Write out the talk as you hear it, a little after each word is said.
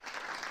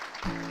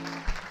So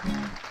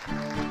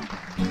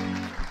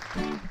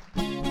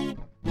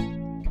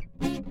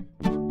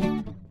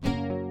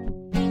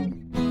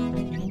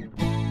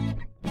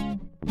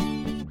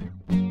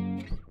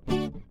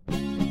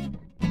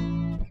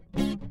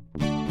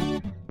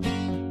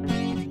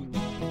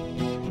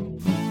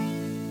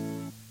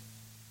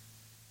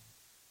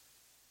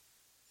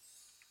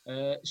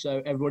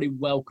everybody,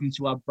 welcome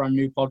to our brand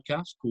new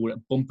podcast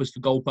called Bumpers for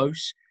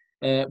Goalposts.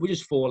 We're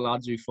just four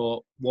lads who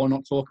thought, why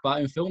not talk about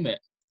it and film it?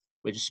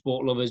 We're just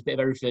sport lovers, bit of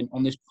everything.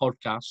 On this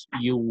podcast,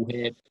 you'll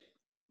hear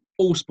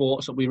all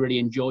sports that we really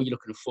enjoy. You're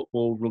looking at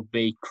football,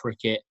 rugby,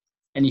 cricket,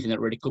 anything that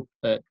really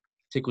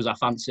tickles our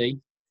fancy.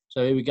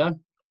 So here we go.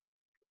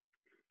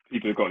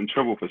 People have got in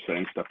trouble for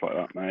saying stuff like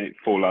that, mate.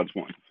 Four lads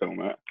wanted to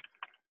film it,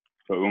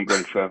 but we won't go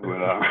further with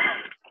that.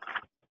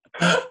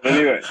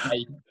 Anyway,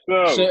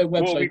 so certain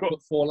website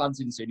put four lads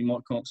into, and you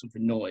might come up with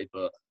something naughty,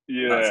 but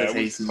yeah,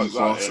 that's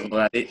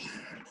already.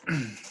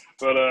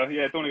 But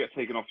yeah, don't want to get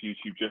taken off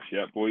YouTube just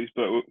yet, boys.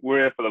 But we're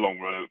here for the long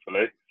run,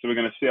 hopefully. So we're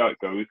going to see how it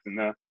goes,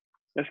 and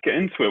let's get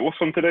into it. What's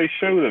on today's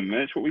show, then,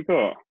 Mitch? What we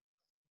got?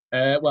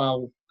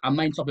 Well, our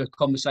main topic of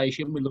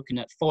conversation, we're looking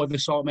at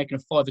making a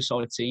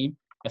five-a-side team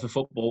for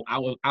football,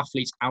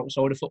 athletes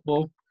outside of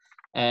football.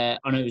 I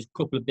know there's a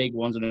couple of big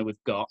ones I know we've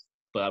got,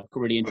 but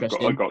really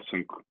interesting. I've got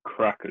some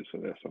crackers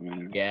for this. I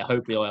mean, yeah,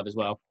 hopefully I have as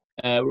well.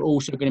 We're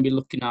also going to be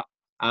looking at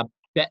our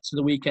bets of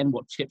the weekend,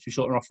 what tips we're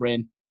sort of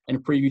offering, and a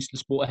preview to the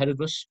sport ahead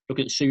of us. Look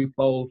at the Super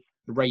Bowl,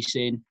 the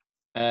racing,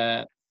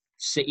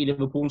 City,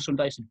 Liverpool on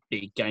Sunday. It's a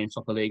big game,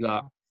 top of the league,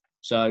 that.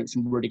 So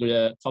some really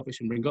good topics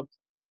to bring up.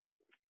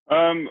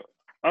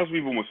 As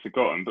we've almost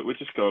forgotten, but we'll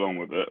just go along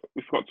with it.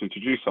 We forgot to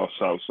introduce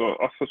ourselves, so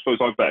I suppose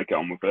I better get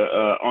on with it.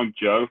 I'm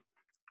Joe,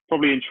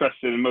 probably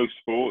interested in most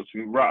sports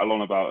and rattle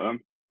on about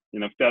them. You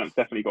know,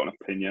 definitely got an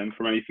opinion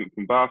from anything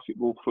from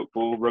basketball,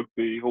 football,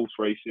 rugby, horse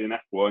racing,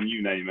 F1,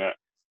 you name it.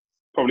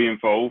 Probably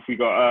involved. We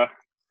got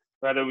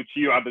head over to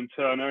you, Adam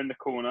Turner, in the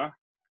corner.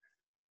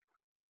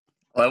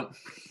 Hello.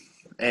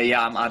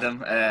 Yeah, I'm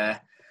Adam.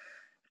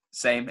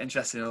 Same,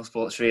 interested in all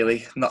sports,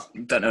 really.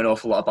 Don't know an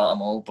awful lot about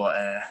them all, but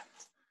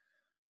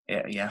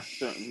yeah.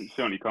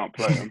 Certainly can't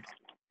play them.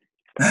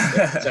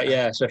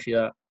 Yeah, especially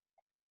that.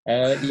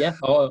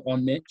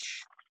 I'm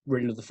Mitch.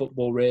 Really love the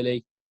football,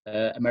 really.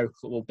 American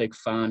football, big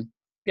fan.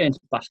 Get into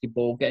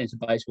basketball, get into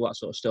baseball, that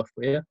sort of stuff.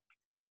 But yeah,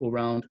 all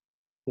round,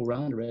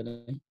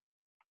 really.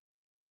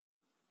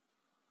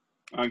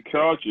 And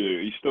Cardew,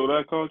 are you still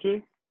there, Cardew?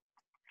 You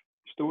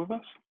still with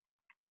us?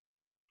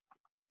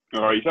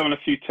 All right, he's having a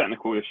few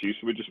technical issues,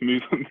 so we're just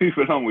moving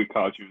along with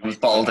Cardew. He's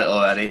bottled it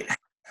already.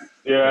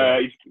 Yeah,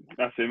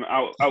 that's him.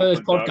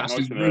 First podcast,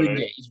 he's ruined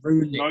it. He's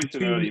ruined it. Nice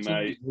and early,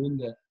 mate. He's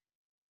ruined it.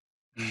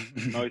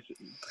 Nice,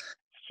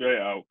 straight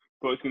out.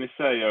 But I was going to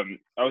say,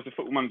 how was the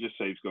Football Manager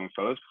saves going,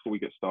 fellas, before we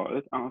get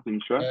started? Out of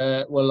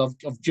interest. Well,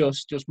 I've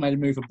just made a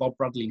move for Bob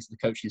Bradley into the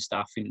coaching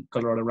staff in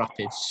Colorado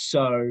Rapids.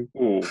 So,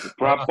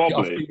 Brad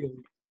Bobley.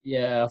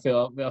 I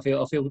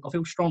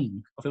feel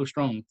strong.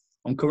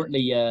 I'm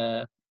currently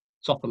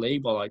top of the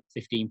league by like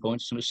 15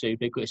 points. Something stupid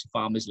because it's a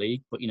Farmers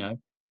League. But you know,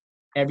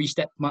 every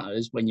step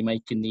matters when you're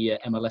making the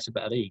MLS a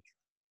better league.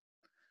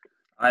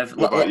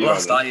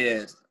 Last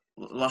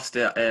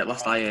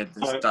I heard,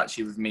 the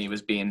statue of me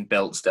was being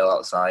built still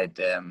outside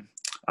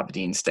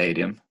Aberdeen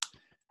Stadium.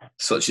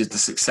 Such is the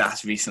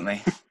success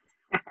recently.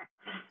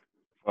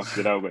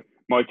 Fucking hell, mate.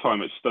 My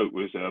time at Stoke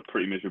was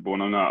pretty miserable,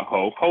 and I'm now at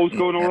Hull. Hull's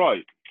going all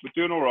right. We're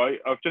doing all right.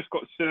 I've just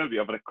got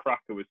Serbia. I've had a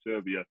cracker with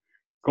Serbia.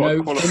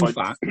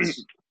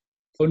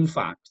 Fun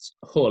fact,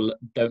 Hull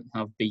don't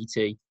have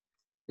BT.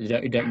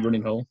 They don't run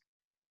in Hull.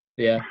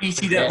 Yeah.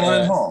 BT don't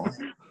run in Hull?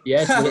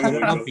 Yeah, so they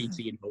don't have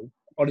BT in Hull.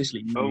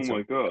 Honestly. Oh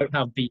my God. They don't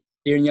have BT.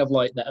 They only have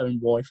like their own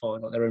Wi-Fi,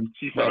 like their own.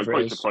 I'm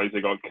quite surprised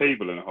they got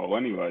cable in Hull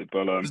anyway.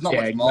 But there's not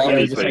much more.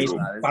 It's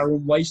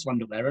barren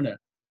wasteland up there, isn't it?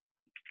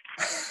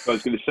 I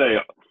was going to say,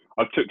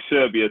 I took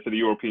Serbia to the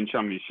European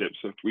Championships.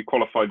 So we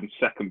qualified in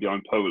second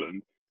behind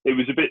Poland. It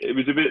was a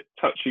bit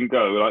touch and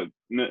go. Like,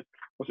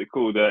 what's it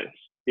called?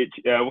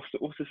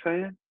 What's the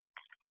saying?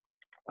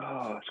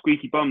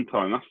 Squeaky bum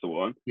time. That's the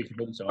one. Squeaky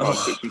bum time. I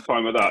took some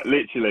time with that.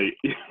 Literally,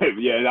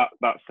 yeah,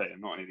 that's saying,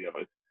 not any of the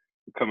others.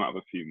 We'll come out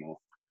with a few more,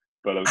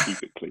 but I'll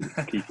keep it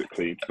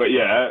clean. But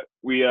yeah,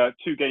 we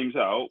 2 games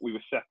out. We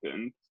were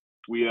second.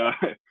 We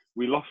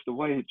lost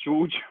away at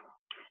Georgia.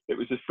 It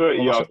was a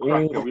 30-yard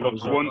cracker. We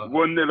lost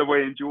 1-0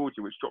 away in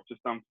Georgia, which dropped us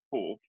down to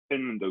 4th.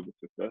 Finland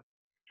overtook us.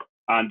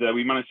 And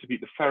we managed to beat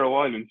the Faroe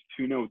Islands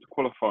 2-0 to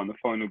qualify in the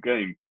final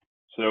game.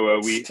 So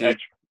we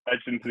edged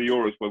into the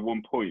Euros by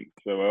 1 point.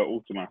 So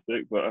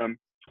automatic. But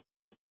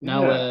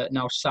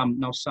now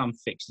Sam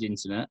fixed the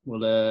internet.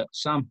 Well,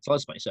 Sam, tell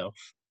us about yourself.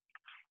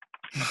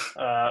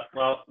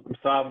 Well, I'm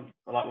Sam.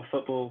 I like my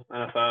football,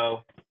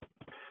 NFL,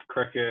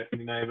 cricket,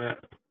 you name it.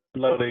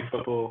 Lower league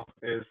football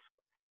is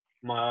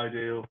my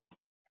ideal.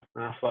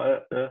 And that's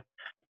like it.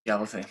 Yeah.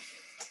 Reality.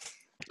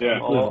 Yeah.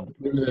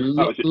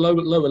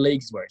 Lower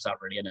leagues is where it's at,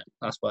 really, isn't it?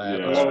 That's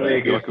where. Yeah. Lower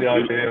league is the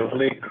ideal.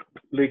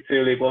 League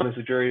 2, League 1 is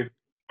a dream.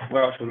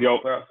 Where else would you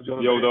want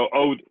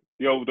to be?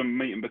 The old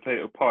meat and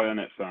potato pie,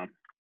 innit, Sam?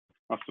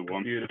 That's the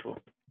one. Beautiful.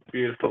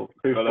 Beautiful.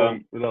 Who's But,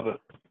 we love it.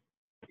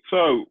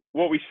 So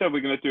what we said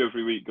we're going to do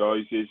every week,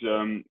 guys, is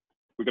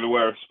we're going to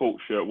wear a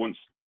sports shirt once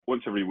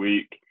every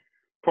week.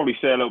 Probably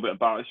say a little bit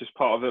about it. It's just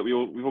part of it.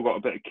 We've all got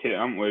a bit of kit,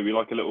 haven't we? We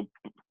like a little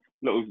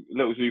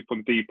zoop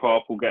on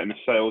Depop. We'll get in the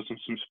sales and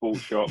some sports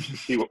shops and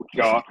see what we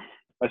got.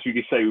 As we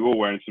can say, we're all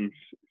wearing some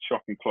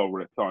shocking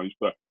clothes at times.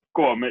 But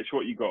go on, Mitch,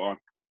 what you got on?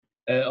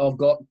 I've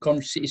got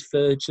Coventry City's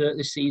third shirt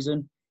this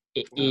season.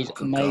 It is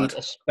good made God.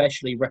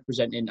 especially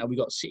representing, and we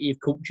got City of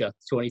Culture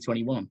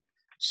 2021.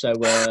 So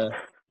the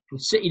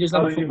City doesn't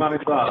How have a did you football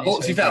manage club that? in Hull,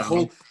 its to be own fair,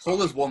 ground. Hull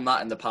has won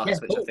that in the past, Yeah,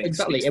 which I think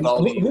exactly. speaks And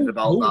volumes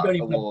about Hull that don't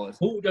even award.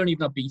 Hull don't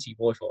even have BT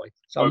Wi-Fi.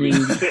 So I mean, I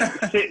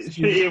mean,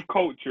 City of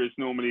Culture is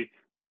normally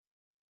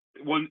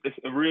one. It's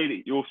a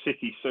really, your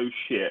city's so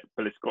shit,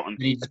 but it's gotten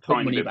we need a to put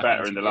tiny money bit back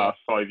better into in the it, yeah. last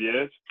 5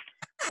 years.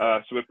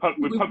 So we've pumped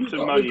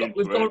some money into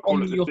we've got it. Call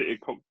on it the the City of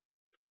Culture.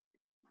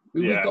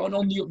 We've Yeah. got an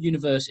on-the-up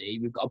university.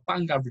 We've got a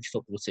bang average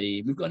football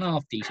team. We've got an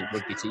half-decent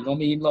rugby team. I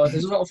mean, like,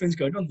 there's a lot of things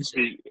going on this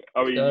year.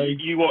 I mean, So- you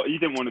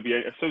didn't want to be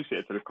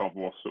associated to the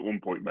Coventry at one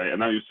point, mate, and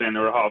now you're saying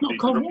they're a half Not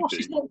decent rugby Carl team.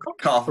 It's not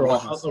Carl Right,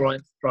 Ross. all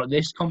right.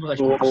 This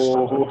conversation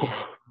Oh.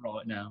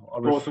 right now. I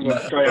Brought some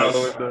refuse. straight out of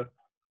the window.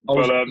 I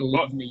was But, at the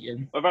league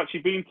meeting. I've actually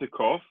been to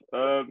Cov.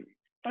 And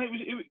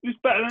it was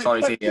better than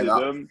Sorry to expected. hear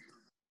that.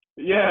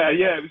 Yeah,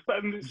 it was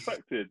better than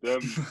expected.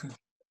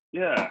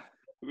 Yeah,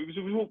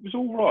 it was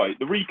all right.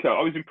 The Rico,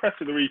 I was impressed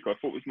with the Rico. I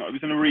thought it was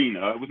an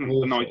arena. It wasn't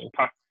a nice Awful.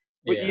 pack.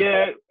 But Yeah.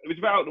 yeah, it was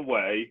a bit out of the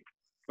way,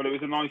 but it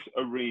was a nice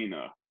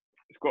arena.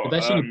 It's got The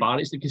best thing about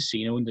it is the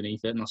casino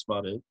underneath it, and that's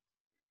about it.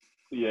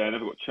 yeah, I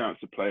never got a chance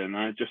to play in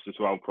there, just as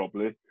well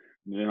probably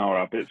in our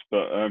habits.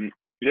 But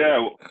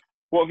yeah,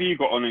 what have you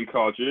got on in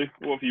Cardew?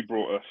 What have you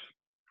brought us?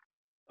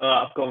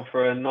 I've gone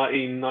for a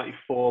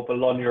 1994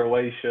 Bologna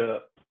away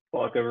shirt, but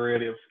I go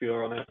really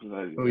obscure on it.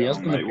 Oh, he has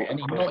done a bit, and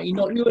you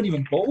weren't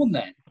even born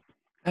then.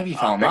 Have you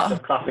I found picked that?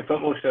 up classic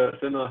football shirts,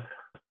 didn't I?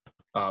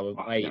 Oh,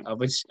 mate, yeah. I've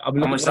been How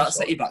looking much at did that the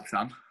set website. you back,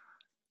 Sam?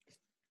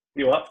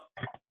 You what?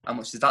 How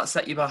much did that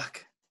set you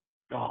back?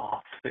 Oh,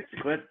 60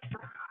 quid.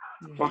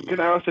 Fucking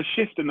hell, it's a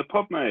shift in the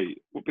pub,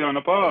 mate. We're behind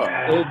the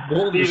bar. All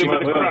the Dealing with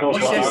the We're crap not What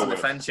you talking shifts deal in the with.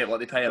 friendship, what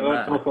they pay them Don't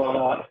there? talk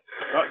about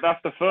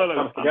That's the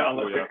furlough that. Forget on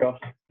for the you. kick-off.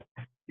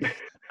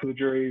 The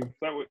dream.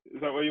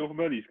 Is that where your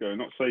money's going?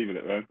 Not saving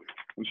it then.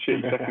 On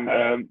shitty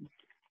second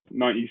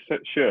 90s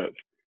shirts.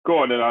 Go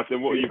on then,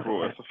 Adam. What have you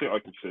brought us? I think I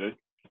can see.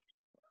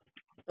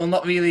 Well,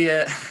 not really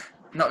a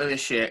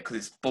shirt because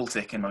it's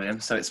Baltic in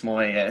William, so it's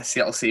more a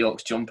Seattle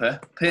Seahawks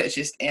jumper.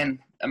 Purchased in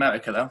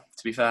America though,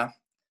 to be fair.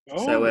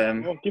 Oh, So,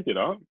 I'll give you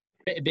that.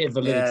 a bit of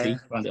validity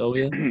around it all,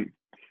 yeah. Got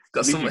At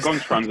least some you've gone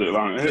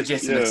transatlantic.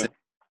 legitimacy. Yeah.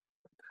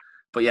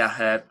 But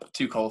yeah,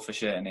 too cold for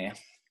shirt in here.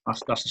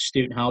 That's a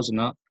student housing,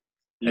 that.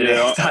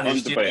 Yeah, That I'm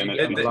is debating it.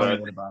 just- to be Tell me fair.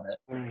 what about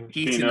it.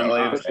 Heating been, it all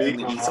over,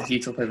 absolutely- only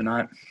heat up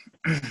overnight.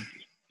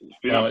 It's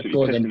been Right, absolutely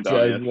go on then, pissing Joe.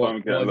 down here, so What I'm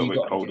getting a have little you bit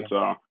got, cold Joe? as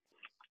well.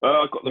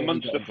 I've got the What have you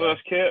Munster got,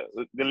 first kit,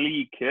 the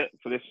league kit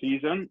for this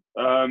season.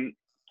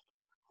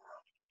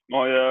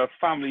 My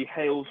family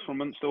hails from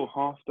Munster,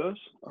 half does.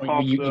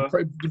 I mean,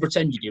 you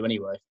pretend you do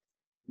anyway.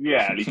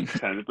 Yeah, at least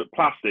pretend. But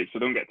plastic, so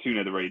don't get too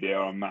near the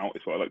radio. I'm out,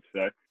 is what I like to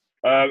say.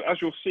 As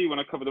you'll see when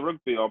I cover the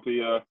rugby, I'll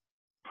be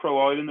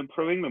pro-Ireland and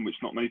pro-England, which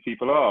not many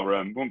people are.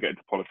 Won't get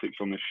into politics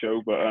on this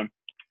show, but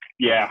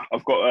yeah,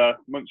 I've got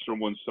Munster on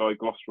one side,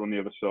 Gloucester on the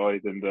other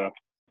side, and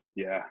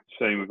yeah,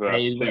 same with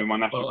my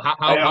national. Well,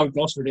 how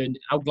Gloucester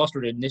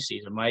doing this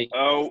season, mate?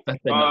 Oh, That's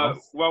been off.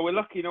 well, we're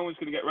lucky no one's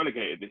going to get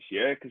relegated this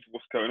year because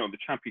what's going on? The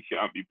championship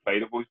hasn't been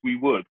played. Otherwise, we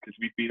would because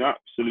we've been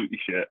absolutely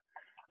shit.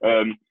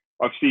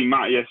 I've seen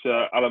Matthias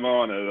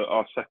Alamano,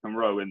 our second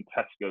row in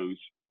Tesco's.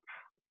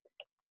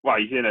 Well,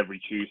 he's in every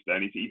Tuesday,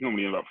 and he's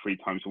normally in about 3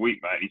 times a week,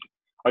 mate.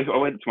 I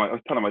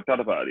was telling my dad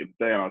about it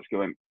the other day, and I was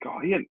going,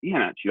 God, he ain't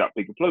actually that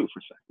big a bloke for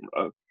a second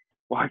row.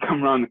 Well, I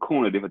come round the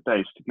corner the other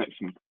day, stood next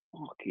to him.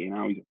 Fucking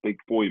hell, he's a big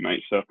boy,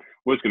 mate. So I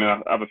was going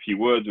to have a few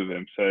words with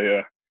him.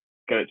 So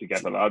get it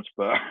together, lads.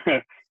 But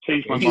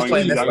changed my He's mind.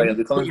 playing this way, he'll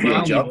be coming for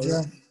your job.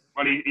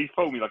 Well, he's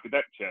folded me like a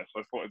deck chair,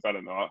 so I thought I'd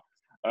better not.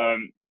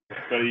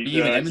 But he's,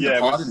 Even him in the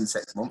pardon in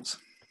 6 months.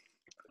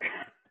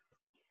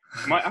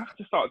 You might have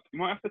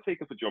to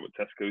take up a job at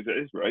Tesco's. It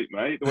is right,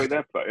 mate. The way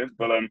they're playing,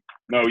 but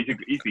no,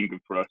 he's been good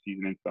for us. He's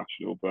an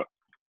international, but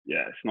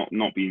yeah, it's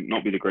not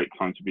been a great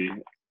time to be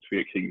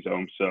at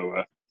Kingsholm. So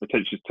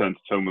attention's turned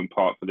to Toman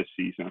Park for this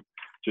season,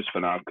 just for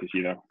now, because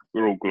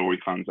we're all Glory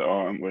fans,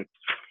 aren't we?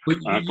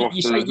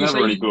 Gloucester,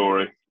 never any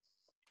glory.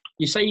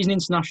 You say he's an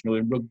international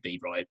in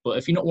rugby, right? But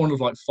if you're not one of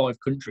like 5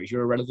 countries,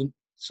 you're irrelevant.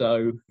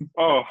 So.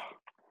 Oh,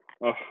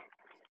 well,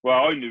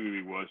 I knew who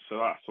he was, so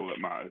that's all that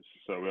matters.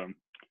 So.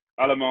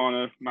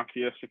 Alamano,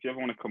 Matthias, if you ever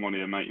want to come on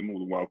here, mate, you're more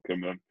than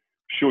welcome. I'm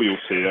sure you'll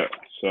see it.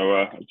 So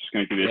I'm just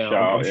going to give you a shout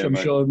out here,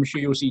 mate. I'm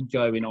sure you'll see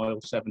Joe in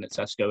aisle 7 at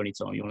Tesco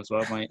anytime you want as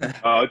well, mate.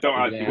 I don't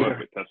actually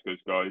work at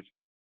Tesco's, guys.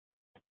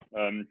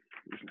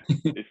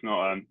 It's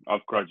not.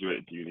 I've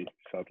graduated uni,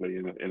 sadly,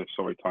 in a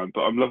sorry time.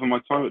 But I'm loving my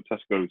time at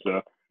Tesco's.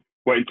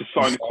 Waiting to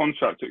sign a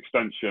contract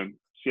extension.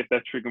 See if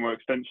they'll trigger my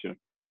extension.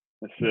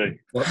 Let's see.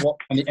 What?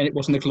 And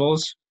what's in the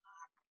clause?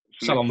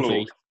 It's in the Salon clause.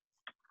 fee.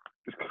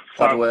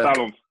 Hard work.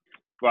 Salon.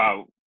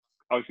 Wow.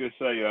 I was going to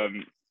say,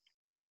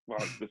 well,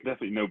 there's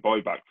definitely no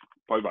buyback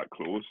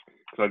clause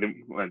because I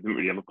didn't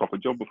really have a proper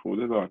job before,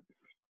 did I? I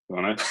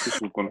don't know.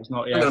 It's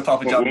not I've got a yet.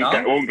 proper job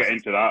now. Won't get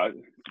into that. I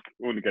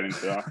won't get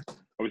into that.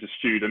 I was a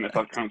student. If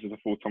that counts as a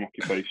full-time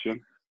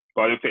occupation,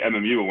 but I don't think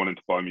MMU are wanting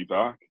to buy me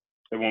back.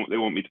 They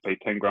want me to pay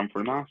 10 grand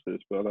for a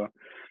masters, but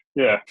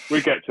yeah,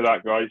 we get to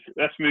that, guys.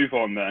 Let's move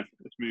on then.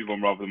 Let's move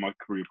on rather than my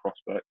career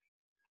prospects.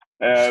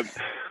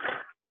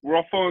 We're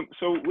off on.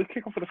 So we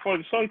kick off with the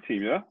five-side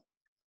team, yeah.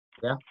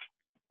 Yeah.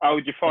 How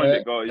would you find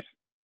it, guys?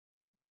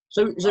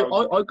 So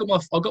I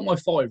got my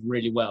 5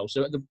 really well.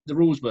 So the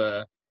rules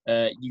were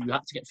you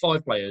had to get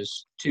 5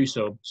 players, 2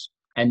 subs,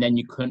 and then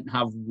you couldn't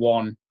have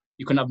one.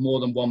 You couldn't have more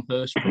than one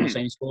person from the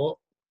same sport.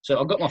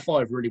 So I got my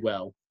 5 really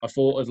well. I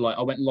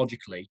went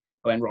logically.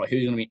 I went, right,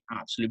 who's going to be an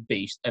absolute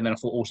beast? And then I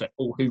thought also,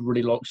 who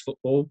really likes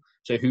football?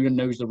 So who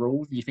knows the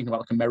rules? You think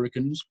about like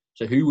Americans.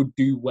 So who would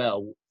do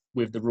well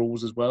with the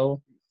rules as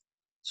well?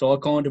 So I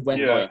kind of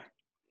went like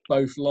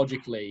both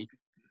logically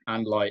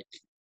and like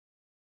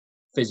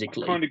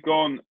physically. I've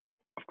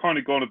kind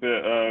of gone a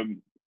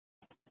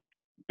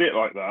bit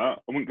like that. I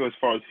wouldn't go as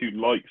far as who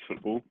likes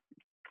football.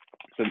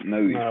 I don't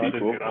know these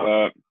people.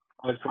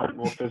 I just went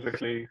more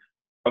physically.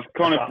 I've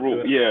kind of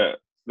brought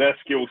their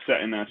skill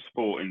set and their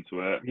sport into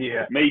it.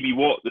 Yeah. Maybe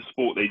what the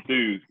sport they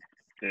do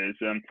is.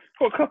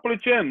 Got a couple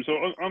of gems.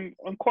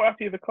 I'm quite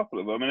happy with a couple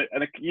of them,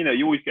 and you know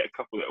you always get a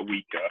couple that are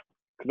weaker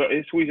because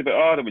it's always a bit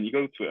harder when you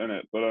go to it, isn't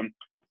it? But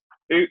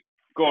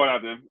go on,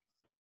 Adam.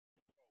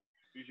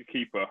 Who's your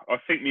keeper? I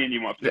think me and you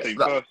might have the same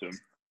person.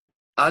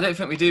 I don't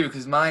think we do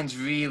because mine's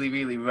really,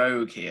 really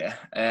rogue here.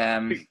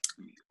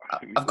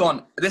 I've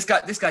gone. This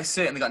guy's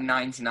certainly got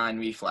 99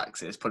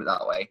 reflexes. Put it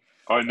that way.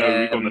 I know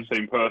we've gone the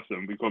same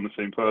person. We've gone the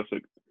same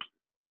person.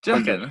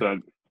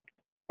 100%.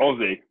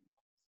 Aussie.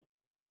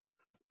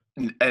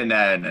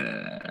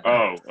 No.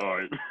 Oh, all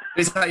right.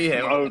 Is that you?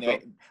 No,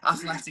 Anyway,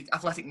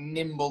 athletic,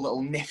 nimble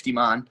little nifty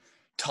man,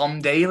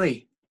 Tom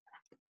Daly.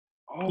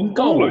 In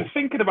goal. I was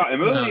thinking about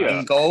him earlier.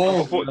 In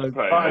goal.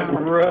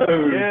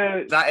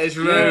 Yeah, that is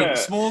rogue. Yeah,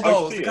 Small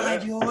goals. The guy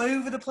be all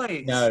over the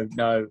place. No,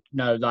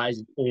 that is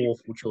an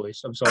awful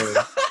choice. I'm sorry.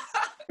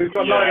 He's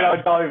got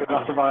 99 diving,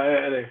 that's about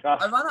it, isn't he?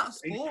 I ran out of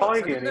sports. He's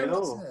tiny,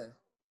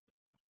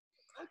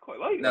 I quite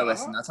like no, that.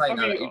 listen, I'll tell you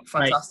now,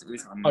 fantastic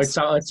with hands.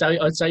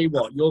 I'd tell you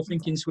what, you're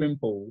thinking swimming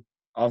pool.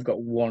 I've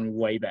got one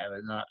way better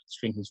than that,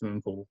 thinking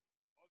swimming pool.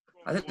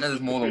 I didn't know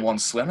there's more than one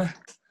swimmer.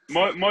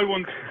 My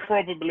one's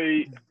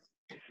probably,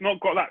 it's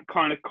not got that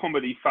kind of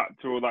comedy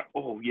factor or like,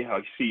 oh yeah,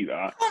 I see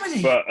that.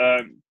 Comedy? But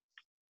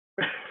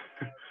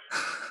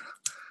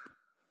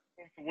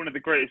one of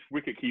the greatest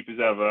wicket keepers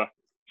ever,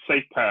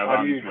 safe pair of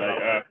hands,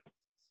 mate.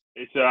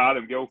 It's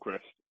Adam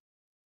Gilchrist.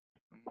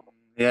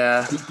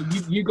 Yeah.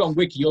 You got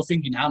Wiki, you're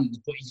thinking hands,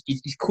 but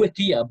he's quick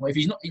here. But if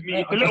he's not,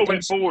 it's a little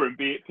bit boring,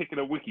 picking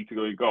a Wiki to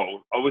go in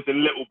goal. I was a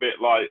little bit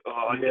like,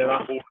 for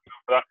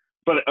that.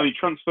 But I mean,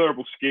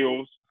 transferable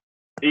skills.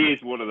 He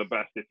is one of the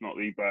best, if not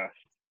the best.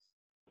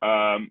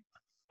 My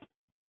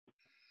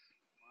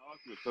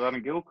argument for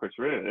Adam Gilchrist,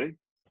 really.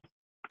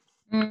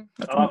 I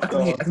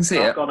can see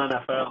it. I've gone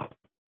NFL.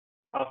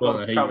 I've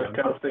gone Travis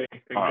Kelce.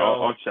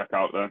 I'll check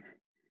out then.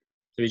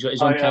 So he's got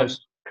his own Kelce.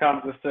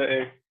 Kansas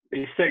City.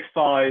 He's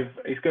 6'5",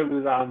 he's good with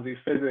his hands, he's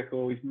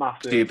physical, he's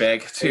massive. Too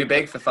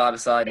big for father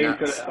side. He's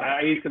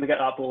going to get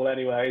that ball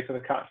anyway. He's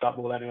going to catch that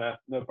ball anyway.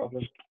 No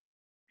problem.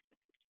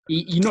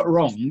 You're not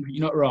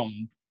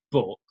wrong,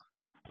 but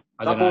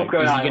I don't know.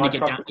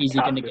 Is he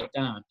going to get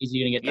down? Is he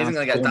going to get down? He isn't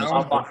going to get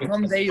down.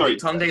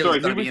 Tom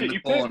Daly's going to be in the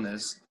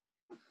corners.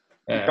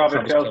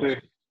 Travis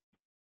Kelce.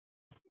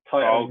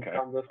 Okay.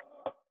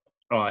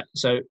 Right.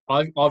 So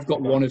I've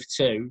got one of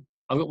two.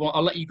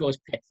 I'll let you guys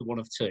pick the one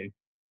of two.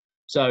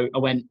 So I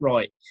went,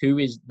 right, who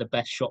is the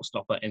best shot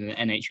stopper in the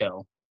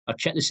NHL? I've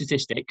checked the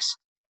statistics,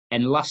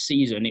 and last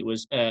season it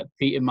was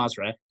Peter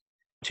Mazurek,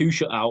 2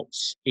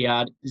 shutouts. He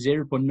had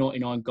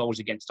 0.99 goals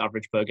against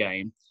average per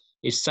game.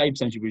 His save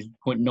percentage was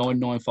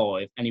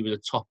 0.995, and he was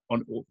top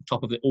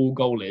of the all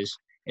goalies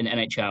in the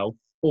NHL.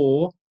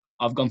 Or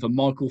I've gone for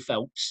Michael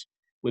Phelps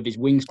with his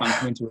wingspan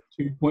coming to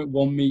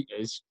 2.1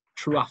 meters,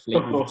 true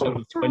athlete with a total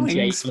of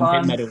 28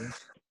 Olympic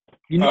medals.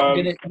 You're not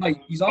gonna, mate.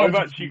 I've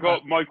actually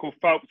got Michael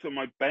Phelps on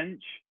my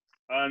bench,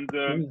 and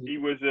he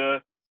was.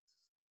 I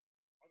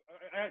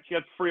actually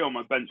had 3 on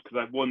my bench because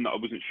I had one that I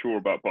wasn't sure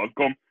about, but I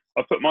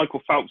put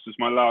Michael Phelps as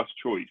my last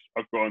choice.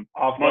 I've gone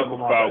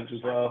Michael Phelps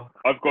as well.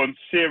 I've gone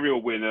serial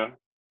winner,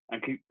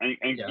 and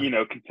you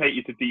know can take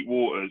you to deep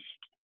waters.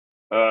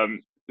 That's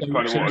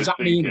kind of what I was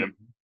thinking.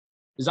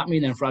 Does that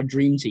mean then for our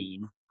dream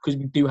team, because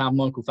we do have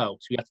Michael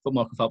Phelps, we have to put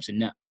Michael Phelps in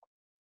net?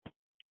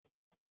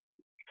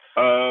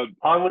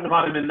 I wouldn't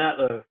have had him in net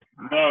though.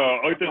 No,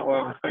 I don't. What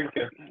I was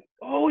thinking.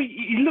 Oh,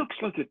 he looks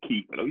like a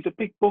keeper though. He's a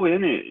big boy,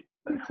 isn't he?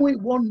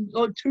 0.1,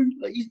 like 2,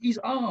 like his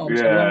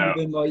arms are longer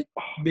than like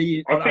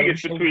me. I think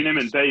it's between him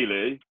and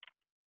Daly.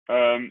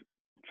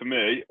 for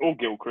me, or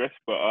Gilchrist,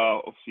 but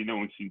obviously no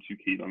one seemed too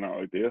keen on that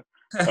idea.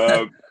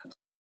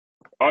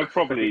 I'd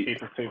probably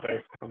keep us too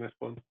basic on this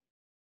one.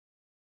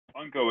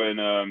 I'm going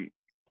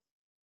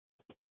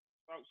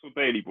Vauxhall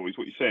Daily boys.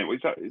 What you saying?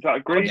 Is that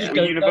agreed? Just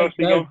Or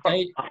University going?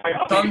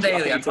 Tom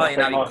Daly, I'm telling you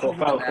now, you Michael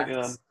cover Phelps, the didn't you,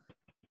 nets.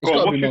 It's Go on,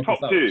 gotta what's be your Michael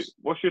top two? Phelps.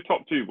 What's your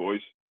top two,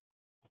 boys?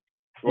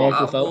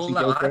 Michael Phelps and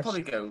I'd Gilchrist.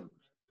 probably go.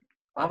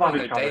 I'm I'd probably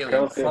having go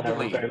Travis Daly. Kelce all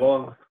Probably. day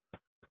long.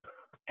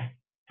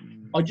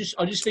 I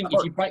just think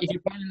if you're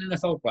playing an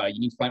NFL player, you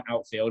need to play an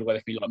outfield where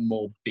they feel like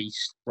more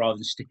beast rather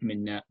than stick them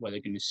in net where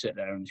they're going to sit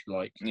there and just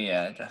like.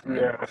 Yeah,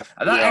 definitely. Yeah.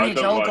 And that I don't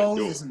NHL like goals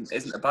Gilchrist.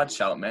 isn't a bad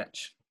shout,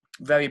 Mitch.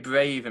 Very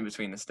brave in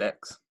between the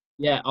sticks.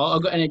 Yeah, I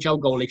got NHL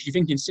goalie because you're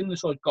thinking similar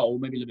size goal,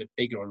 maybe a little bit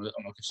bigger on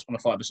a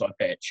five-a-side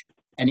pitch,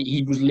 and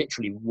he was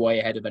literally way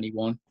ahead of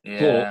anyone. Yeah.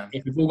 But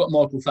if we've all got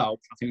Michael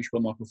Phelps, I think we should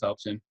put Michael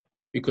Phelps in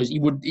because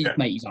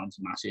mate, his arms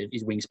are massive,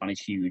 his wingspan is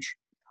huge.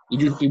 He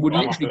would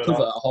I'm literally happy with cover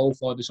that. a whole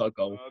five-a-side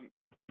goal.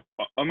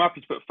 I'm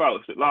happy to put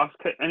Phelps at last.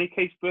 Any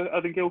case for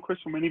Adam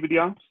Gilchrist from anybody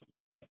else?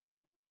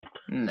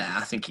 Nah,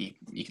 I think he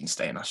can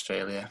stay in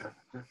Australia.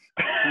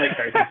 Make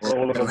cases for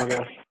all of them, I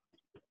guess.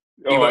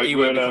 He won't be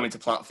well, coming to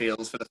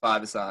Platfields for the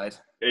five-a-side.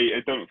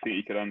 I don't think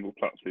he could handle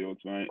Platfields,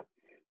 mate.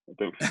 I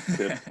don't think he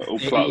could. Or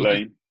Platt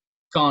Lane.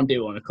 Can't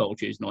do it on a cold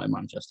Tuesday night in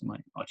Manchester,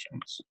 mate. No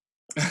chance.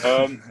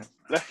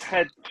 Let's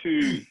head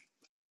to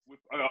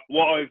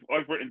what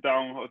I've written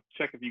down. I'll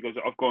check if you guys.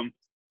 I've gone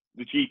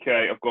the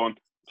GK. I've gone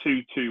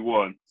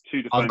 2-2-1.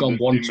 Two defenders. I've gone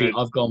 1-2. mid.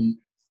 I've gone.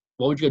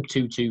 What would you go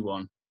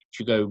 2-2-1?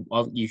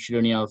 You should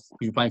only have.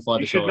 You're playing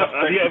You should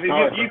five-a-side.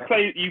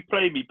 not, you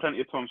played me plenty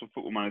of times on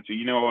Football Manager.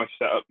 You know how I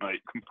set up, mate.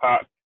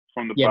 Compact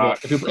from the Yeah,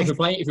 back. but if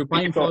you're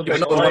playing Got five-a-side,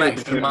 not one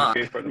extra mark.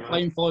 if you're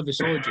playing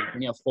five-a-side, you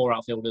only have four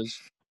outfielders.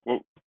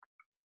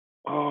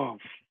 Oh,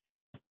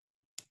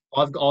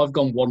 I've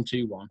gone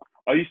 1-2-1.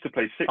 I used to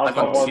play 6. I've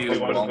got got 1-2-1 as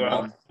well.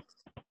 2-1-1.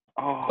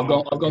 Oh,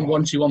 I've gone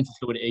 1-2-1 for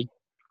fluidity.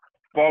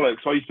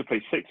 bollocks! I used to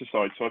play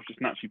 6-a-side, so I've just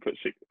naturally put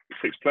six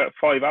player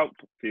 5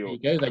 outfield.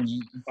 There you go. Then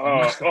you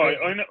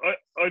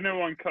I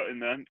know I'm cutting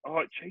then. Oh,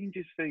 it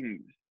changes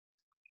things.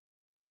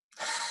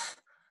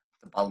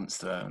 The balance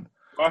thrown.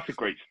 Oh, that's a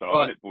great start,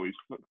 Right. isn't it, boys?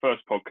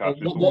 First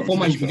podcast. What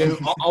formation do you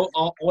go?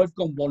 I've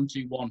gone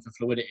 1-2-1 for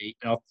fluidity,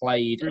 and I've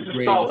played We just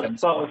really start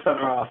defensive. with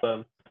centre half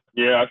then.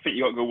 Yeah, I think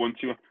you got to go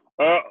 1-2.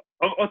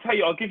 I'll tell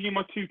you. I'll give you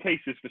my two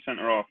cases for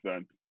centre half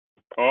then.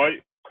 All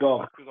right, Go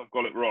on. because I've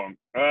got it wrong.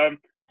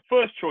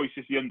 First choice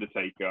is the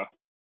Undertaker.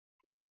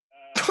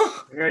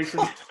 Yeah, he's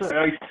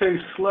too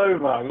slow,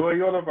 man. What are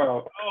you on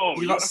about? Oh,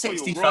 He got that's where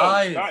you're 65.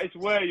 wrong. That is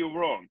where you're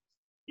wrong.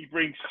 He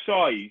brings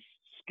size,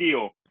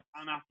 skill,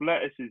 and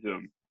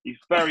athleticism. He's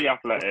very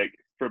athletic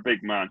for a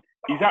big man.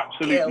 He's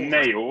absolute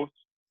nails.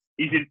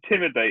 He's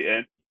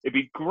intimidating. It'd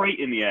be great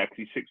in the air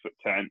because he's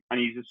 6'10", and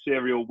he's a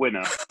serial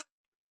winner.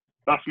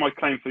 That's my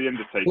claim for the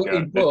Undertaker.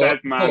 The dead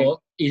man. But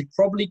he's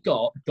probably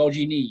got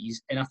dodgy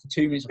knees, and after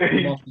 2 minutes of putting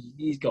him off, his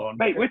knees gone.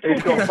 Mate, we're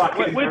He's talking. got back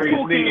We're injuries, knee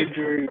talking.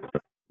 injuries.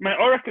 Mate,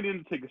 I reckon the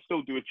Undertaker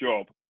still do a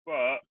job,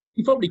 but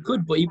He probably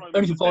could, but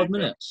only for 5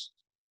 minutes.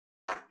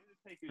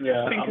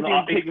 Yeah, think I'm of the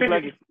not, Undertaker's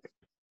legacy.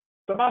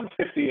 the man's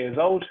 50 years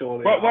old,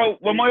 surely.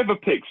 Well, my other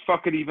pick's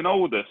fucking even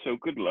older, so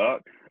good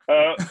luck.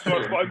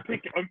 I'm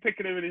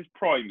picking him in his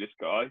prime. This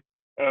guy.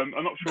 I'm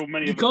not sure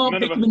many You of can't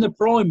none pick of him us. in the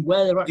prime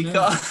where they're at You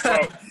now.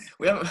 can't.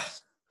 We haven't.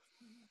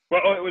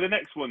 Well, the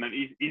next one then.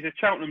 He's a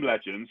Cheltenham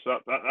legend, so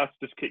that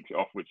just kicks it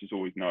off, which is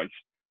always nice.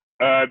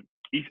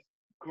 He's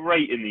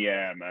great in the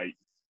air, mate.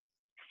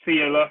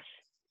 Fearless.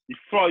 He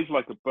flies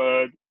like a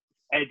bird.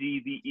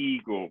 Eddie the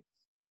Eagle.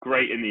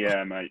 Great in the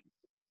air, mate.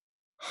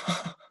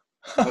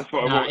 That's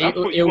what I want. That's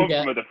what you want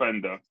from a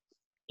defender.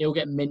 He'll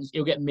get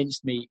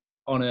minced meat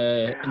in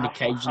the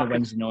cage on a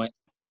Wednesday night.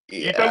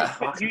 Yeah.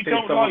 You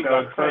don't like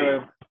that,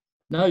 Craig.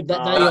 No, they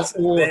are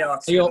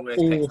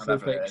awful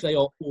picks. They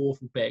are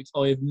awful picks.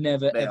 I have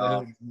never ever heard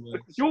of them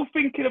worse. You're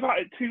thinking about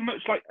it too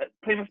much, like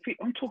playing with feet.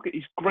 I'm talking.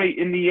 He's great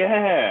in the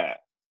air.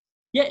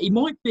 Yeah, he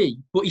might be,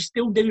 but he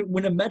still didn't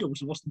win a medal.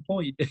 So what's the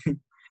point?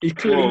 He's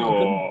clearly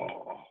not good.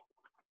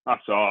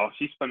 That's harsh.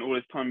 He spent all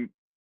his time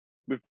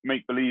with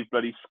make-believe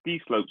bloody ski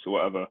slopes or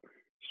whatever,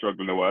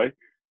 struggling away.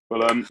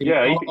 Well, I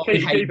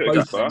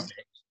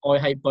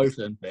hate both of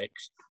them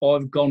picks.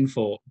 I've gone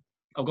for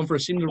a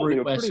similar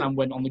route where Sam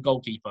went on the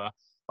goalkeeper.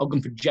 I've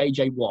gone for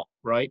JJ Watt,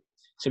 right?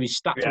 So his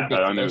stats are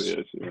ridiculous. I know he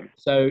is.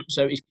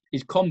 So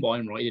his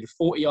combine, right? He did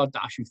a 40-yard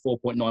dash in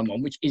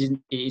 4.91, which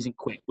isn't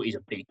quick, but he's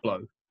a big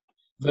bloke.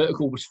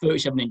 Vertical was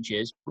 37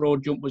 inches.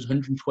 Broad jump was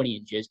 120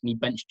 inches, and he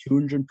benched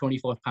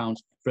 225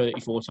 pounds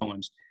 34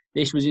 times.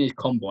 This was in his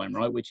combine,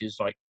 right? Which is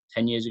like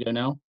 10 years ago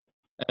now.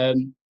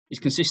 His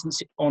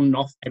consistency on and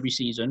off every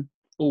season,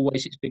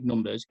 always hits big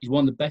numbers. He's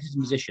one of the best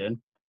in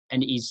position,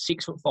 and he's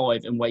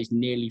 6'5" and weighs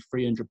nearly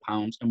 300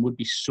 pounds and would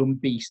be some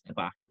beast at the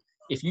back.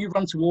 If you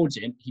ran towards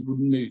him, he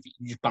wouldn't move.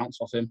 You just bounce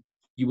off him.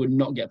 You would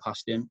not get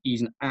past him.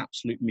 He's an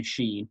absolute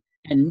machine,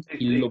 and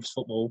he loves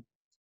football.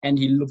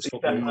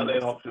 Definitely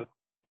an option.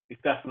 He's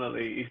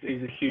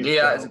a huge.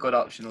 Yeah, it's a good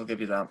option. I'll give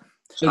you that.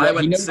 So I like, he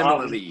went knows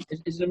similarly.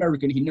 He's an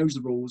American. He knows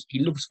the rules. He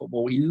loves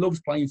football. He loves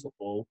playing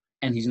football,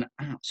 and he's an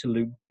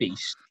absolute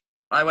beast.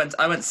 I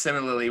went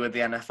similarly with the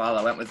NFL.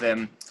 I went with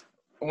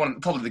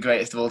probably the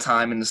greatest of all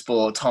time in the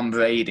sport, Tom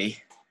Brady.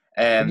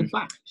 With the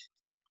back.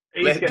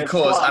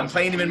 Because I'm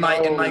playing him in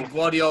my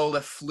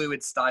Guardiola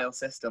fluid style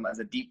system as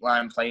a deep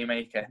line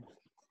playmaker.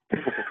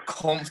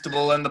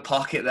 Comfortable in the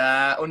pocket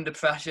there, under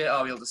pressure.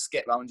 Oh, he'll just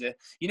skip round you.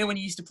 You know when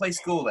you used to play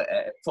football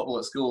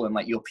at school, and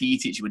like your PE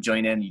teacher would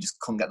join in, and you just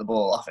couldn't get the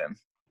ball off him.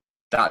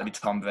 That'd be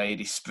Tom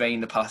Brady,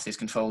 spraying the passes,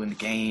 controlling the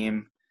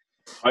game.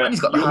 And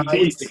he's got the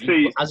height.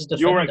 As a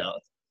defender.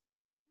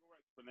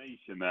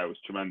 Explanation there was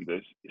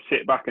tremendous.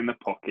 Sit back in the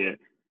pocket,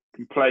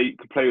 can play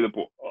with the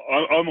ball.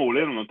 I'm all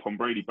in on a Tom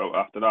Brady belt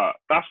after that.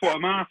 That's what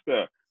I'm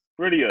after.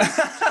 Brilliant.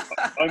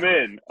 I'm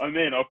in.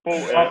 I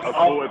bought it. I'm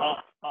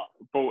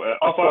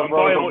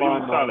buying what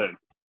you're selling.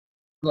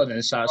 Go on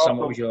then, Sam,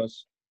 what was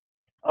yours?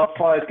 I've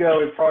fired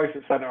Gerwyn Price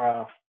at centre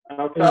half, and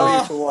I'll tell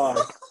you for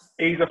why.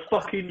 He's a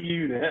fucking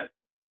unit,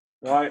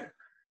 right?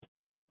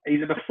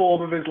 He's in the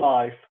form of his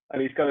life,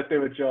 and he's going to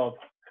do a job.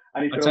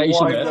 And he's going to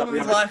wind up the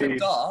other team.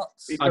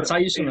 I'll tell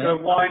you something. He's going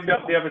to wind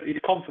up the other. He's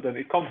confident,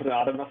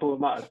 Adam. That's all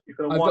that matters. He's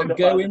going to wind up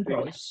Gerwyn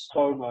Price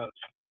so much.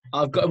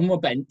 I've got him on my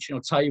bench, and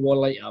I'll tell you why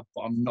later.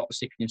 But I'm not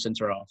sticking him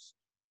centre half.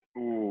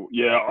 Oh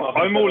yeah,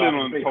 I'm all in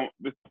on Tom.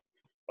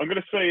 I'm going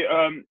to say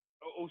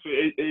also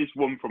it is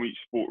one from each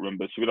sport,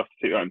 remember, so we'll have to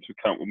take that into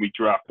account when we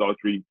draft our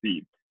dream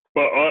team.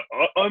 But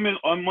I'm in.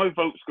 My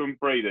vote's going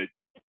Brady.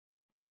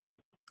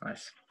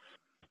 Nice.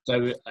 So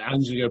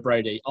Anne's going to go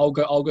Brady. I'll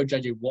go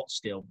JJ Watt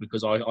still,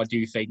 because I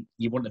do think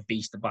you want to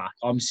beast the back.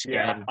 I'm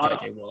scared of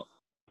JJ Watt.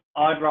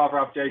 I'd rather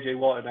have JJ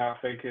Watt in there, I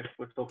think, if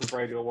we're talking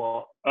Brady or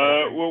Watt.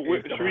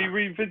 Should we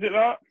revisit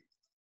that?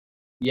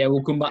 Yeah,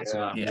 we'll come back to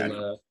that.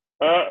 Yeah.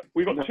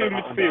 We've got two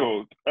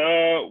midfield.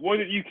 Why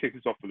don't you kick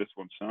us off with this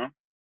one, Sam?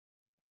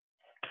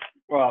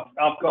 Well,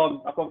 I've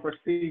gone for a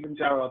Steven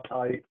Gerrard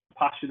type,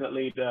 passionate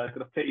leader, going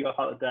to pick you up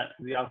out of the depth,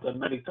 as he has done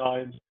many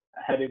times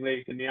at Heading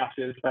League in the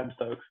Ashes, Ben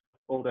Stokes,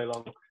 all day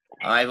long.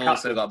 I've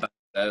also got Ben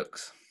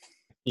Stokes.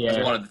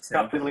 Yeah. One of the two.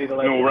 Captain leader.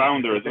 An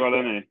all-rounder as well,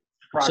 isn't he?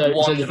 So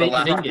One the thing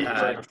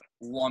is,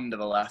 one to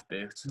the left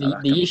boot.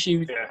 The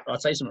issue, I'll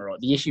say something right.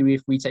 The issue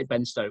if we take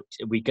Ben Stokes,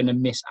 we're going to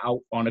miss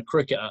out on a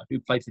cricketer who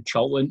played for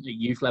Charlton at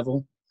youth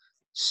level.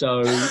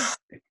 So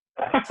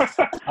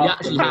we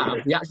actually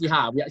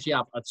have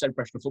a said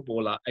professional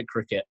footballer at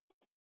cricket.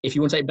 If you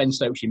want to take Ben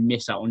Stokes, you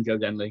miss out on Joe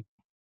Denley.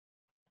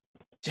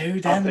 Joe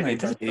Denley,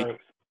 does he?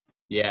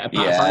 Yeah,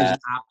 apparently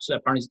he's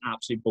an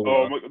absolute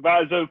baller. Oh,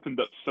 that has opened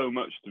up so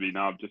much to me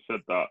now. I've just said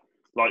that.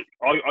 Like,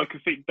 I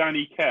could think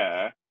Danny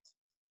Kerr,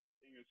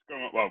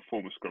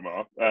 former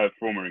scrummer,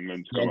 former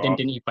England scrummer. Yeah,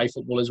 didn't he play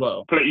football as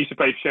well? He used to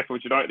play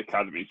Sheffield United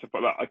Academy, stuff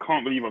like that. I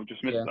can't believe I've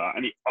just missed that.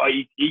 And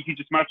he can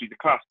just imagine he's a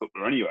class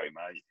footballer anyway,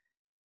 mate.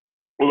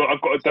 Well,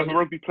 I've got a Devon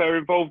rugby player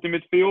involved in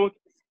midfield,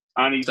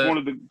 and he's one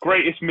of the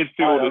greatest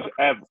midfielders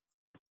ever.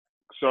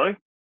 Sorry?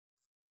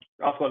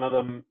 I've got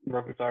another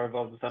rugby player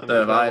involved in centre. So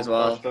have I as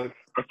well.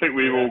 I think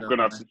we're all going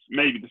to have to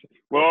maybe.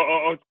 Well,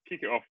 I'll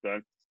kick it off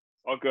then.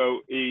 I'll go.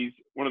 He's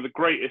one of the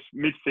greatest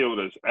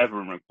midfielders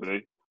ever in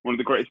rugby. One of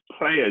the greatest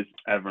players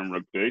ever in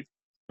rugby.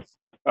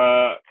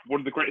 One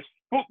of the greatest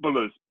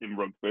footballers in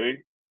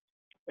rugby.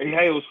 He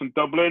hails from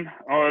Dublin,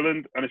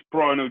 Ireland, and it's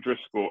Brian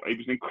O'Driscoll. He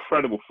was an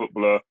incredible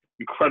footballer,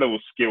 incredible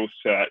skill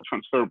set,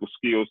 transferable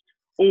skills.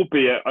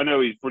 Albeit, I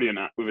know he's brilliant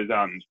with his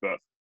hands, but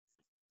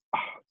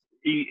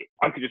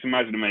I could just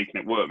imagine him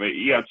making it work, mate.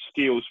 He had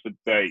skills for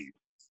days.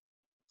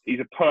 He's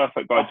a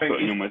perfect guy to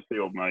put in on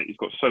midfield, mate. He's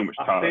got so much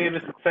talent. I think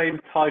it's the same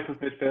type of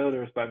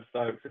midfielder as Ben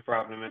Stokes if we're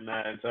having him in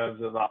there in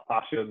terms of that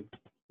passion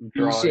and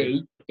drive. You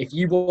see, if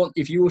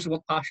you also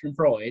want passion and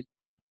pride,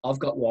 I've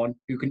got one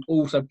who can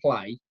also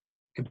play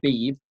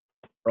Khabib,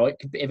 right?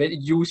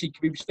 You see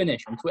Khabib's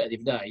finish on Twitter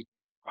the other day.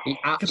 He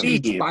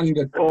absolutely banged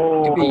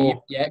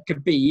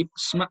Khabib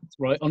smacked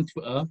right on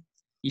Twitter.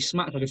 He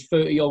smacked like a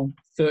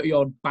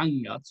 30-yard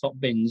banger, top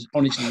bins.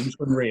 Honestly, it was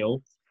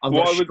unreal. I've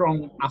got a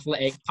strong,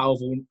 athletic,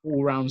 powerful,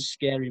 all-round,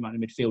 scary man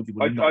in midfield.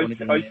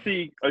 I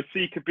see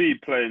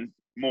Khabib playing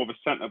more of a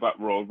centre-back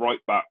role,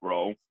 right-back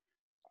role.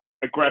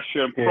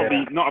 Aggression,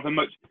 probably not having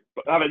much,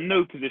 but having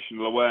no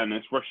positional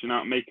awareness, rushing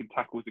out, making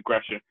tackles,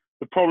 aggression.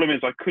 The problem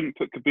is I couldn't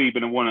put Khabib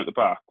in a one at the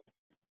back.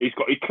 He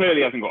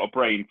clearly hasn't got a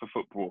brain for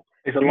football.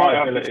 It's a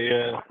liability,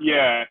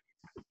 Yeah.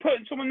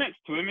 Putting someone next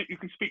to him who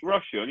can speak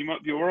Russian, and he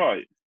might be all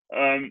right.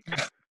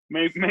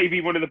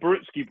 Maybe one of the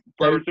Barutsky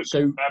brothers.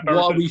 So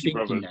what are we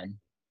thinking then?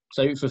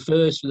 So for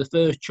the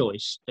first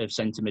choice of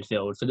centre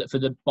midfield, for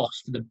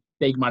the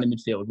big man in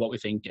midfield, what we're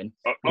thinking?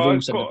 We've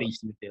all said the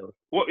beast in midfield.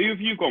 Who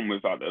have you gone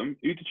with, Adam?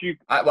 Who did you?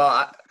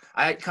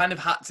 I kind of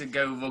had to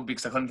go rugby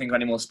because I couldn't think of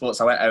any more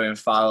sports. I went Owen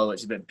Farrell, which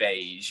is a bit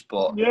beige,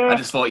 but I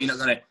just thought you're not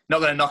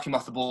gonna knock him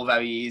off the ball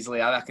very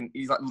easily. I reckon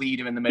he's like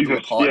leader in the middle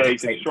of the park. Yeah,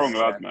 he's a strong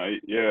lad,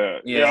 mate. Yeah,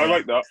 I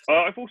like that.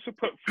 I've also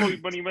put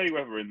Floyd Money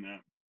Mayweather in there.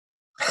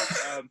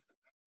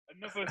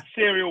 Another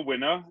serial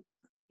winner,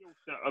 skill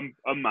set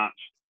unmatched.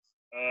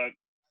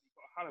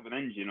 hell of an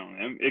engine on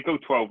him. It'd go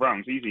 12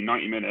 rounds, easy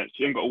 90 minutes.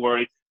 You ain't got to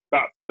worry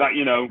that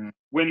you know,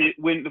 win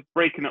the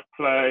breaking up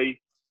play,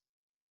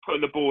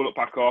 putting the ball up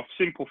back off,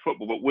 simple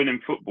football, but winning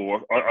football.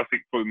 I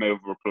think Floyd Mayweather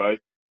will play.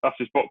 That's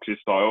his boxing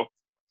style.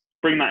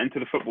 Bring that into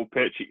the football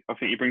pitch. I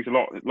think he brings a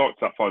lot to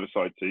that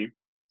five-a-side team.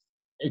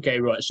 Okay,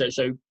 right.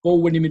 So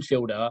ball-winning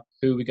midfielder.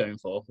 Who are we going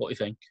for? What do you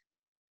think?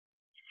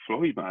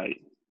 Floyd,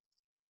 mate.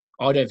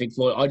 I don't think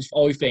Floyd. I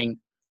think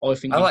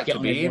he'd like get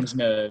on Khabib. everyone's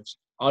nerves.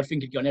 I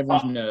think he'd get on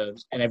everyone's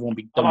nerves, and everyone would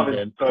be I'm done with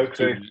having him.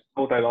 Stokes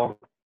all day long.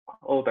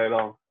 All day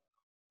long.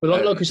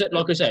 But like I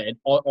said,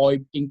 I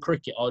in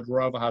cricket, I'd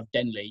rather have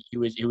Denley,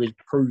 who is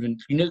proven.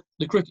 You know,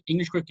 the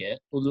English cricket,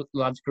 or the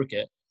lads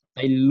cricket,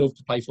 they love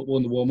to play football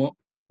in the warm up.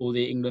 All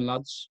the England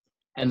lads,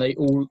 and they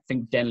all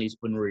think Denley's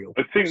unreal.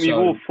 I think we've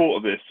all thought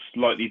of this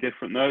slightly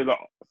different though. Like,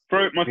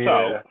 for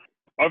myself,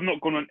 I've not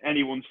gone on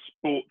anyone's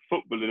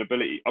footballing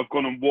ability. I've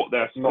gone on what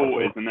their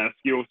sport is and their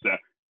skill set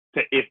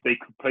to if they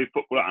could play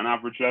football at an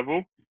average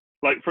level.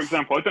 Like, for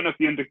example, I don't know if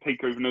The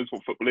Undertaker even knows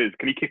what football is.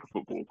 Can he kick a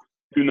football?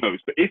 Who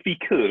knows? But if he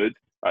could,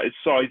 at his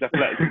size,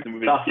 athleticism,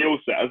 with his skill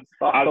set as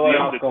The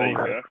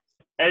Undertaker,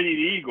 Eddie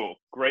the Eagle,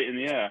 great in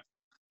the air,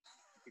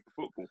 kick a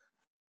football.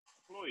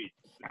 Floyd,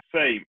 the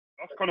same.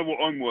 That's kind of what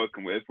I'm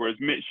working with. Whereas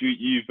Mitch,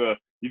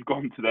 you've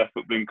gone to their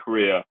footballing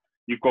career.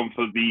 You've gone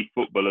for the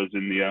footballers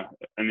in the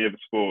other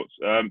sports.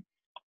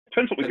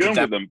 Depends what we're going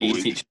with them,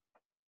 boys.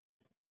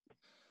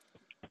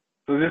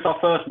 So is this our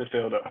first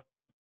midfielder?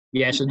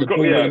 Yeah, so the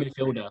ball-winning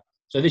midfielder.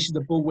 So this is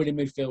the ball-winning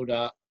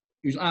midfielder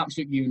who's an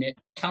absolute unit,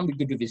 can be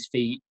good with his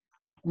feet,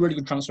 really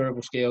good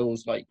transferable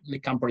skills, like he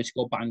can probably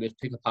score bangers,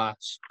 pick a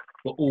pass,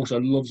 but also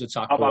loves a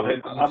tackle.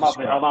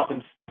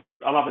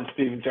 I'm having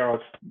Steven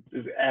Gerrard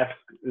is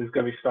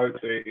going to be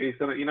Stokesy. He's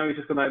going to, he's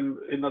just going to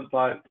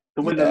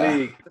to win the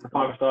league, the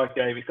 5-a-side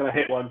game. He's going to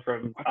hit one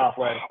from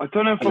halfway. I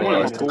don't know if I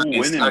want a ball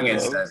winning.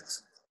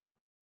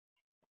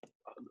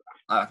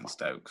 I reckon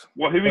Stokes.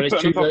 What? Who is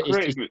putting up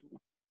creative?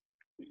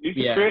 He's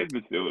a creative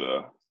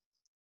midfielder.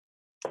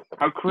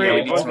 How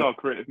creative is our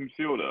creative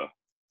midfielder?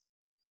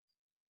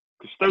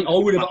 Because Stokes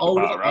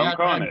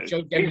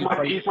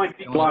he's my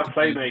blind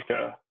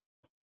playmaker.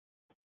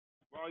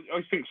 Well,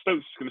 I think Stokes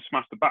is going to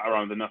smash the bat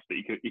around enough that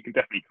he can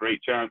definitely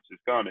create chances,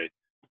 can't he?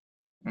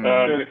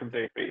 Doing it from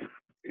deep.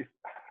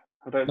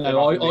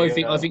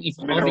 I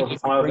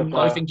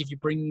think if you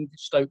bring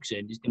Stokes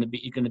in, he's going to be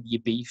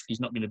your beef.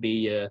 He's not going to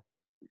be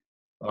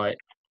right.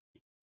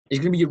 He's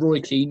going to be your Roy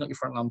Keane, not your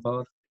Frank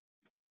Lampard.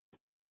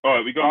 All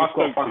right, we got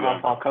Frank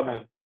Lampard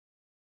coming.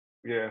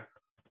 Yeah.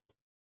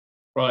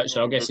 Right,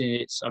 so I'm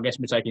guessing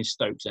we're taking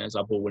Stokes then as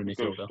our ball-winning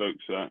midfielder.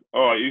 Stokes,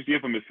 all right, who's the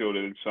other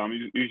midfielder then, Sam?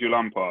 Who's your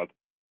Lampard?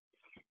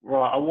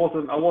 Right, I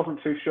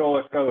wasn't too sure.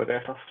 Let's go with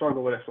this. I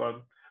struggle with this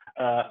one,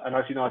 and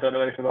as you know, I don't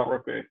know anything about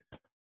rugby.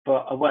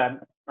 But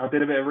I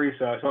did a bit of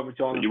research. I went with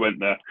John. You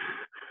went there.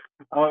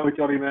 I went with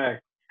Johnny May,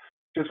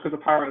 just because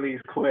apparently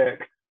he's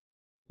quick.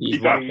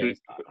 He's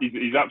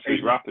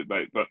absolutely rapid,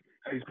 mate. But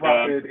he's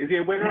rapid. Is he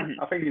a winger?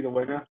 I think he's a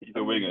winger. He's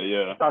a winger,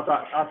 yeah. That's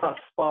that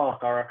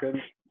spark, I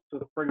reckon.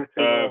 To bring a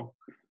team on.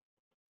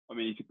 I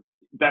mean, he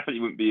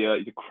definitely wouldn't be.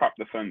 He's a crap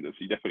defender, so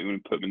you definitely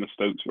wouldn't put him in the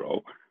Stokes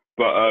role.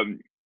 But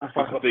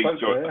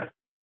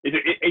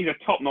he's a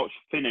top-notch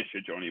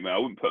finisher, Johnny May. I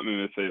wouldn't put him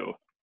in the field.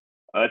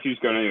 If he was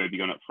going anywhere, he'd be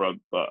going up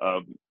front. But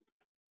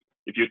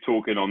if you're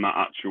talking on that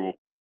actual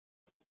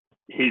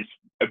his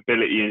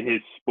ability in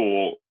his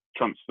sport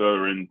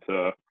transfer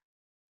into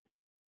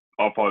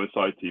our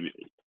five-a-side team,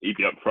 he'd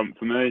be up front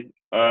for me.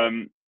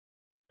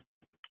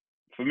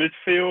 For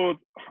midfield,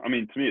 I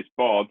mean, to me, it's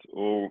Bard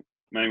or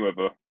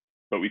Mayweather,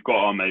 but we've got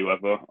our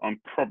Mayweather.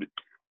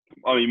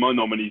 My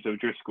nominees are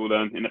Driscoll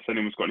then, unless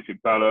anyone's got anything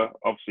better.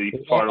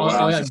 Obviously, fire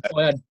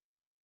away.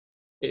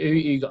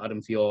 Who got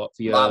Adam for your?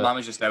 Mine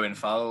was just Owen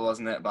Farrell,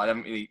 wasn't it? But I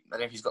don't know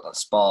if he's got that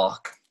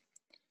spark.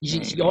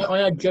 I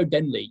had Joe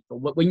Denley.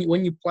 But when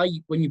you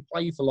play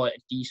for like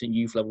a decent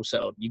youth level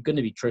setup, you're going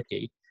to be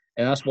tricky,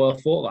 and that's why I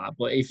thought that.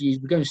 But if you're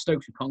going to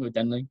Stokes, you can't go with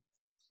Denley.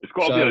 It's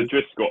got to be a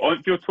Driscoll.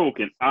 If you're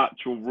talking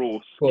actual raw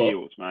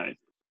skills, mate,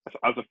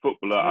 as a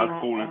footballer, as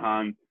ball in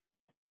hand,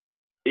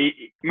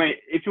 mate,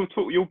 if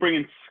you're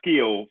bringing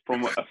skill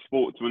from a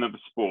sport to another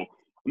sport.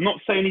 I'm not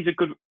saying he's a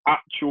good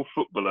actual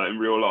footballer in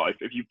real life,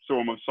 if you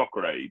saw him on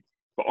Soccer Aid,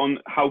 but on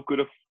how good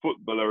a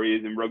footballer he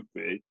is in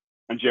rugby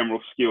and general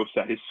skill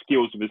set, his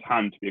skills with his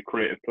hand to be a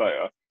creative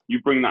player, you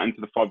bring that into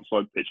the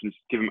five-a-side pitch and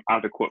give him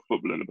adequate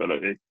footballing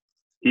ability.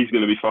 He's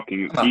going to be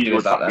he's your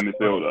attacking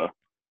midfielder.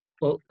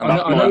 Well,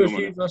 I know a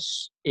few of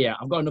us. Yeah,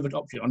 I've got another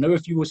option. I know a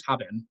few of us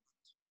have him.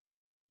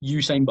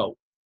 Usain Bolt.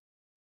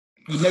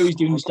 You know he's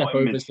doing the step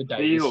overs for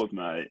days.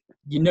 Mate.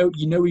 You know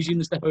he's doing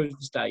the step overs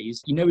for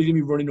days. You know he's going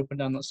to be running up and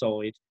down that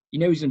side. You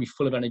know he's going to be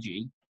full of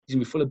energy. He's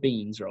going to be full of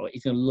beans, right?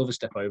 He's going to love a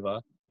step over.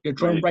 You're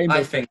trying rainbow.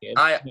 I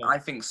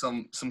think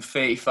some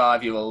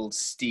 35-year-old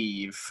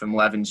Steve from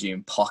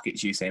Levenshulme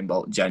pockets Usain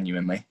Bolt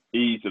genuinely.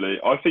 Easily,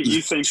 I think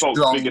Usain Bolt's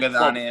stronger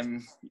than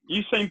him.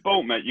 Usain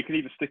Bolt, mate, you can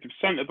either stick him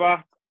centre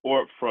back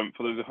or up front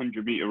for those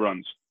 100-metre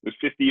runs. There's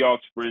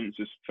 50-yard sprints,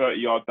 there's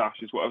 30-yard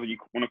dashes, whatever you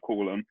want to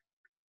call them.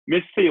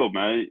 Midfield,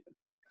 mate,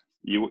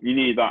 You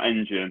need that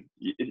engine.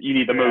 You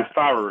need the Mo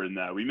Farah in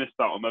there. We missed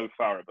out on Mo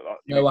Farah, but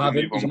no, I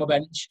haven't. He's on my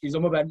bench. He's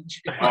on my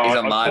bench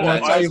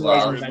as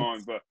well.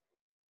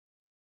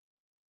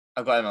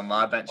 I've got him on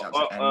my bench as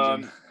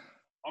engine.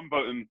 I'm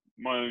voting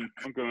my own.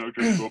 I'm going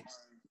O'Driscoll.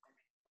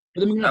 But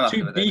then we're going to have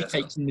two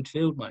beefcakes in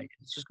midfield, mate.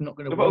 It's just not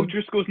going to work. But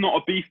O'Driscoll's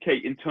not a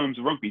beefcake in terms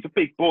of rugby. He's a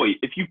big boy.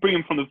 If you bring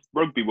him from the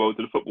rugby world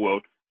to the football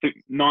world, I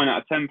think 9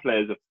 out of 10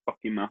 players are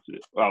fucking massive.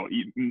 Well,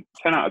 10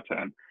 out of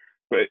 10.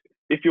 But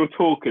if you're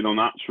talking on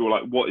actual,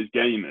 like, what his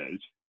game is,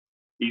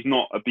 he's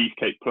not a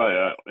beefcake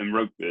player in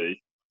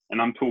rugby. And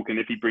I'm talking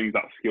if he brings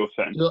that skill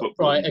set into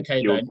football. Right,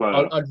 okay, then.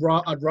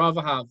 I'd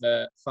rather have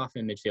Faf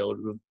in midfield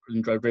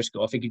than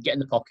O'Driscoll. I think he'd get in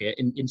the pocket,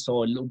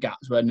 inside little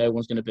gaps where no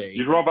one's going to be.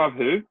 You'd rather have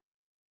who?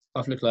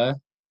 Faf Leclerc.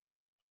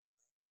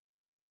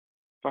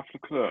 Faf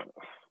Leclerc.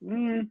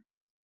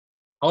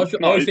 I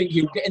think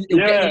he'll get in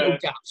little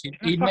gaps.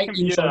 He'd make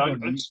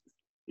inside runs.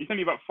 He's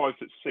only about 5'6"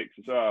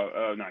 as well.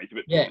 No, he's a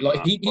bit. Yeah,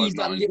 like he's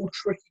that little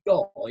tricky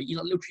guy. He's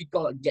that little tricky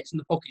guy that gets in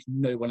the pockets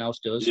no one else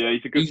does. Yeah,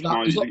 he's a good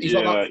guy. He's Messi,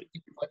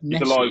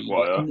 a live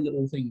wire. Like,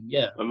 little thing.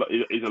 Yeah,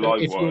 he's a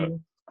live wire.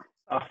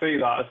 I see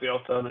that as the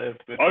alternative.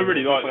 I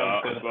really like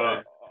that,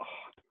 but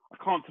I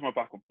can't turn my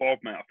back on Bob,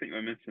 mate. I think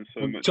we're missing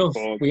so much. Tough.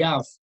 Bob.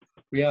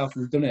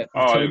 We've done it.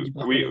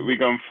 We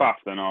going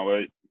fast then, are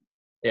we?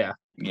 Yeah.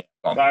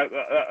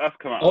 That's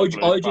come out.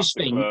 I just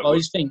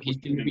think he's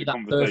going to be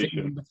that perfect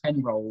number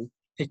 10 role,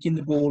 picking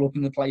the ball up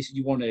in the places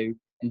you want to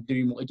and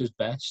doing what he does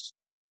best.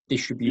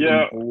 Distributing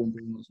the ball and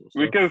doing that sort of stuff.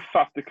 We go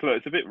Faf Leclerc.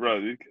 It's a bit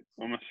rogue,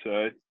 I must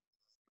say.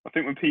 I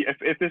think when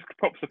if this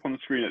pops up on the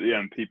screen at the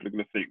end, people are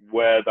going to think,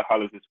 where the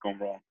hell has this gone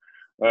wrong?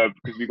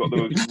 Because we've got the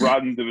most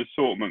random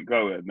assortment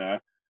going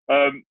there. We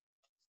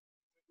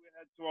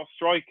head to our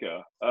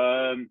striker.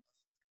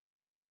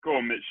 Go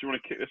on, Mitch. You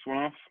want to kick this one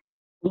off?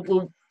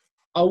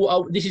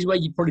 Well, this is where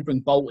you'd probably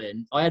bring Bolt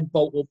in. I had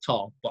Bolt up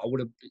top, but I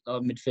would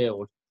have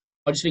midfield.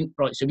 I just think,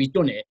 right, so he's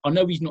done it. I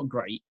know he's not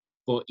great,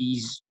 but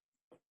he's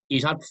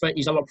had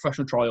a lot of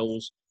professional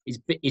trials. He's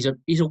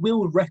a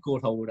world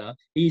record holder.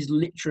 He's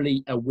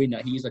literally a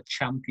winner. He's a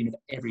champion of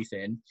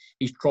everything.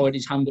 He's tried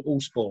his hand at all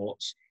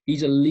sports.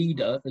 He's a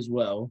leader as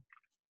well.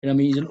 And I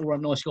mean, he's an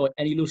all-round nice guy,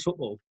 and he loves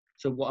football.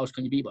 So what else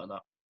can you be about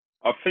that?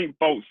 I think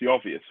Bolt's the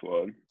obvious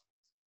one,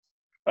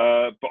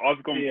 but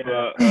I've gone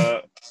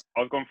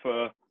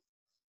for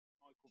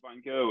Michael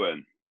Van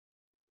Gerwen.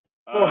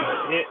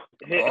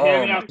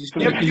 Hear me out. You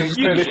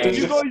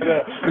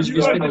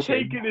guys are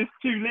taking this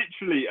too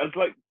literally as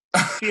like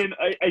seeing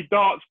a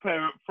darts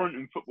player up front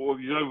in football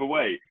if he's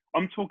overweight.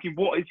 I'm talking,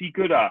 what is he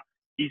good at?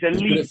 He's a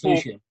lethal,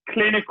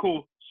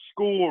 clinical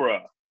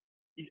scorer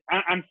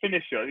and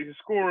finisher. He's a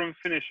scorer and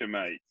finisher,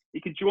 mate. He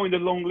could join the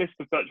long list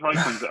of Dutch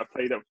icons that have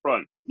played up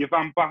front. Your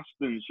Van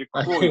Bastens, your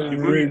Cruyff, your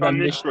Ruud van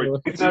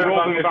Nistelrooy, your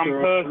Robin van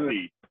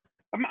Persie.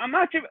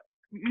 Imagine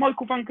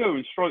Michael Van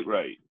Gerwen's strike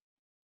rate.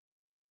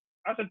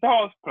 As a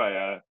darts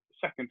player,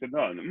 second to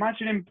none.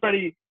 Imagine him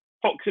very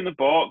fox in the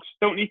box.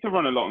 Don't need to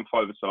run a lot on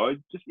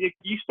five-a-side. Just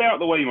you stay out of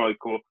the way,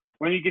 Michael.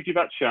 When he gives you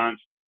that chance,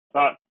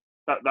 that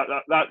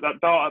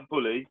dart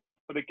bully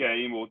for the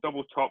game or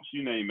double tops,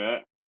 you name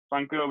it.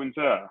 Van Gerwen's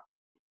there.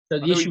 So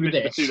the issue with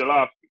this,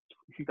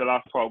 the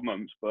last 12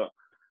 months, but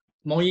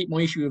my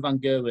issue with Van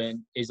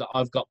Gerwen is that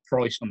I've got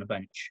Price on the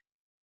bench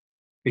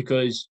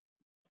because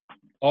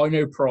I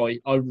know Price.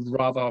 I'd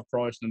rather have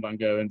Price than Van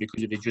Gerwen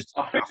because of his just.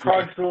 I think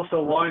Price is also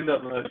a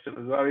wind-up merchant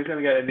as well. He's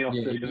going to get in the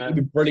office. Yeah, he'd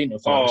be brilliant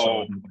at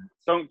five-a-side.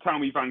 Don't tell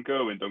me Van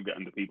Gerwen don't get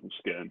under people's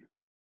skin.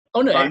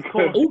 Oh no,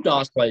 all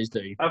darts players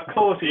do. Of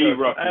course he does.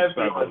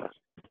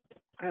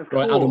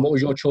 Right, Adam, what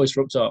was your choice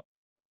for up top?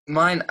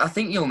 Mine, I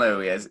think you'll know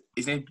who he is.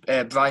 His name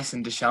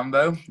Bryson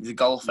DeChambeau. He's a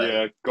golfer.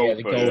 Yeah, golfer.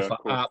 The golfer,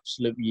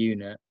 absolute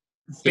unit.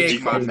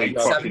 Big man, mate.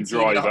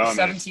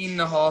 17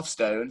 and a half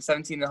stone.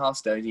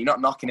 You're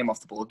not knocking him off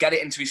the ball. Get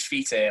it into his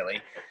feet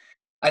early.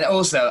 And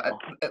also,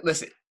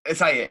 listen, I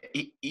tell you,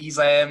 he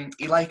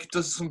like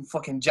does some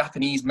fucking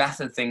Japanese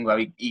method thing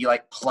where he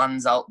like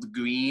plans out the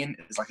green.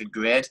 It's like a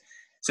grid.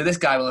 So this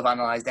guy will have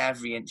analysed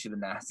every inch of the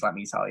net, let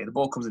me tell you. The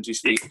ball comes into his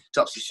feet,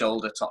 drops his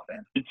shoulder, top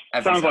in. It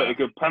sounds like a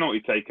good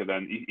penalty taker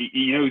then.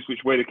 He knows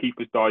which way the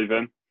keeper's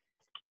diving,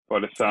 by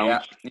the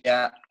sounds.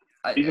 Yeah.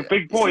 He's a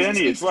big boy, isn't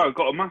he, as well?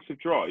 Got a massive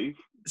drive.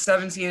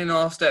 17 and a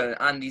half stone,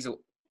 and he's a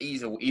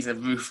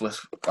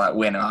ruthless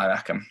winner, I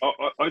reckon.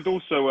 I'd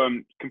also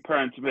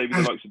compare him to maybe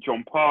the likes of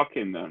John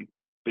Parkin then.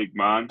 Big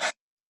man.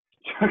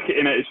 Chuck it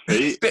in at his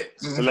feet.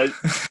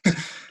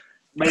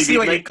 Maybe, I see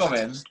where you're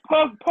coming.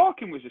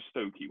 Parkin was a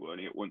Stokey, weren't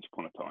he, at once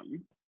upon a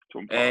time?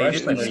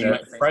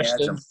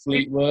 Preston,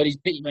 Fleetwood,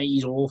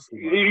 he's awful.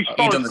 He's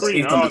done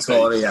the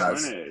tour, he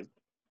has.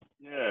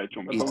 Yeah,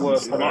 John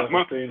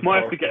Parkin.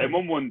 Might have to get him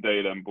on one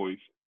day then, boys.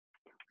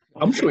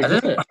 I'm sure he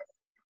did it.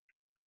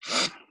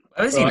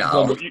 Where is he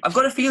now? I've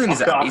got a feeling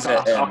he's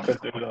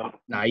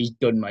Nah, he's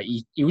done,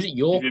 mate. He was at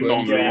York. I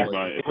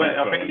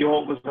think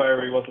York was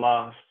where he was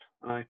last.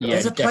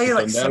 There's a player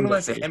like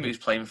similar to him who's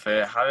playing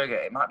for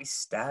Harrogate. It might be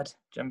Stead.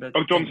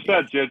 Oh, John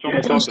Stead, yeah.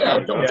 John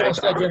Stead,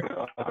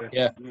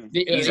 yeah.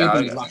 He's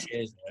last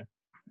year's there.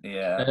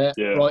 Yeah.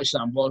 Right,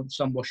 Sam.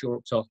 What's your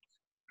up top?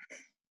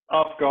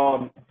 I've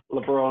gone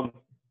LeBron.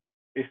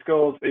 He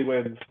scores, he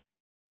wins.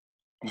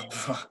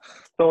 That's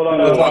all I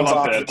know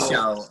about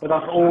basketball. But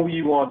that's all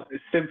you want.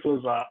 It's simple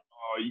as that.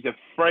 Oh, he's a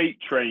freight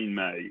train,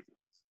 mate.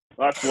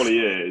 That's what he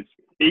is.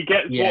 He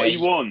gets what he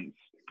wants.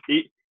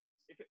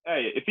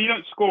 If he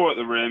don't score at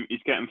the rim,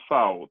 he's getting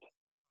fouled.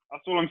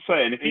 That's all I'm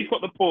saying. If he's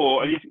got the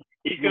ball and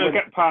he's going to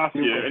get past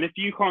you, and if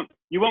you can't,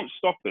 you won't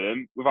stop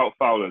him without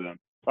fouling him.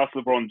 That's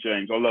LeBron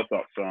James. I love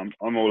that, Sam.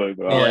 I'm all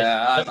over that.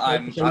 Yeah,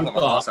 I've got my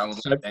heart on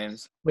LeBron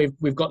James.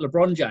 We've got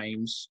LeBron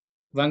James,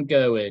 Van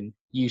Gerwen,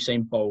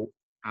 Usain Bolt,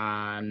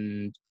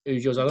 and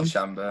who's yours, Adam?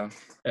 DeChambeau.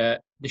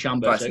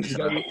 DeChambeau.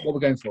 So what we're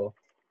going for?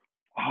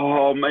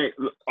 Oh, mate,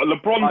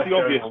 LeBron's the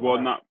obvious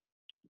one.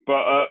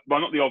 But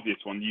not the obvious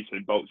one.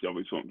 Usain Bolt's the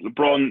obvious one.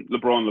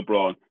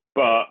 LeBron.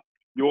 But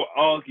your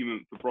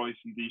argument for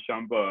Bryson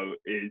DeChambeau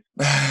is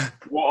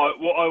what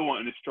I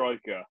want in a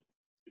striker.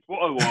 It's what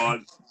I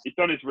want. He's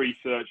done his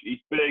research. He's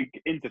big,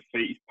 into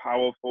feet. He's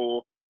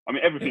powerful. I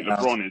mean, everything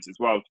LeBron is as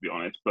well, to be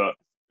honest. But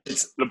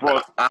it's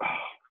LeBron.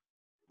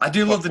 I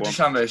do love the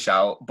DeChambeau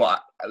shout,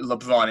 but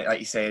LeBron, like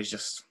you say, is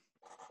just...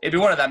 It'd be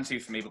one of them two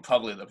for me, but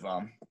probably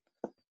LeBron.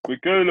 We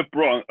go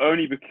LeBron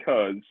only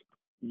because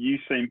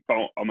Usain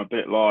Bolt, I'm a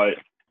bit like...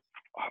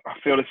 I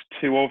feel it's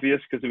too obvious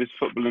because of his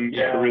footballing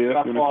career.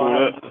 That's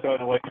why I'm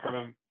going away from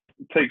him.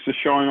 It takes the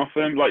shine off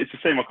him. Like, it's the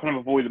same. I kind of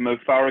avoid the Mo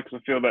Farah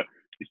because I feel that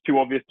it's too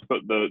obvious to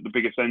put the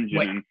biggest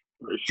engine in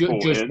British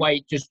sport.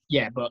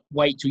 But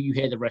wait till you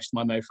hear the rest of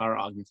my Mo Farah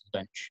argument for the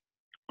bench.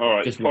 All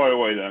right, fire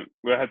away then.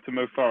 We'll head to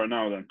Mo Farah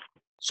now then.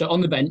 So on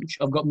the bench,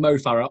 I've got Mo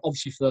Farah,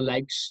 obviously for the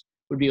legs,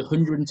 would be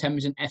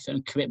 110% effort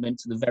and commitment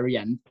to the very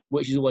end,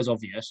 which is always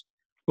obvious.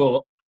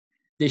 But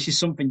this is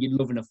something you'd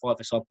love in a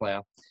 5-a-side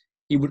player.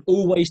 He would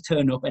always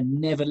turn up and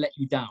never let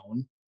you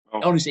down. Oh.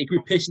 Honestly,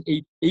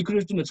 he could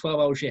have done a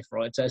 12-hour shift,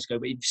 right, at Tesco,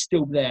 but he'd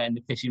still be there in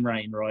the pissing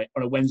rain, right,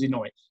 on a Wednesday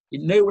night.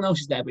 No one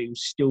else is there, but he would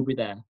still be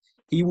there.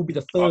 He will be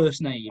the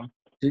first name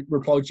to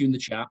reply to you in the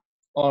chat.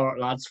 All right,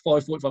 lads,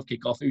 5:45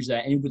 kickoff, who's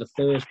there? And he'll be the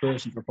first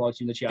person to reply to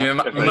you in the chat.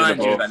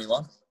 Remind you of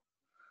anyone?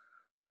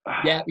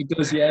 Yeah, he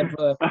does, yeah.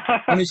 But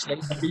honestly,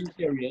 being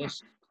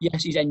serious,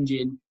 yes, his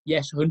engine,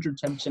 yes,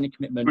 110% in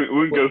commitment. We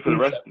wouldn't go for the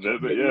rest of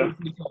it, but yeah.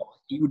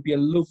 He would be a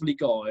lovely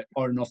guy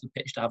on and off the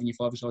pitch to have in your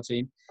 5-a-side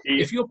team.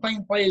 If you're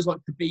playing players like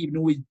Khabib and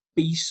all these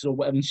beasts or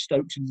whatever, and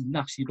Stokes and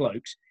nasty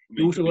blokes,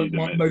 you also want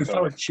Mo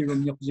Farah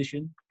cheering the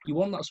opposition. You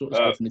want that sort of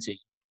stuff in the team.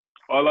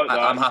 I like that.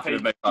 I'm happy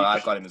with Mo Farah.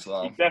 I've got him as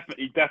well.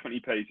 He definitely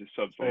pays his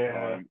subs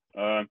on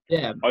time.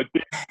 I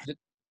did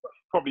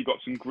probably got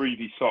some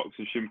groovy socks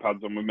and shin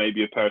pads on with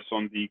maybe a pair of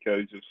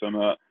Sondicos or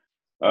something.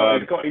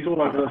 He's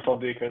all over the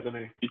Sondicos, isn't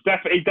he? He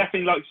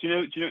definitely likes, you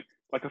know,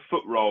 like a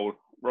foot roll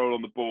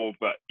on the ball,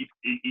 but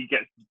he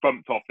gets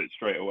bumped off it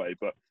straight away.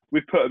 But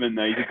we've put him in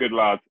there. He's a good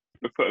lad.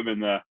 We've put him in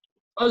there.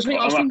 I was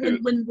thinking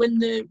when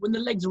the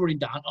legs are running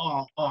down,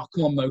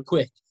 come on, Mo,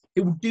 quick.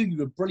 He will do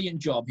you a brilliant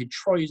job. He'd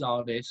try his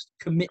hardest,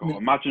 commitment.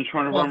 Imagine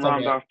trying to run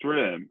around after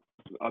him.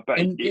 I bet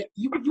he'd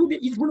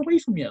run away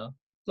from you.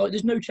 Like,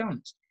 there's no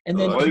chance. And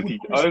then I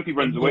hope he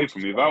runs away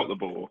from me without the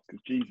ball,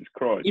 because Jesus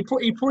Christ. He'd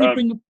probably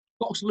bring a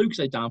box of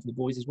Lucozade down for the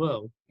boys as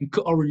well and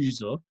cut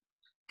oranges up.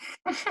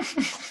 Have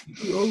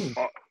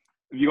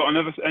you got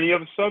any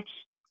other subs?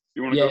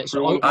 You want to go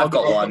through? I've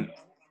got one.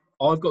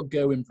 I've got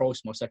Gerwin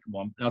Price, my second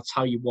one, and I'll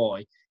tell you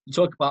why. You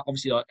talk about,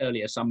 obviously, like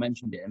earlier, Sam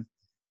mentioned him.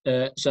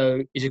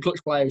 So he's a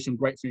clutch player with some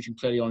great finishing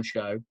clearly on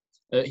show.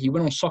 He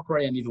went on Soccer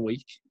AM the other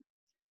week.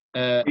 He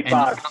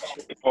was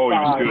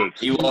good.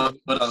 He was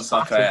good on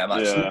Soccer AM,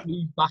 actually.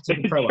 He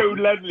battered the pro. Joe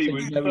Ledley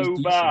was so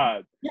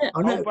bad. Yeah,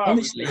 I know.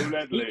 Honestly,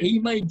 he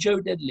made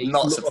Joe Ledley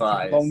not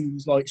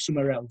surprised. Like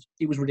somewhere else.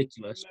 It was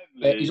ridiculous.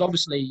 He's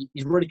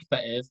really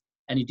competitive,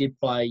 and he did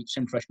play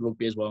semi-professional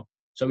rugby as well.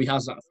 So he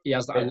has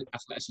that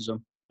athleticism.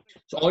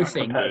 So I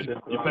think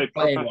you play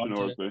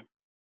professional rugby.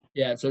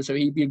 Yeah, so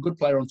he'd be a good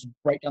player on to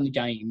break down the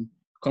game,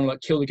 kind of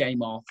like kill the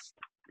game off,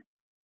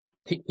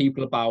 pick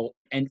people about,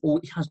 and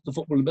he has the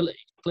football ability.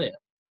 Clear.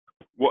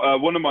 Well,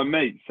 one of my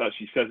mates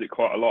actually says it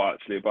quite a lot,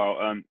 actually,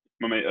 about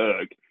my mate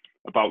Erg,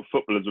 about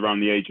footballers around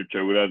the age of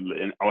Joe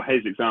Ledley. And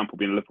his example,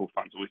 being a Liverpool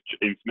fan, was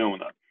James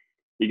Milner.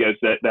 He goes,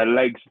 their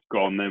legs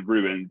gone, they're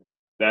ruined.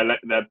 They're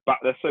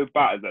so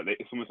bad that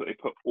it's almost like they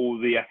put all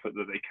the effort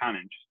that they can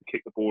in just to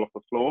kick the ball off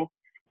the floor.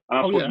 And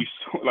that's what you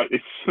saw, like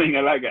they swing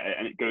a leg at it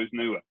and it goes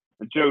nowhere.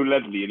 And Joe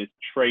Ledley and his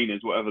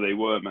trainers, whatever they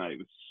were, mate,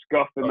 was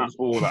scuffing that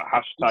ball, that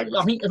hashtag,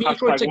 I think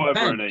hashtag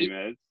whatever her name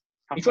is.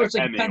 He tried to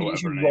take a pen, and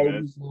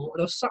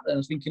I was sat there and I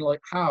was thinking,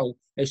 like, how,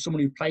 as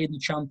someone who played in the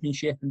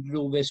Championship and did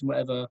all this and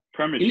whatever,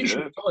 Premiership. He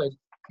literally retired.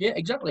 Yeah,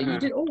 exactly. He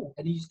did all,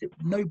 and he's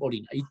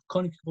nobody. He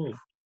kind of cool.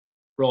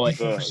 Right,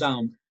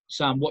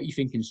 Sam, what are you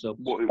thinking, sub?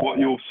 What are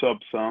your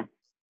subs, Sam?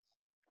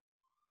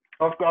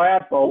 I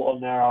had Bolt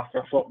on there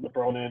after I swapped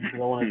LeBron in because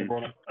I wanted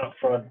LeBron up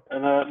front.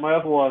 And my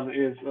other one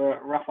is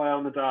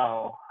Rafael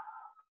Nadal.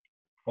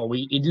 Oh,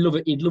 he'd love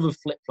a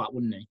flip flap,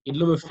 wouldn't he? He'd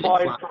love a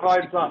flip flap.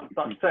 Provides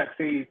that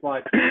sexy,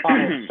 like,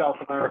 South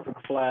American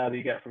flair that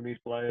you get from these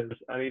players,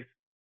 and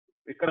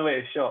He's going to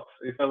hit his shots.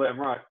 He's going to hit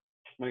them right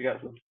when he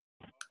gets them.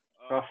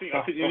 I think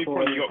the only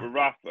problem you got with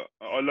Rafa,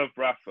 I love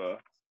Rafa, but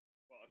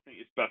I think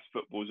his best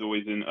football is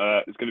always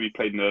it's going to be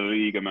played in the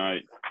Liga,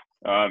 mate.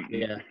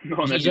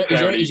 Not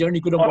necessarily. He's only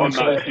good on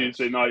that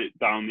Tuesday night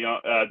down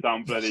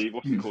bloody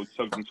what's it called,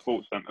 Sugden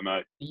Sports Centre,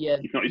 mate. Yeah,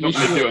 he's not going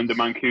to do it under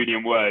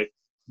Mancunian way.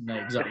 No,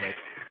 exactly.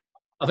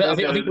 I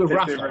think with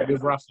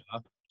Rafa,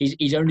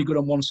 he's only good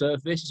on one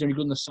surface. He's only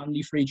good on the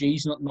sandy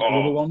 3Gs, not the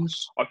other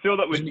ones. I feel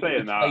that we're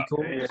saying that.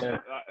 Yeah.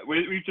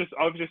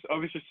 I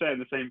was just saying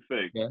the same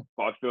thing. Yeah.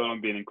 But I feel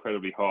I'm being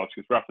incredibly harsh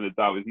because Rafa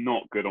Nadal is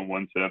not good on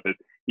one surface.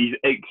 He's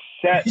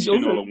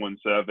exceptional on one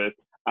surface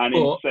and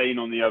insane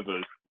on the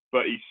others.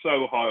 But he's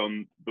so high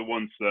on the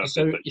one surface.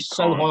 He's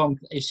so high on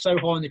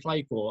the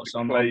clay courts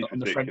on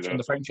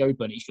the French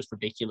Open. It's just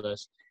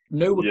ridiculous.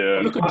 Look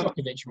at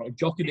Djokovic. Right,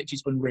 Djokovic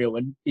is unreal,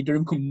 and he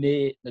didn't come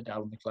near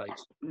Nadal on the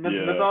clays.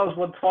 Nadal's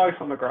won twice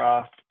on the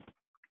grass.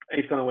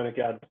 He's going to win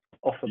again.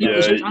 Off the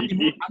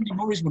Andy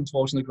Murray's won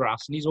twice on the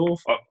grass, and he's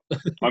awful. I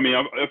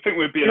think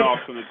we're being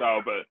harsh on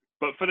Nadal,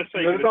 but for the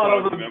sake of this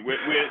argument,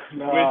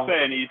 we're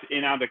saying he's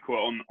inadequate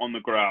on the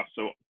grass.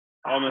 So.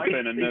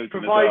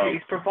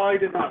 He's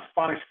providing that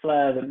Spanish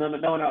flair that no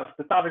one else,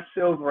 the David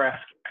Silva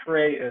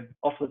created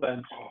off the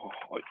bench.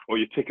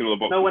 You're ticking all the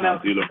boxes. No one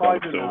else is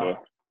providing that.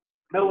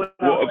 No one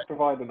else is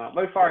providing that.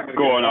 Mo Farah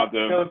go on,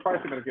 Adam. Dylan Price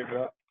is going to give you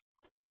that.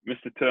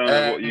 Mr.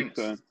 Turner, what are you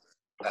saying?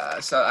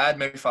 So I had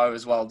Mo Farah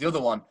as well. The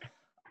other one,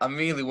 I'm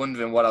really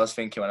wondering what I was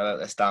thinking when I wrote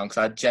this down because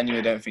I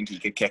genuinely don't think he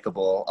could kick a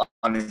ball.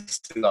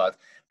 Honest to God.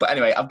 But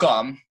anyway, I've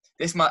got him.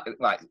 This might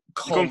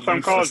cold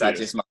ruthless edge.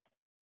 This might.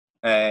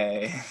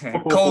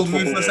 Cold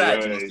ruthless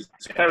edge.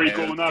 Terry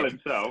Gornell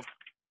himself.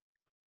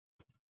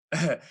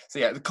 So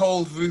yeah, the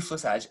cold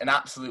ruthless edge, an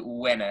absolute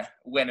winner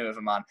of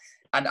a man.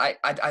 And I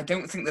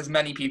don't think there's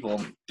many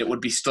people that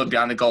would be stood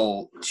behind the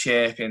goal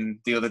chirping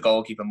the other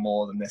goalkeeper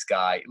more than this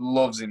guy.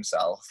 Loves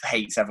himself,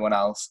 hates everyone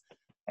else.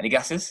 Any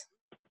guesses?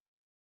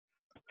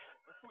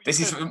 I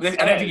don't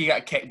think you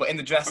get a kick, but in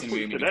the dressing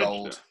room, you'd be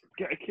gold.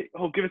 Get a kick.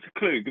 Oh, give us a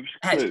clue.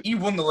 You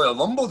won the Royal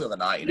Rumble the other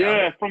night. You know?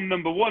 Yeah, from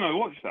number 1, I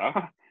watched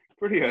that.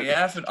 Brilliant.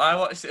 Yeah, I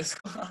watched it as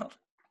well.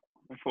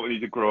 I thought I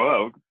needed to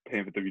grow up,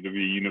 paying for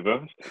WWE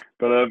Universe.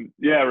 But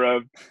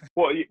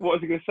what was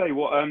I going to say?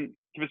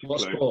 Give us a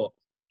clue. Sport?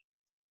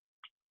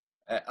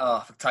 If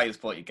I tell you the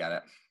sport, you get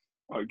it.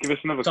 Right, give us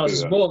another clue. It's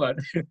sport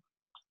then.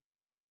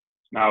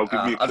 Now,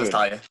 give me a clue. I'll just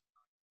tell you.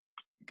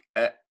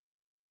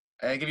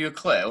 Give you a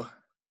clue.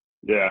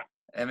 Yeah.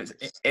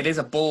 It is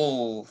a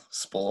ball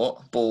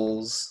sport.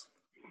 Balls.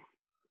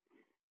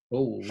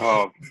 Balls.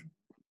 Oh,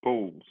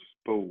 balls.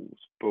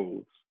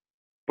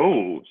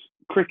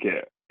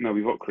 Cricket. No,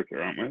 we've got cricket,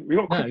 haven't we? We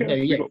got cricket. No,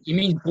 yeah. You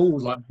mean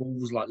balls, like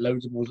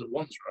loads of balls at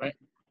once, right?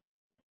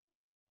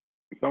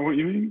 Is that what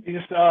you mean?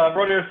 Just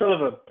Ronnie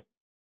O'Sullivan.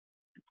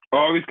 Oh,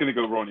 I was going to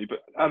go Ronnie, but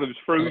Adam's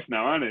froze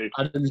now, isn't he?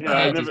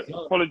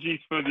 Apologies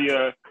for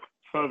the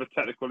further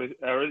technical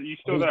error. Are you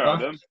still there,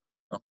 Adam?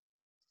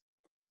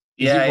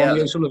 Yeah.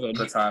 Ronnie O'Sullivan.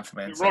 Good time for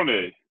me.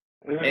 Ronnie.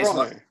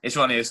 It's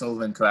Ronnie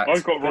O'Sullivan, correct? I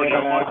got Ronnie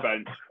on my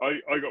bench.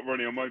 I got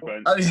Ronnie on my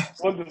bench.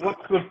 What's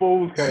the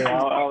balls going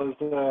out?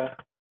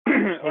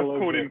 I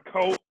called him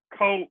Colt,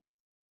 all the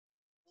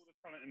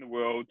talent in the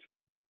world,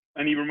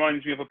 and he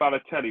reminds me of a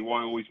Balotelli.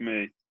 Why always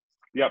me?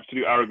 The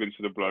absolute arrogance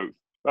of the bloke.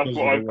 That's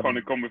what I've kind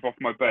of gone with off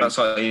my bench. That's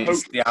what it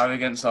is, the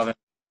arrogance of it.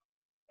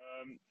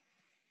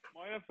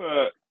 My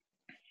other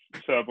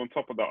sub on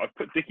top of that, I've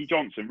put Richard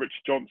Johnson.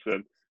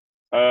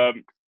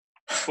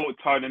 Sport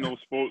tight in all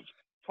sports,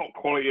 top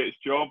quality at his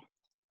job,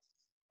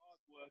 hard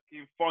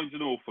working, finds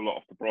an awful lot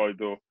off the bride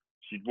door.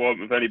 She'd want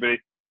with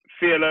anybody.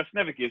 Fearless,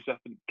 never gives up,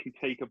 and can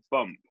take a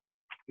bump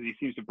because he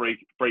seems to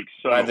break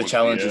so. By the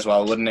challenge as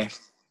well, wouldn't he?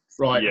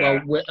 Right. Yeah.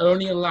 Well, we're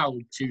only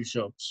allowed 2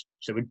 subs,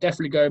 so we're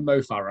definitely going Mo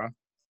Farah.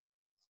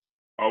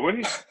 Are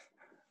we?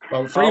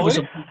 Well, three of us.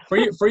 No,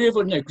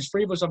 because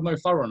 3 of us have Mo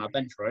Farah on our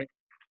bench, right?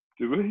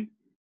 Do we?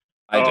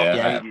 I do.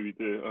 Yeah. We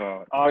do.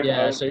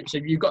 So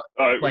you've got.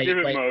 All right, give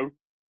it Mo.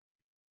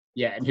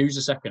 Yeah, and who's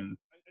the second?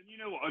 And you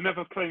know what? I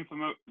never claimed for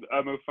Mo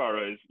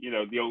Farah is,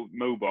 the old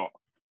Mobot.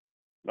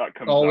 That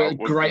comes out. Oh,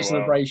 great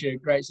celebration!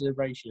 Great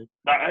celebration.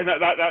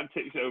 That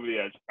tips it over the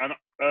edge. And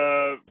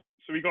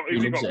so we got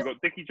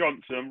Dickie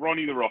Johnson,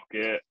 Ronnie the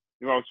Rocket.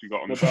 Who else we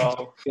got on the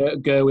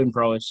Gerwyn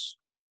Price.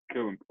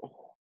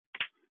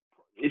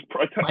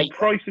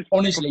 Price is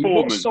honestly,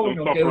 what song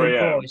on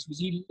Gerwyn Price was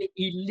he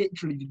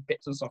literally did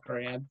bits on Soccer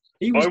AM.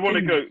 I want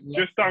to go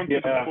just down to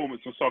the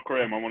performance on Soccer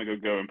AM. I want to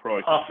go Gerwyn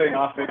Price. I think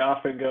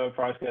Gerwyn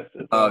Price gets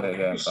it. Oh,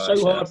 yeah, it's so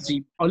hard to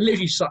see. I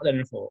literally sat there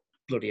and thought,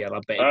 bloody hell, I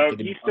bet. I've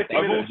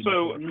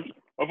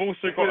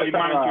also got a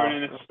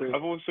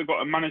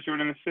manager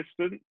and an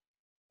assistant.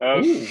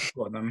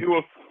 Who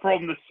are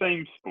from the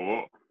same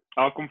sport.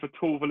 I've gone for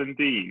Torval and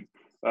Dean.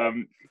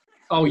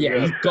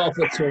 You've got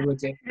to put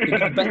Torval in.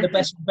 The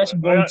best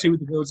 1-2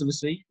 the girls ever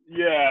see.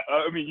 Yeah,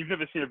 I mean, you've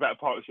never seen a better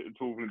partnership than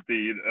Torval and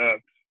Dean.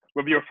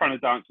 Whether you're a fan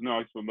of Dance and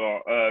Ice or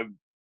not, I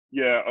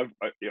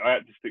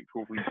had to stick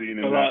Torval and Dean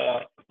in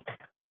there.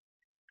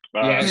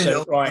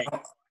 Right.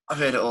 I've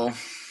heard it all.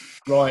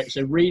 Right,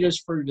 so read us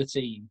through the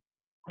team.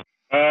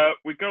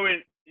 We're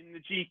going in the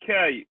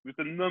GK with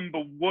the number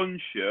 1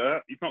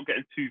 shirt. He's not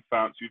getting too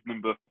fancy with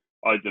number,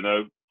 I don't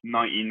know,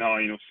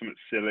 99 or something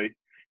silly.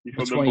 He's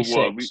got number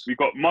 1. We've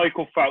got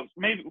Michael Phelps.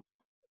 Maybe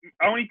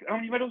how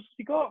many medals has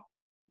he got?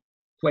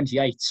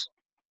 28.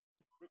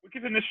 We're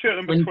giving the shirt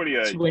number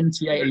 28.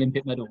 28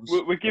 Olympic medals.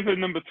 We're giving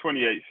number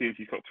 28 since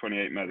he's got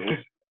 28 medals.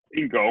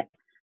 In goal,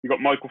 we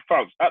got Michael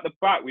Phelps. At the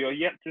back, we are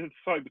yet to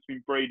decide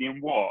between Brady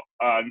and Watt.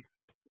 And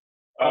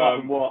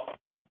Watt.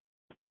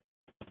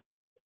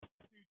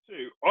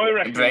 I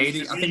reckon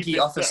Brady. I think he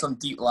offers some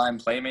deep line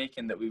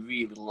playmaking that we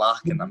really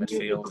lack in that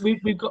midfield.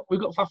 We've got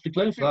Faf de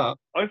Klerk for that.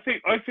 I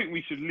think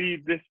we should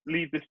leave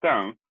this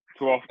down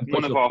to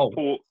one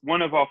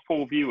of our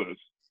 4 viewers.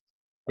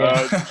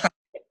 Yeah.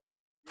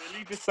 We'll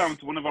leave this down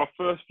to one of our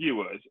first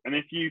viewers, and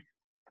if you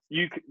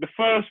the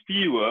first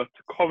viewer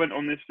to comment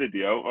on this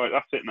video, all right,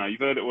 that's it now.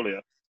 You've heard it all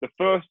here. The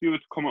first viewer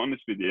to comment on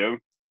this video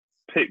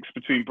picks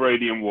between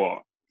Brady and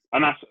Watt,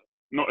 and that's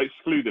not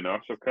excluding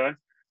us, okay?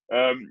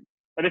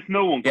 And if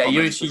no one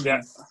comments,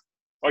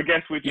 I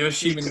guess you're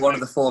assuming one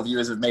of the 4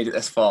 viewers have made it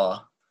this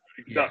far.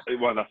 Exactly.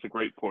 Well, that's a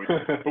great point.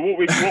 But what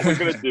we're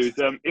going to do is,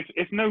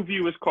 if no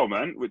viewers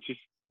comment, which is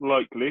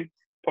likely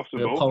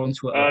possible,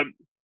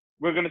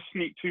 we're going to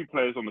sneak 2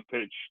 players on the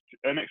pitch,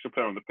 an extra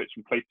player on the pitch,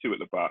 and play 2 at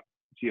the back.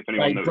 See if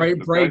anyone knows.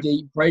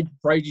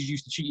 Brady's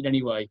used to cheating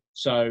anyway,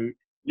 so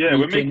yeah,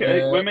 we'll make it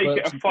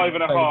a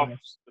 5.5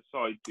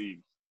 aside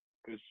team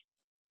because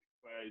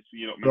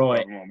you're not meant to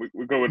have them on.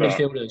 We'll go with that.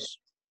 Midfielders.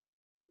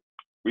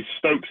 With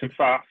Stokes and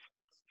Faf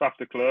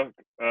de Klerk.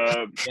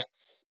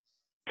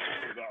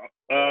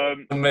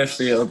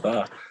 Midfield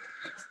that.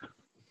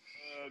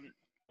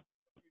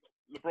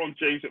 LeBron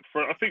James at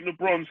front. I think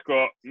LeBron's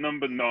got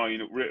number 9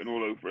 written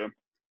all over him.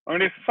 I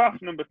mean, if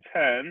Faf number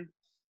 10,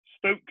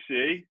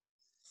 Stokesy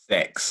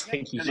 6. I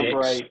think he's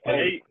number 6.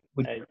 8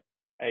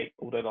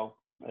 all day long.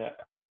 Yeah.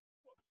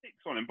 6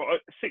 on him, but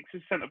 6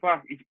 is centre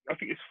back. I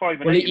think it's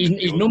 5 and Well, 8.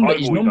 his number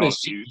is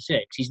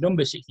 66. He's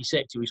number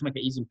 66. We should make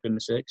it easy for him to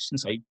 6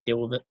 since I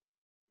deal with it.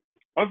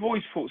 I've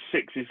always thought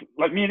 6 is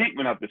like me and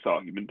Hickman had this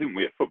argument, didn't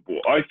we, at football?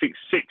 I think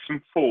 6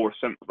 and 4 are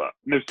centre back.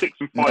 No,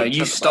 6 and 5. No,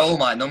 you stole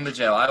my number,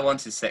 Joe. I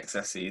wanted 6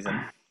 this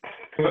season.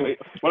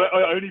 Well,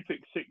 I only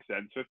picked 6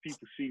 then, so if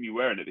people see me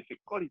wearing it, they think,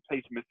 God, he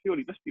plays midfield,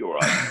 he must be all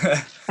right.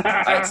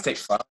 I had to take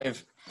 5.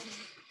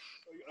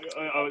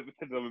 I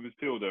pretended I'm a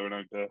midfielder,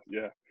 and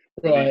yeah.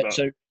 Right,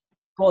 so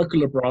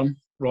Michael LeBron,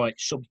 right,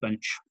 sub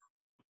bench.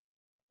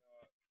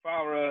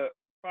 Farah's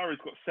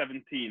got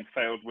 17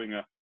 failed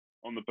winger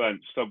on the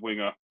bench, sub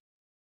winger.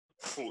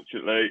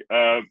 Fortunately,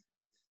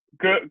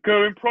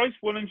 Gerwyn Price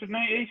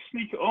 180,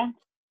 sneak it on.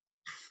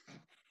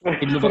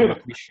 He'd love a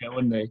rugby show,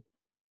 wouldn't he?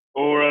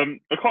 Or I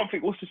can't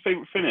think what's his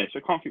favourite finish. I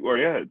can't think where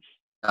he heads.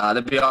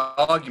 There'd be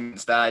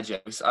arguments there, Joe.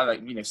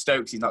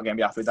 Stokes, he's not going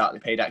to be happy with that. They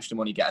paid extra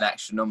money, get an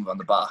extra number on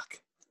the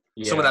back.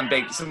 Yeah. Some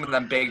of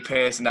them big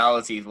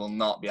personalities will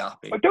not be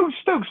happy. Don't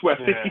Stokes wear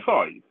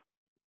 55?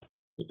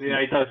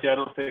 Yeah, he does. Yeah,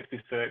 not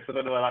 66. I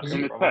don't know where that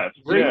comes from. Test.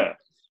 Yeah.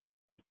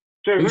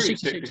 Joe Who's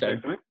Root's 66, 66,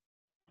 isn't he?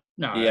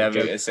 No. Yeah,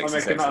 Root is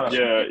 66.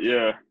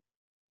 Yeah.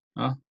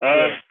 Huh?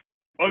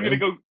 I'm going to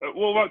go.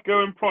 What about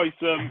Gerwyn Price?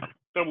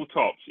 Double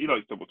tops. He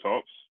likes double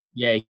tops.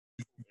 Yeah.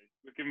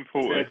 We'll give him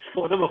 40.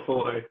 Yeah, number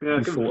 40. Yeah,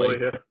 give him 40.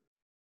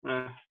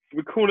 Yeah.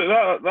 We call it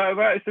that.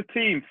 That is the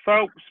team.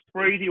 Phelps,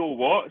 Brady, or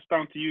what? It's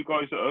down to you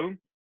guys at home.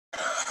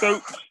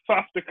 Stokes,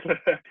 Faf de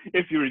Klerk,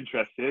 if you're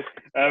interested.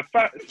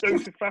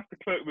 Stokes and Faf de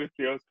Klerk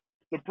midfield.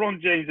 LeBron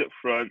James up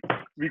front.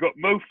 We've got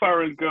Mo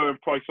Farah and Gerwyn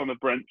Price on the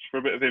bench for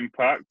a bit of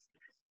impact.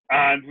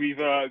 And we've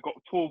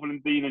got Torval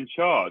and Dean in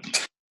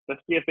charge.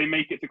 Let's see if they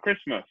make it to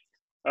Christmas.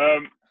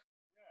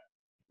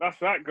 That's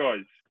that,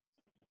 guys.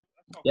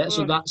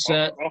 So that's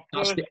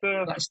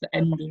the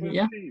end of it,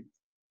 yeah?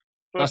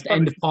 That's the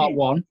end of part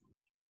 1.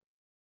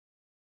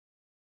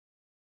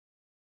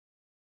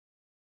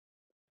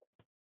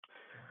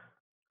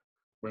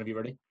 Whenever you're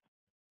ready.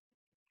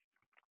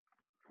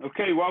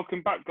 Okay,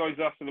 welcome back, guys,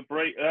 after the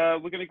break. We're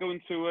going to go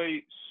into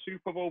a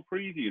Super Bowl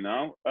preview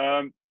now.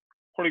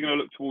 Probably going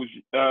to look towards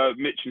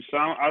Mitch and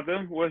Sam.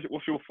 Adam,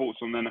 what's your thoughts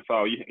on the NFL?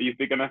 Are you a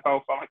big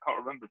NFL fan? I can't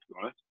remember, to be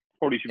honest.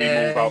 Probably should be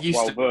more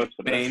well-versed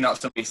for this.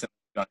 Not to be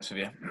honest with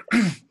you.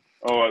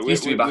 All right,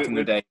 used to be back in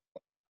the day.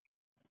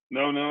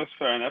 No, that's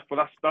fair enough.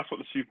 But that's what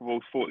the Super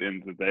Bowl's for at the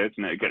end of the day,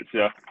 isn't it? It gets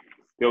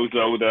those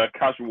old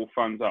casual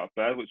fans out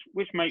there,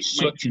 which makes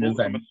such an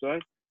event.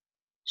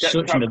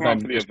 Such an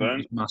event. It's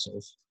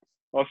massive.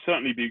 I'll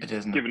certainly be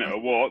giving it a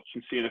watch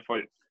and seeing if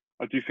I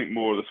do think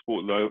more of the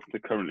sport than they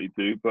currently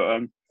do.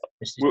 But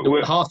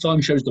the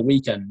halftime shows the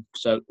weekend,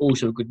 so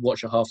also a good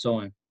watch at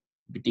halftime.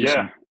 Be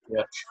decent.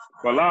 Yeah.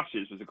 Well, last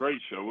year's was a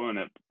great show, wasn't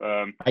it?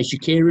 Hey,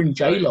 Shakira and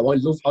J-Lo. I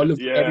love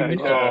every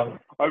minute of it.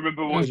 I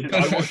remember watching.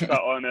 I watched that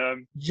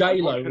on.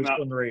 J-Lo was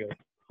unreal.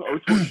 I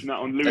was watching that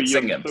on Louis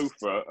Young's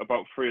sofa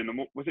about 3 in the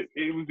morning. Was it?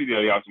 It would be the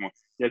early hours of the morning.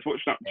 Yeah, I was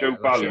watching that Joe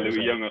Ball and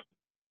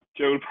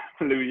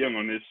Louis Young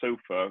on his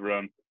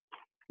sofa.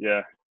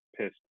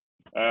 Pissed.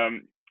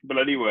 But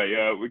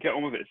anyway, we get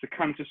on with it. It's the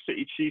Kansas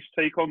City Chiefs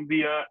take on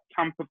the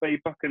Tampa Bay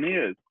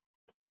Buccaneers.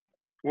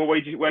 Where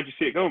do you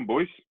see it going,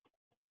 boys?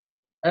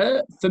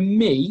 For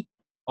me,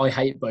 I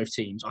hate both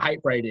teams. I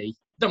hate Brady.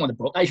 Don't like the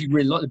Bucs. I actually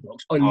really like the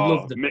Bucs. I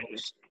love the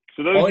Bucs.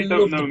 So those who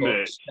don't know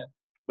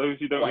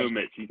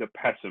Mitch, he's a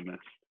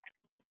pessimist.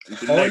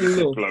 He's a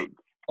negative bloke.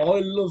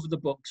 I love the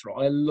Bucs,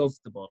 right? I love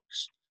the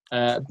Bucs.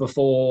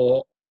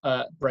 Before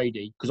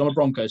Brady, because I'm a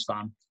Broncos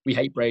fan. We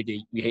hate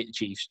Brady. We hate the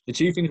Chiefs. The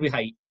two things we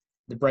hate: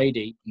 the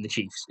Brady and the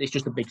Chiefs. It's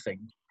just a big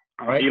thing.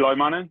 Right? Eli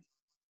Manning.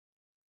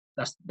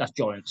 That's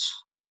Giants.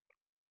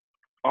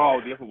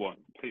 Oh, the other one.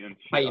 Peyton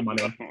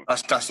Manning.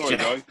 That's sorry,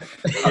 guys.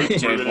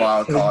 That's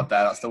wild card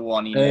there. That's the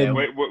one he knew.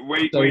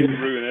 Wait to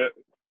ruin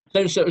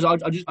it. So I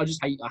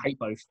hate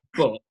both.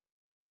 But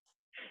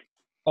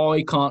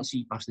I can't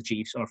see past the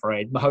Chiefs, I'm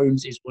afraid.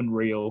 Mahomes is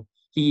unreal.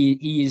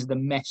 He is the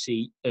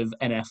Messi of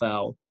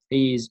NFL.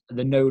 He is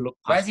the no-look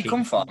pass. Where's he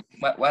come from?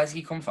 Where's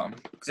he come from?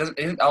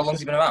 How long has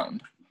he been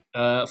around?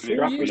 4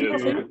 years, I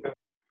think.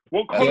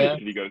 What college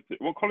did he go to?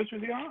 What college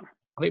was he at?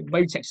 I think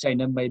maybe Texas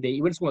A&M, maybe.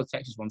 He went to one of the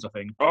Texas ones, I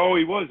think. Oh,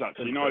 he was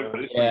actually.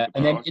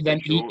 And then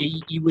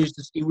he was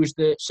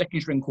the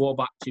second string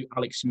quarterback to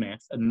Alex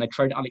Smith, and then they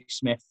traded Alex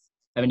Smith,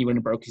 and then he went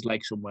and broke his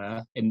leg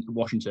somewhere in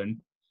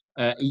Washington.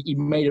 He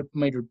made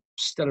a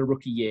stellar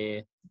rookie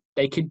year.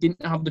 They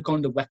didn't have the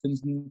kind of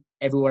weapons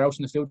everywhere else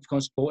in the field to kind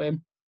of support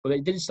him, but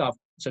they did stuff.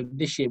 So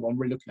this year, what I'm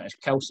really looking at is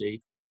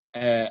Kelsey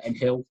and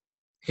Hill.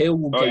 Hill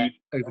will get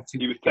over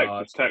 200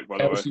 yards.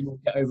 Kelsey will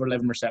get over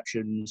 11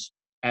 receptions,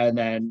 and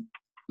then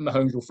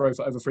Mahomes will throw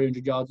for over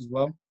 300 yards as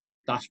well.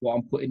 That's what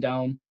I'm putting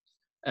down.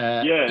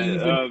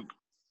 Isn't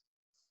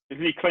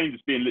he claimed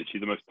as being literally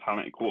the most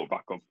talented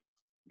quarterback of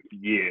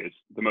years?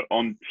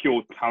 On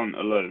pure talent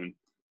alone,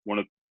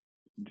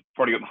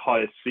 probably got the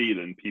highest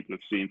ceiling people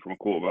have seen from a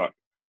quarterback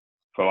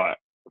for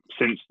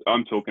since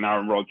I'm talking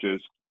Aaron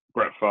Rodgers,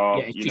 Brett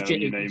Favre, you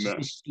name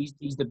it.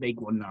 He's the big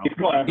one now. He's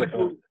got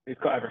everything.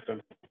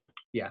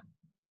 Yeah.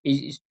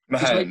 It's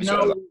like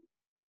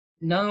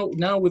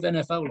now with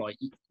NFL, like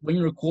when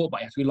you're a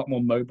quarterback, you have to be a lot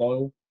more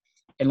mobile.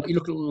 And like you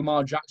look at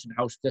Lamar Jackson,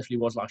 how successful he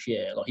was last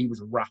year. Like he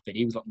was rapid.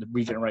 He was like the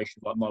regeneration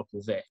of like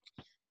Michael Vick.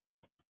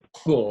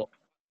 But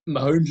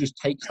Mahomes just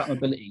takes that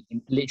mobility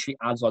and literally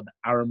adds like the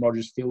Aaron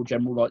Rodgers field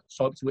general like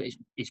type to it.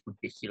 It's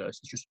ridiculous.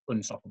 It's just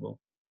unstoppable.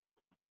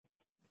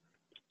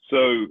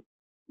 So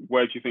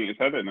where do you think it's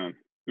headed now? Are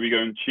we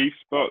going Chiefs,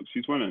 Bucs?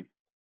 Who's winning?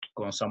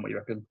 Go on, Sam. What do you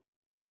reckon?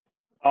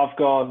 I've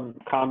gone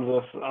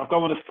Kansas. I've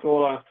gone with a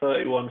scoreline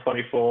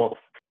 31-24.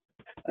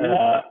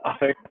 I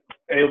think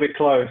it'll be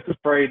close.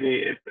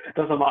 Brady, it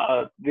doesn't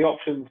matter. The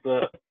options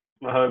that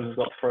Mahomes has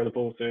got to throw the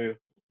ball to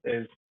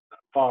is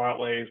far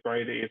outweighs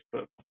Brady's,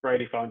 but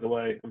Brady finds a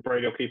way, and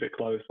Brady will keep it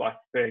close. But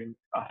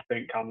I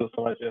think Kansas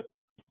will edge it.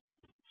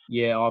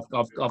 Yeah,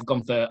 I've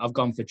gone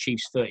for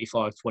Chiefs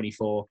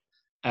 35-24.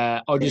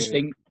 I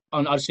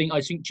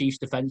think Chiefs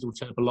defense will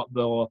turn up a lot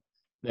more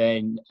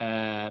than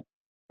the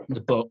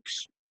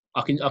Bucs.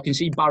 I can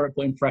see Barrett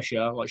putting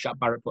pressure, like Shaq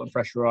Barrett putting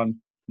pressure on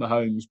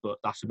Mahomes, but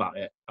that's about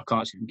it. I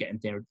can't see them getting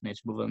near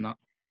other than that.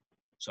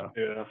 So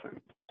yeah,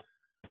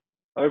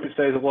 I hope it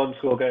stays a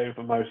one-score game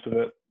for most of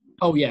it.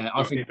 Oh yeah,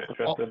 I think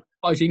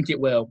it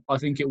will. I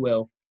think it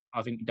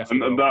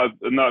definitely will.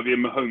 And that'd be a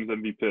Mahomes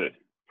MVP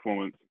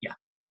performance. Yeah.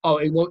 Oh,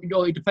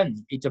 it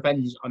depends. It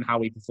depends on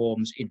how he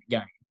performs in the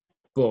game,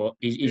 but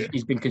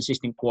he's been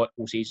consistent quite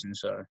all season.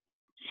 So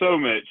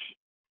Mitch,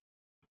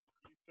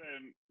 all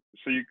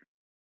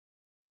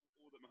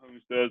that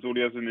Mahomes does, all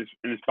he has in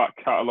his back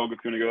catalogue, if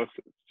you want to go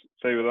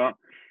say with that, are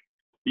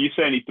you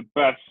saying he's the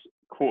best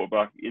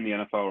quarterback in the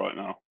NFL right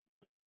now?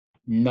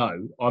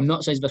 No, I'm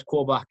not saying he's the best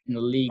quarterback in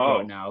the league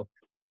right now,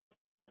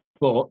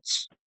 but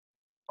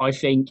I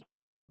think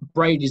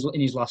Brady's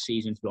in his last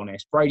season, to be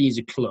honest. Brady is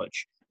a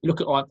clutch. You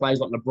look at players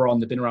like LeBron,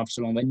 they've been around for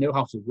so long, they know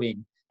how to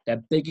win.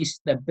 Their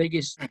biggest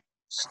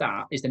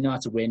stat is they know how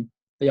to win.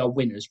 They are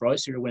winners, right?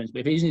 Serial winners.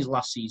 But if he's in his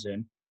last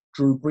season,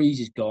 Drew Brees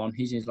is gone,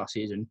 he's in his last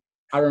season.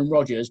 Aaron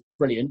Rodgers,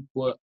 brilliant,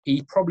 but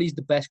he probably is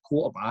the best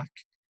quarterback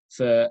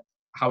for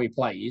how he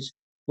plays.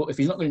 But if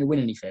he's not going to win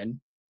anything,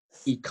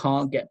 he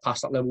can't get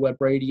past that level where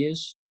Brady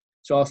is.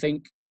 So I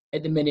think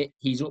at the minute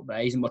he's up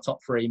there. He's in my top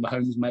three.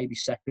 Mahomes maybe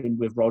second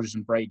with Rodgers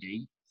and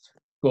Brady.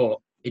 But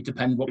it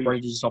depends what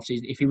Brady's this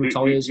offseason. If he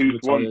retires, he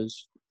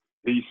retires.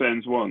 Who you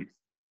saying's one?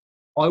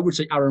 I would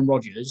say Aaron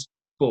Rodgers,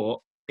 but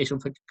it's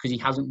because he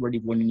hasn't really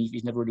won anything.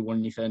 He's never really won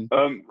anything.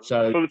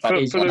 So that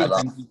is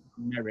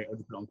merit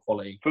on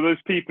quality. For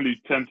those people who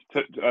tend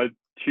to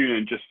tune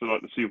in just for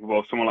like the Super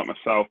Bowl, someone like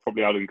myself,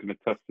 probably Adam can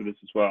attest to this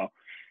as well,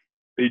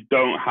 who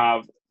don't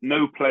have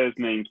no players'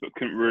 names but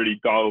couldn't really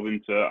dive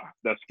into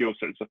their skill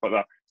set and stuff like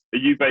that. Are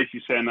you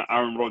basically saying that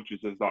Aaron Rodgers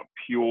is like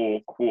pure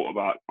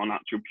quarterback on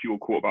actual pure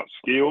quarterback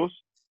skills?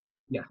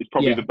 Yeah, it's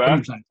probably the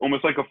best. 100%.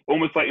 Almost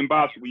like in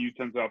basketball, you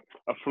tend to have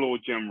a floor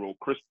general.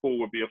 Chris Paul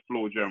would be a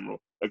floor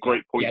general, a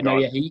great point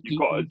guard. You've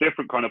got a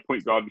different kind of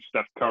point guard with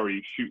Steph Curry,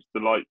 who shoots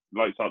the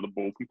lights out of the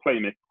ball, can play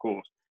make, of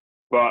course,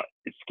 but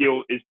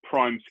his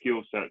prime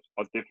skill sets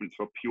are different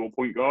to a pure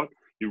point guard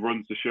who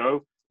runs the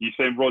show. You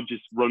saying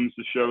Rodgers runs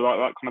the show like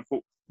that, kind of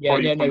put Yeah,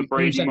 from the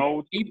Brady 100%.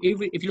 mold?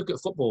 Even if you look at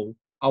football,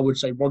 I would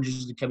say Rodgers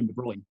is the Kevin De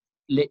Bruyne.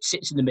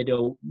 Sits in the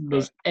middle,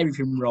 does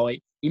everything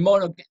right. He might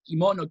not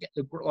get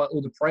the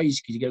all the praise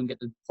because he don't get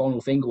the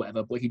final thing or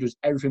whatever, but he does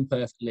everything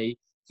perfectly.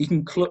 He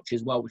can clutch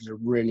as well, which is a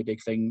really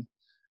big thing.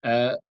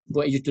 But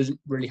he just doesn't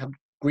really have.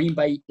 Green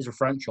Bay as a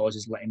franchise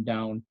has let him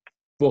down,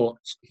 but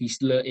he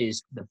still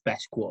is the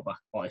best quarterback,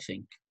 I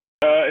think.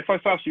 If I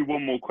ask you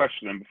one more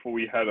question then before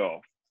we head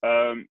off,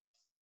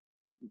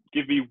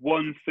 give me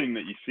one thing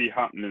that you see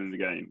happening in the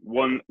game.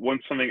 One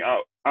something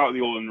out of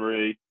the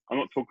ordinary. I'm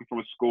not talking from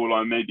a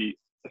scoreline, maybe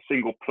a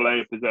single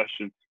player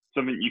possession,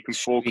 something you can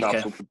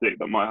forecast or predict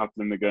that might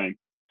happen in the game.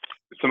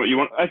 Something you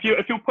want. If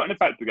you're putting a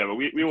bet together,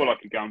 we all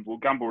like a gamble.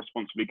 Gamble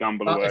responsibly,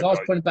 gamble away. If I was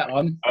putting a bet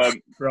on,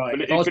 right.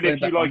 But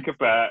if you like a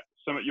bet,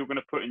 something you're going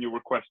to put in your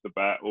request a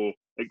bet or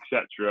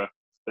etc.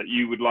 that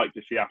you would like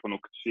to see happen or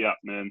could see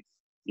happening,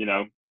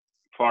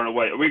 far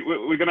away.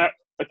 We're going to.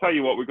 I tell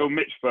you what, we go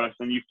Mitch first,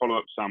 and you follow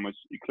up Sam. As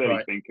you're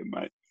clearly thinking,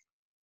 mate.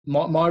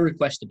 My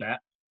request a bet.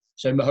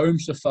 So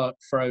Mahomes to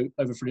throw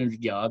over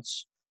 300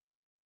 yards.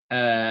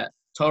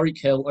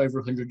 Tyreek Hill over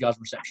 100 yards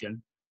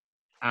reception,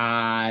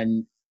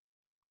 and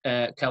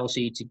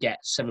Kelsey to get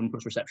 7+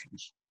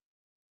 receptions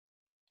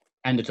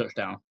and a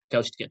touchdown.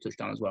 Kelsey to get a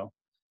touchdown as well.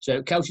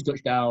 So Kelsey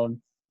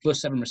touchdown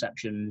plus 7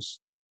 receptions.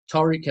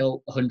 Tyreek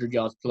Hill 100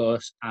 yards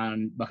plus,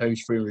 and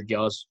Mahomes 300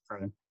 yards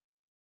throwing.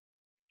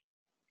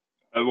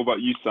 What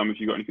about you, Sam? Have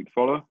you got anything to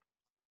follow?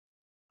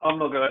 I'm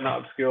not going that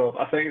obscure.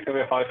 I think it's going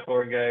to be a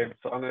high-scoring game,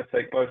 so I'm going to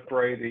take both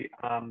Brady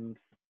and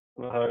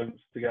Mahomes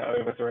to get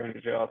over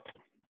 300 yards.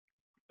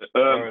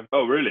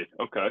 Oh, really?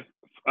 Okay.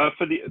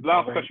 For the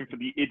last question for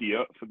the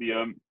idiot, for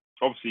the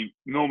obviously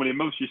normally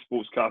most of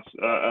your sports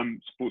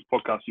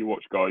podcasts you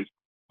watch, guys,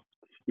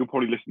 you'll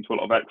probably listen to a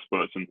lot of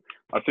experts, and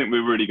I think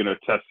we're really going to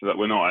attest to that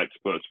we're not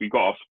experts. We've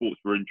got our sports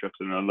we're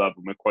interested in and love,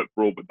 and we're quite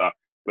broad with that.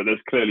 But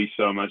there's clearly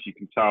some, as you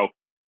can tell,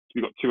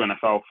 we've got 2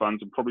 NFL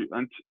fans and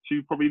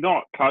 2 probably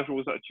not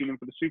casuals that are tuning in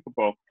for the Super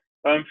Bowl.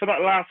 For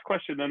that last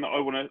question, then I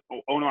want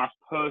to ask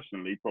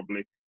personally,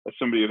 probably as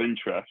somebody of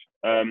interest.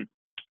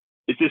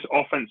 Is this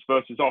offense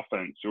versus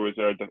offense, or is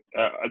there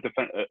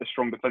a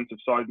strong defensive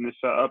side in this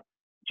setup?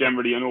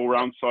 Generally an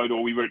all-round side, or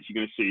are we actually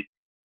going to see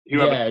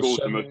whoever scores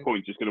the most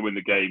points is going to win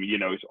the game?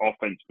 It's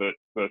offense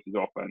versus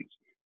offense.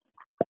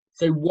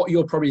 So what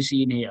you're probably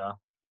seeing here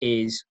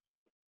is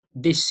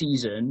this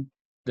season,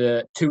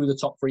 the 2 of the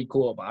top 3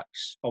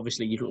 quarterbacks,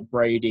 obviously you've got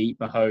Brady,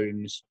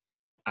 Mahomes,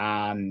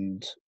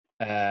 and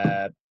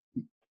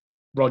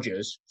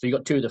Rodgers. So you've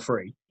got 2 of the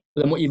 3.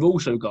 But then what you've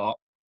also got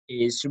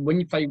is when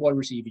you play wide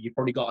receiver, you've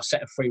probably got a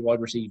set of 3 wide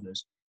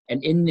receivers.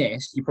 And in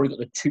this, you've probably got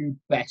the 2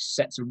 best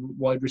sets of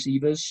wide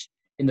receivers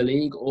in the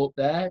league up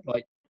there,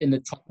 like in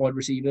the top wide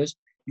receivers.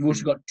 You've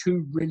also got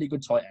 2 really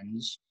good tight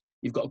ends.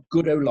 You've got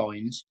good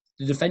O-lines.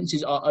 The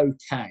defenses are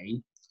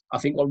okay. I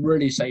think what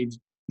really saves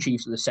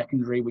Chiefs are the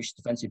secondary, which is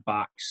defensive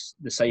backs,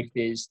 the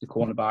safeties, the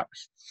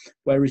cornerbacks.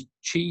 Whereas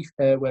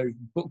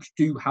Bucs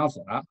do have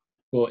that,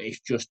 but it's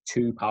just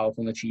too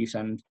powerful on the Chiefs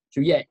end.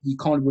 So yeah, you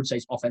kind of would say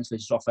it's offense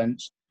versus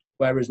offense.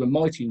 Whereas when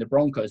my team, the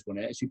Broncos, won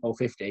it at Super Bowl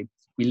 50,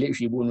 we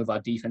literally won with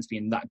our defense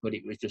being that good.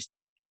 It was just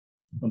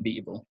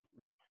unbeatable.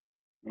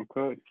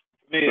 Okay.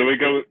 So we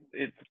go.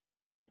 It's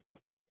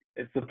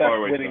the best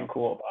winning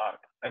quarterback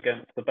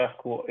against the best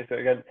It's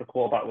against the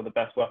quarterback with the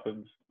best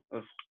weapons.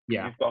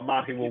 You've got a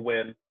man who will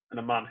win and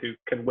a man who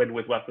can win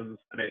with weapons,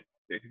 and it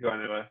can go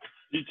anywhere.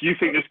 Do you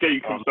think this game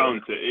comes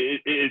down to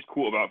it is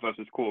quarterback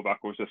versus quarterback,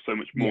 or is there so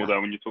much more there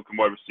when you're talking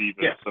wide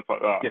receiver and stuff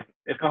like that? Yeah.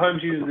 If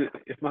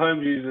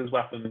Mahomes uses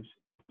weapons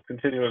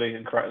continually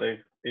and correctly,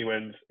 he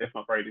wins. If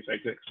not, Brady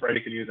takes it.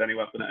 Brady can use any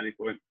weapon at any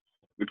point.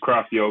 Good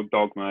crafty old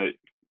dog, mate.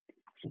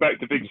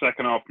 Expect a big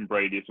second half from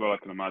Brady as well, I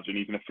can imagine,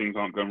 even if things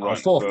aren't going right.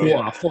 Fourth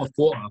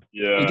quarter.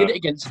 Yeah. He did it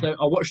against. When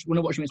I watched him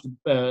against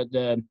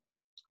the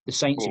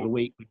Saints of the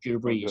week with Drew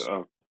Brees,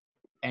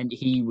 and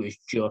he was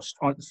just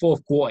on the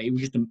fourth quarter. He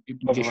was just a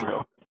magician.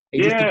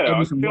 He just did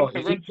everything right.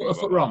 He didn't put a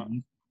foot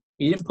wrong.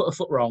 He didn't put a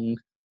foot wrong.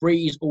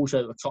 Brees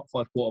also a top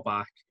 5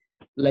 quarterback,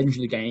 legend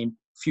of the game,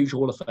 future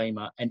Hall of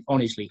Famer, and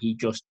honestly, he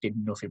just did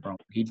nothing wrong.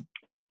 He's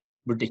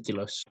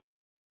ridiculous.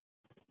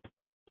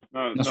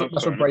 That's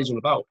what Brady's all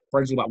about.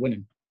 Brady's all about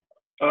winning.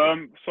 So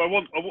I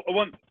want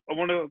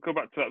to go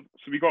back to that.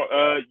 So we got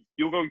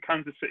you're going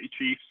Kansas City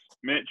Chiefs,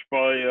 Mitch,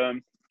 by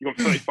you got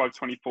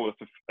 35-24.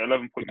 That's an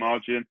 11-point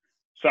margin.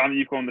 Sam,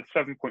 you've gone the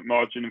 7-point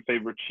margin in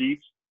favour of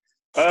Chiefs.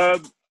 I'm gonna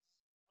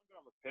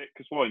have a pick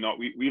because why not?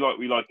 We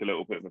like a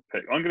little bit of a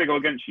pick. I'm gonna go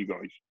against you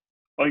guys.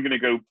 I'm gonna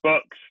go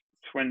Bucks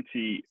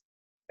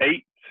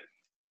 28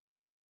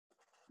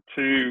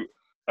 to.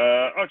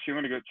 Actually, I'm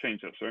gonna go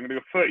change that. So I'm gonna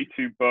go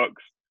 32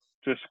 Bucks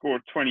to a score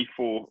of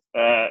 24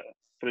 for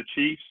the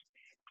Chiefs.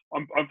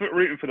 I'm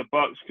rooting for the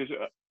Bucks because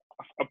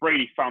a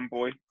Brady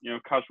fanboy,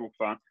 casual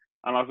fan,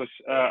 and as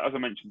I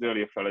mentioned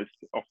earlier, fellas,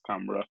 off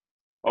camera,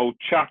 old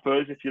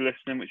chappers, if you're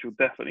listening, which you're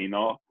definitely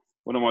not.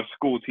 One of my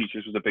school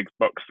teachers was a big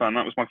Bucks fan.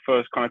 That was my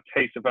first kind of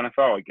taste of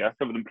NFL, I guess,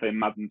 other than playing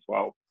Madden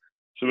 12.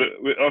 So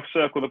I'll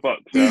circle the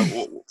Bucks.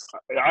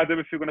 Adam,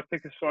 if you're going to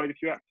pick a side, if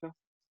you had to,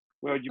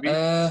 where would you be?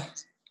 I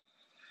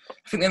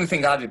think the only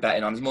thing I'd be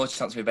betting on is more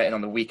chance of me betting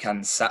on the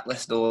weekend set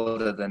list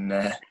order than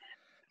the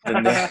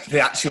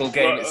actual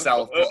game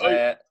itself.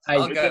 But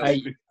I'll go.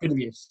 It's going to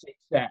be a 6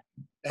 set.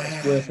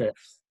 It's worth it.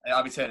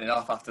 I'll be turning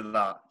off after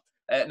that.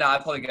 No,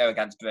 I'd probably go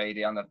against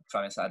Brady. I'm not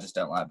trying to say I just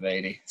don't like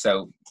Brady.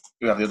 So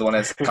whoever the other one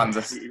is,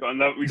 Kansas. we got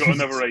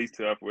another 8,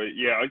 have we?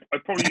 Yeah, I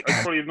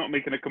probably am not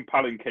making a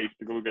compelling case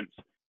to go against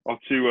our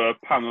 2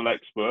 panel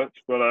experts,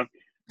 but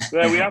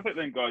there we have it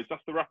then, guys.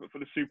 That's the wrap up for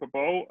the Super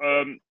Bowl.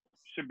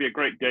 Should be a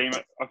great game.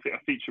 I think a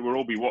feature we'll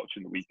all be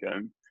watching the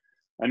weekend.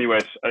 Anyway,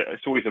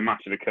 it's always a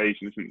massive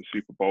occasion, isn't it, the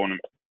Super Bowl?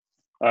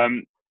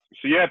 And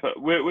so yeah,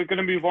 but we're going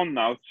to move on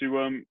now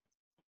to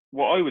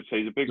what I would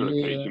say is a bigger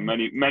occasion.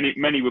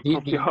 Many would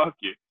probably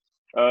argue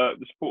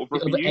the sport of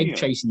rugby union. Egg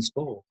chasing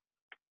sport.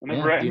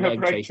 Another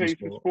egg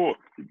chasing sport.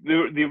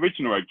 The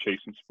original egg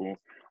chasing sport.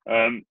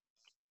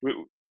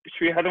 Should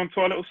we head on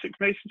to our little Six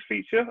Nations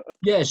feature?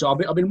 Yeah, so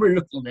I've been really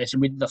looking at this,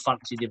 and we did the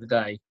fantasy the other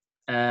day.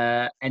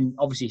 And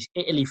obviously, it's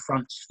Italy,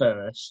 France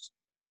first.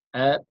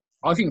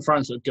 I think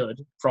France look good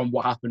from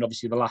what happened,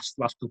 obviously, the last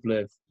couple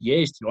of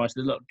years, to be honest.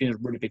 They're doing a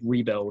really big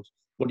rebuild.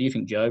 What do you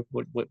think, Joe?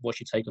 What's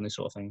your take on this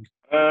sort of thing?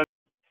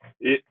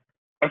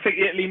 I think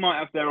Italy might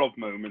have their odd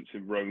moments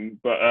in Rome,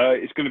 but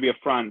it's going to be a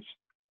France.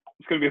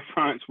 It's going to be a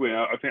France win.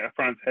 I think a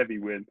France heavy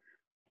win.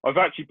 I've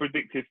actually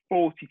predicted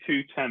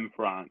 42-10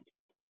 France,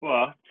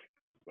 but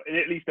in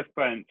Italy's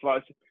defence,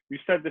 like we've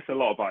said this a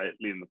lot about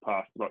Italy in the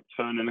past, about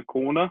turning a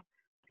corner.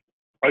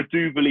 I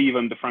do believe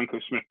under Franco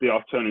Smith they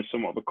are turning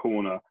somewhat of a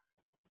corner.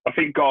 I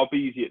think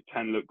Garbisi at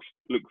 10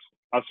 looks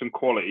has some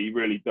quality,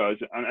 really does,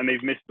 and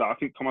they've missed that. I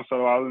think Thomas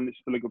O'Allen is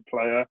still a good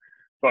player,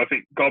 but I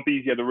think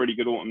Garbisi had a really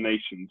good autumn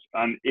nations,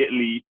 and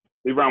Italy,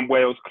 they ran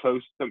Wales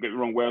close. Don't get me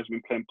wrong, Wales have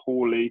been playing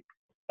poorly.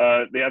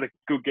 They had a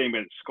good game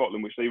against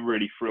Scotland, which they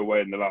really threw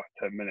away in the last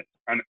 10 minutes,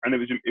 and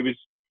it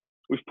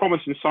was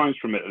promising signs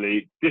from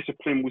Italy.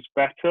 Discipline was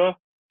better,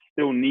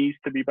 still needs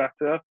to be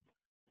better.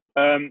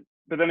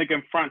 But then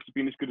again, France has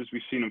been as good as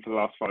we've seen them for the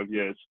last 5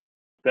 years.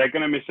 They're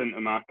going to miss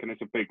Intermac, and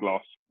it's a big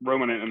loss.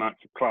 Roman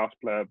Intermac's a class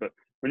player, but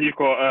when you've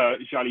got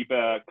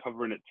Jalibert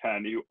covering at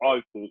 10, who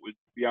I thought was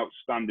the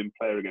outstanding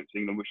player against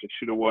England, which they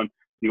should have won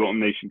the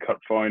Autumn Nation Cup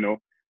final.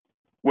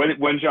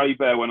 When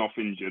Jalibert went off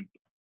injured,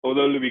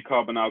 although Louis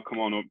Carbonell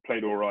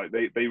played all right,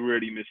 they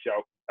really missed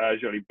out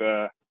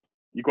Jalibert.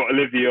 You've got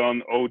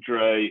Olivier,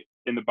 Audrey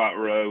in the back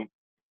row,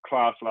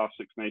 class last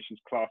Six Nations,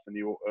 class in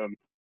the autumn.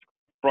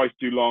 Bryce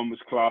Dulon was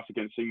class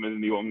against England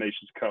in the Autumn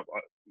Nations Cup.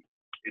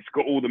 It's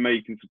got all the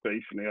makings of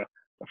basically a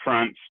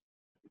France.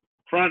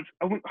 I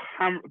wouldn't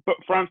but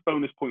France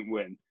bonus point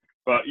win.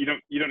 But you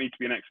don't need to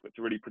be an expert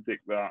to really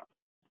predict that,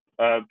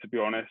 to be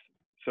honest.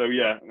 So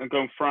yeah, I'm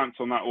going France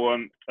on that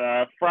one.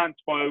 France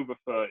by over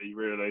 30,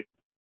 really.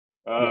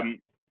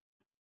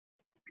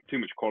 Too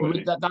much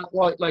quality.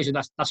 Like I said,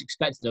 that's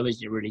expected though,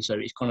 isn't it? Really. So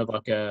it's kind of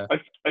like a.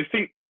 I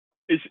think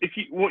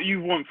what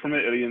you want from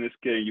Italy in this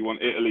game, you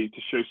want Italy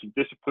to show some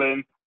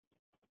discipline,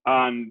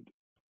 and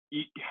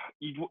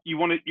you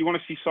want to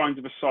see signs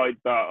of a side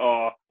that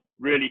are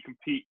really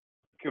competing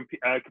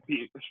a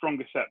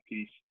stronger set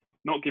piece,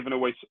 not giving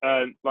away,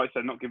 like I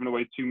said, not giving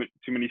away too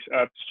many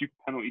stupid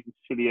penalties in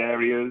silly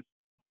areas.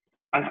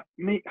 And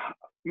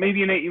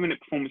maybe an 80-minute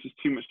performance is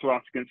too much to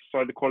ask against the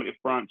side the quality of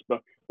France,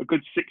 but a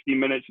good 60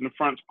 minutes and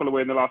France pull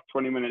away in the last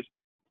 20 minutes,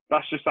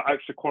 that's just that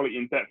extra quality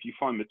and depth you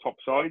find in the top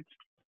sides.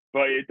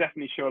 But it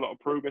definitely show a lot of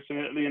progress in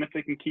Italy, and if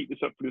they can keep this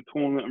up for the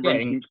tournament and run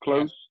teams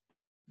close.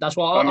 That's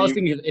what I was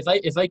thinking.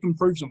 If they can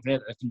prove something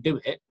that they can do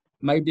it,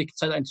 maybe they can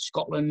take that into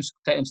Scotland,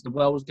 take it into the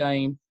Wales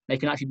game. They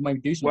can actually maybe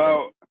do something.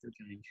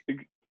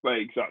 Well,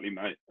 exactly,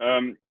 mate.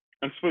 And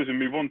I suppose we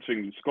move on to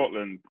England,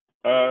 Scotland.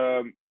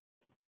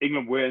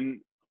 England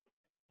win.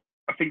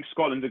 I think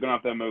Scotland are going to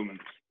have their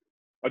moments.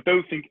 I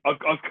don't think I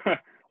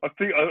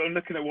think I'm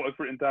looking at what I've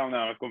written down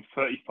now. I've gone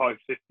 35-15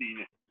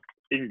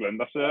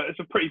 England. It's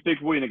a pretty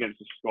big win against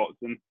the Scots,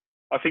 and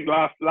I think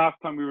last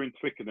time we were in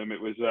Twickenham,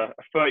 it was a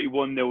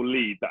 31-0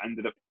 lead that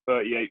ended up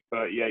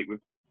 38-38 with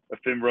a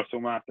Finn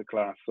Russell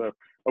masterclass. So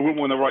I wouldn't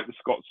want to write the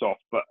Scots off,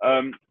 but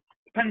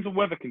depends on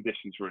weather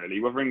conditions really,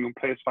 whether England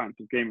play a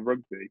fancy game of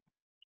rugby.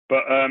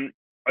 But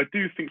I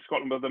do think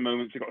Scotland have their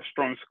moments. They've got a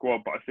strong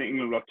squad, but I think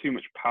England will have too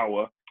much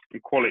power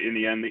and quality in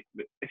the end.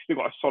 They still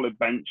got a solid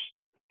bench.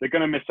 They're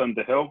going to miss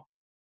Underhill.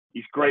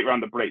 He's great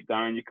around the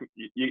breakdown.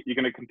 You're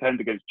going to contend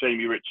against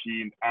Jamie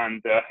Ritchie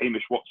and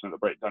Hamish Watson at the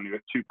breakdown.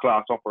 You're two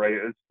class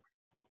operators.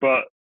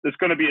 But there's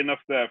going to be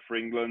enough there for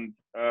England.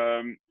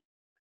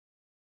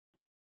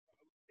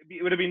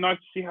 It would have been nice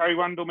to see Harry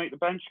Randall make the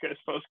bench, get his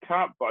first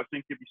cap, but I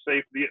think he'd be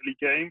safe for the Italy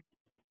game.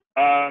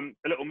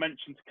 A little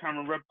mention to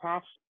Cameron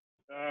Redpath.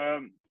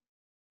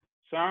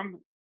 Sam,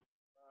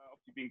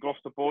 obviously being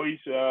Gloucester boys.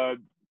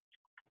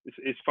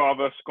 His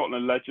father,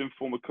 Scotland legend,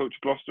 former coach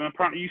of Gloucester. And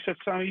apparently you said,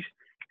 Sam,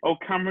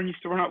 Cameron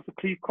used to run out for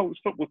Cleve Colts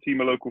football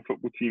team, a local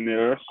football team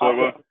near us.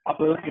 So, I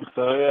believe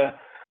so, yeah.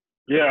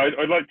 Yeah,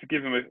 I'd like to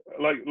give him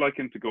like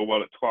him to go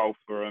well at 12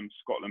 for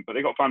Scotland, but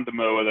they got Van der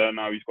Merwe there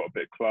now. He's got a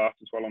bit of class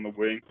as well on the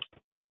wing.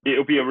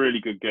 It'll be a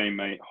really good game,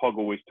 mate. Hogg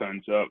always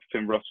turns up.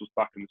 Finn Russell's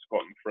back in the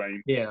Scotland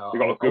frame. Yeah, They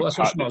got a good that's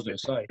what I was going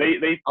to say.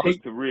 They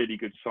picked a really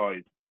good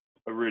side,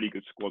 a really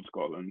good squad,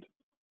 Scotland.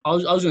 I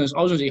was going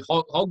to say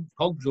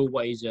Hogg's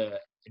always a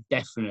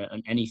definite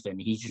and anything.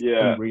 He's just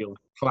unreal,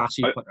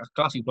 classy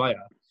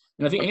player.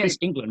 And I think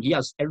against England, he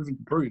has everything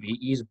to prove.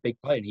 He is a big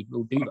player, and he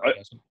will do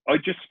that. I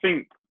just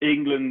think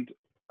England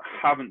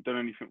haven't done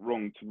anything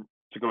wrong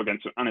to go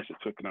against it, and it's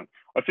at Twickenham.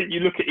 I think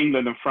you look at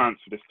England and France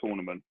for this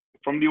tournament.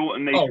 From the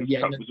Autumn Nations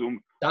Cup was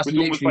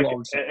almost like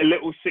a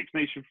little Six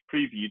Nations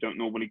preview you don't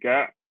normally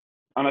get.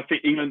 And I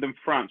think England and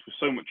France were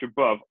so much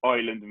above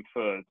Ireland and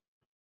third,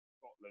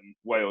 Scotland,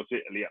 Wales,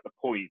 Italy at the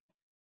point.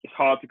 It's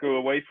hard to go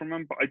away from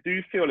them. But I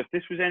do feel if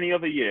this was any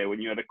other year when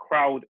you had a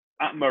crowd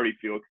at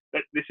Murrayfield,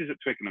 this is at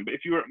Twickenham, but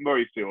if you were at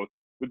Murrayfield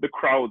with the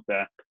crowd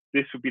there,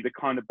 this would be the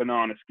kind of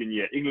banana skin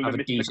year. England have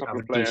missed a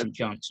couple of players.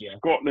 Chance, yeah.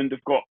 Scotland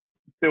have got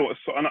built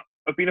and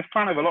I've been a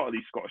fan of a lot of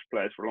these Scottish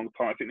players for a long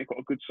time. I think they've got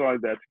a good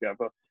side there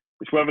together.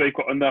 It's whether they've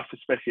got enough,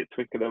 especially at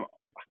Twickenham.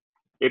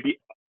 I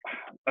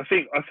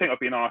think I'd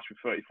be an arse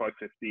with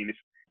 35-15.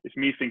 It's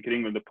me thinking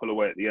England will pull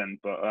away at the end,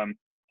 but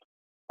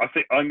I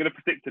think I'm going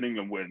to predict an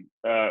England win,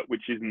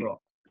 which is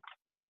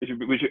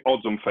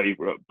odds-on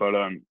favourite. But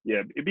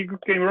yeah, it'd be a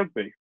good game of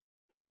rugby.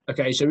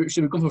 Okay, so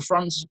we've gone for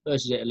France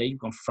versus Italy. We've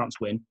gone for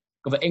France win.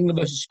 We've gone for England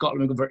versus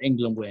Scotland. We've gone for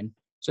England win.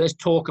 So let's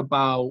talk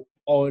about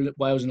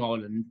Wales and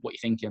Ireland. What are you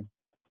thinking?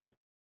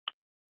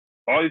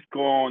 I've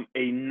gone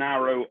a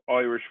narrow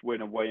Irish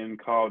win away in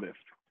Cardiff.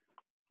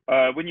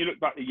 When you look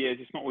back the years,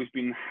 it's not always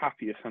been the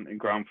happiest hunting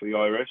ground for the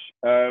Irish.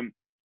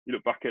 You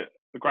look back at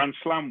the Grand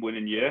Slam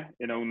winning year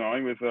in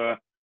 2009 with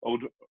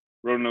old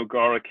Ronan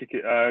O'Gara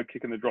kicking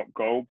the drop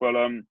goal. But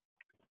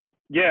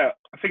yeah,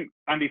 I think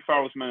Andy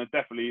Farrell's men are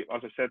definitely,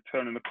 as I said,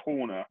 turning the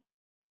corner.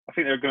 I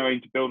think they're going to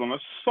aim to build on a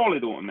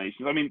solid Autumn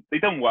Nations. I mean,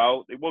 they've done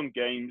well. They won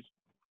games.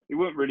 They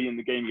weren't really in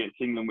the game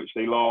against England, which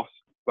they lost.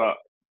 But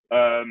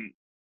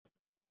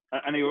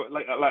and they were,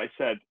 like I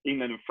said,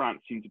 England and France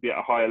seem to be at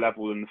a higher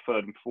level than the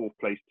third and fourth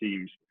place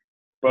teams.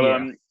 But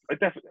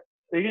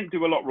they didn't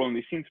do a lot wrong.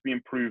 They seem to be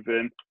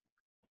improving.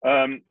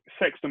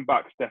 Sexton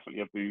back's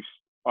definitely a boost.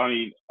 I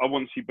mean, I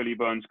want to see Billy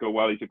Burns go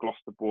well. He's a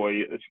Gloucester boy.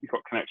 He's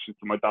got connections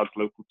to my dad's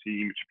local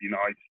team, which would be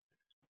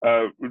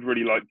nice. Would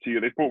really like to.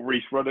 They brought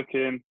Rhys Ruddock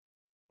in.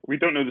 We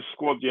don't know the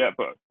squad yet,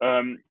 but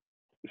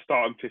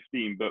starting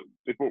 15. But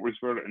they brought Rhys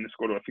Ruddock in the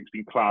squad, who I think has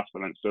been class for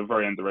Leinster. A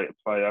very underrated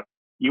player.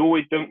 He's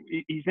not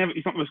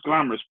the most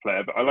glamorous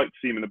player, but I like to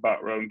see him in the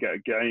back row and get a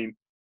game.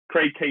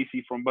 Craig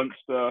Casey from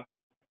Munster,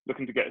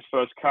 looking to get his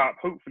first cap.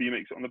 Hopefully he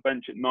makes it on the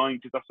bench at 9,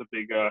 because that's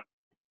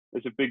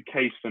there's a big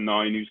case for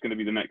 9, who's going to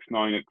be the next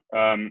 9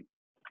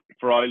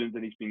 for Ireland,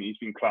 and he's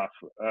been class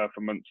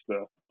for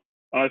Munster.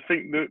 And I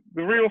think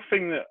the real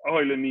thing that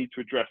Ireland need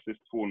to address this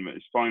tournament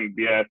is finding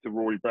the heir to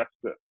Rory Best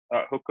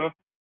at hooker.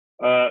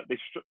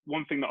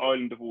 One thing that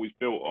Ireland have always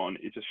built on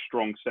is a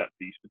strong set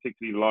piece,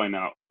 particularly a line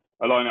out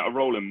of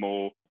Roland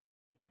Moore.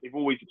 They've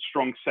always had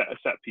strong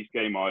set piece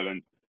game,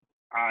 Ireland.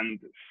 And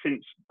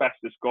since Best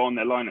has gone,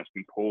 their line-up's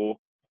been poor.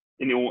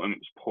 In the autumn,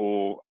 it's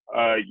poor.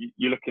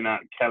 You're looking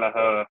at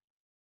Kelleher,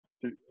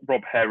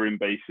 Rob Herring,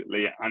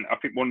 basically. And I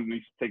think one of them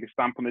needs to take a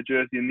stamp on the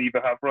jersey, and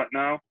neither have right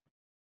now.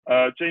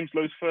 James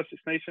Lowe's first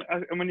Six Nations.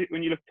 And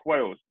when you look at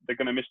Wales, they're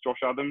going to miss Josh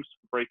Adams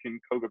for breaking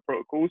COVID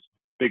protocols.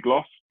 Big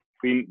loss.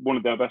 Been one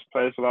of their best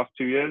players the last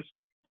 2 years.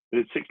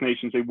 The Six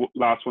Nations, they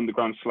last won the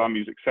Grand Slam. He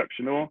was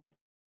exceptional.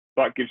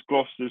 That gives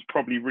Gloucester's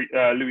probably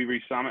Louis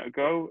Rees-Zammit a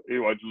go,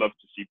 who I'd love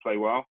to see play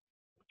well.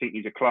 I think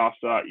he's a class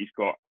act. He's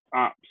got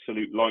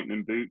absolute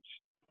lightning boots.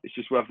 It's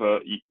just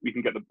whether we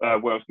can get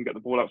Wales can get the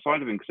ball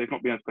outside of him, because they've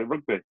not been able to play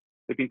rugby.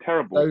 They've been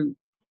terrible. So,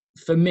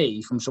 for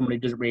me, from someone who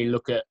doesn't really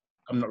look at,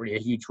 I'm not really a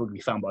huge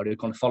rugby fan, but I do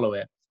kind of follow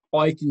it.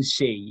 I can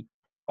see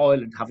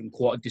Ireland having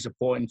quite a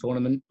disappointing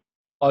tournament.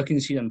 I can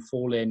see them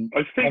falling.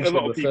 I think a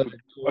lot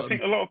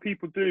of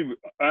people do.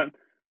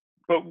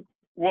 But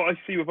what I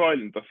see with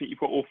Ireland, I think you've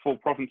got all 4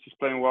 provinces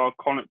playing well.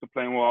 Connacht are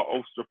playing well.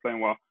 Ulster are playing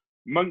well.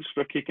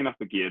 Munster are kicking up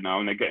a gear now,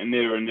 and they're getting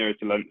nearer and nearer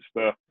to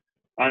Leinster.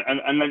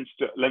 And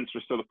Leinster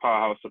are still the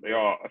powerhouse that they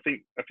are. I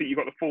think you've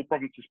got the 4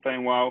 provinces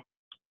playing well.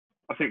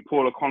 I think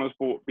Paul O'Connor's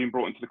been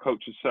brought into the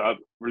coaching setup,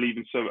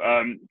 relieving some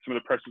of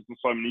the pressures on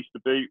Simon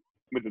Easterby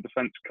with the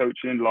defence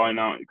coaching, line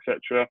out,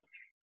 etc.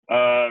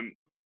 I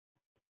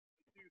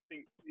do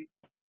think it's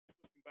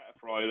looking better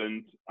for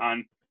Ireland,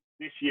 and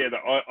this year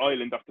that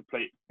Ireland have to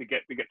play, they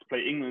get to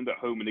play England at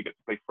home, and they get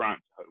to play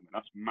France at home, and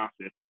that's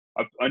massive.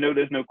 I know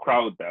there's no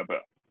crowd there,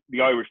 but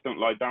the Irish don't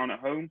lie down at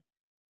home.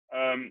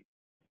 I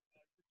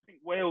think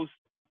Wales,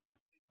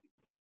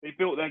 they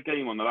built their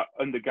game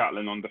under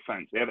Gatlin on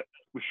defence. They had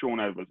with Sean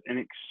Edwards an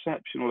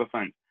exceptional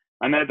defence,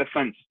 and their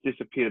defence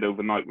disappeared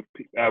overnight with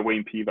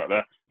Wayne Pivac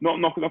there. Not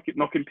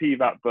knocking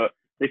Pivac, but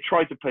they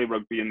tried to play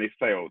rugby and they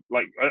failed.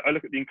 Like I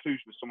look at the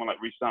inclusion of someone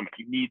like Rees-Zammit.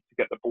 You need to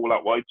get the ball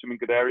out wide to him in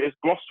good areas.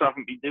 Gloucester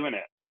haven't been doing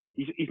it.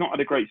 he's not had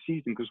a great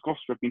season because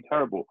Gloucester have been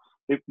terrible.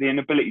 The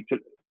inability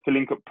to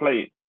link up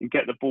play and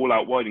get the ball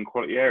out wide in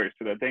quality areas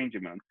to their danger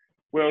man.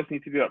 Wales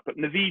need to do that. But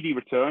Navidi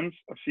returns.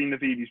 I've seen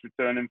Navidi's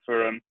returning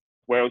for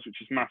Wales,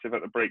 which is massive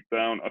at the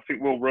breakdown. I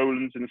think Will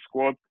Rowland's in the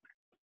squad.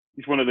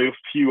 He's one of the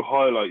few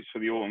highlights for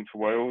the autumn for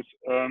Wales.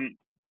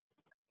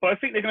 But I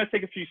think they're going to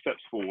take a few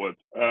steps forward.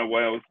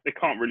 Wales, they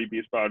can't really be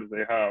as bad as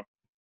they have.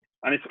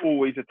 And it's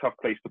always a tough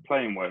place to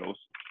play in Wales.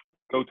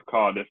 Go to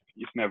Cardiff,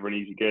 it's never an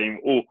easy game.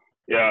 Or,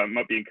 yeah, it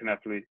might be in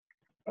Connecticut,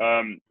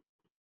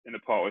 in the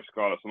Parkway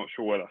Scarlets. I'm not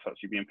sure where that's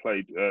actually being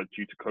played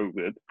due to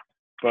COVID.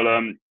 But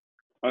I'm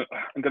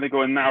going to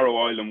go a narrow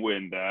Ireland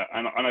win there.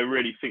 And I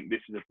really think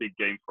this is a big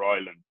game for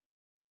Ireland.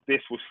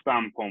 This will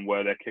stamp on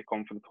where they kick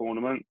on for the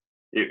tournament.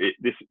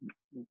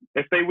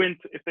 If they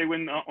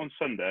win on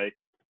Sunday,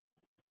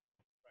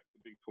 it's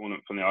a big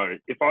tournament for the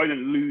Irish. If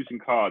Ireland lose in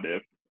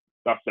Cardiff,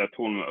 that's their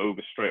tournament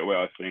over straight away.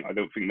 I think. I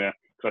don't think they're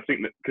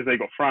because they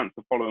got France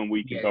the following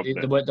week in Dublin.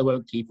 They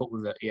won't keep up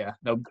with it. Yeah,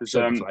 they'll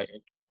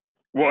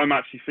what I'm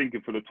actually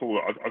thinking for the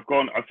tournament, I've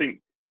gone. I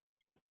think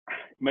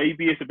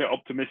maybe it's a bit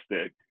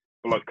optimistic,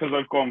 but like because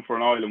I've gone for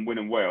an Ireland win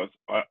in Wales,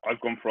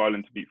 I've gone for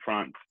Ireland to beat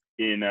France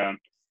in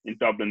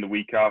Dublin the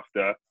week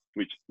after,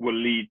 which will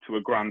lead to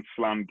a Grand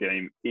Slam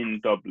game in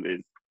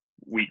Dublin,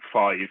 week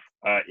 5,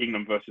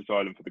 England versus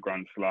Ireland for the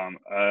Grand Slam,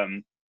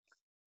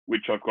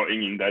 which I've got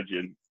England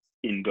edging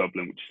in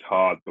Dublin, which is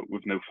hard, but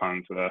with no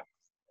fans there.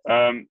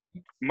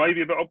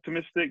 Maybe a bit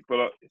optimistic,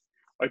 but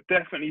I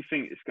definitely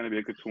think it's going to be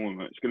a good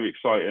tournament. It's going to be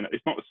exciting.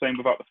 It's not the same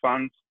without the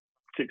fans.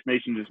 Six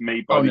Nations is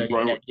made by these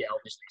royal.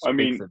 I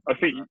mean, I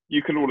think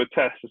you can all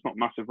attest. It's not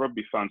massive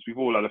rugby fans. We've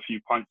all had a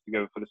few pints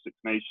together for the Six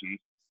Nations,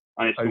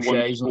 and it's the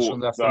one sport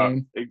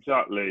that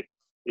exactly.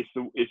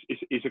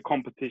 It's a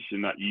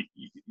competition that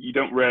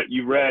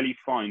you rarely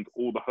find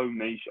all the home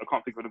nations. I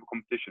can't think of another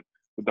competition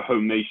with the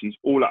home nations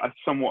all at a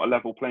somewhat a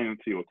level playing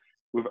field,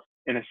 with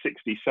in a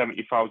 60,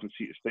 70,000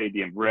 seat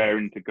stadium,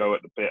 raring to go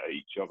at the bit at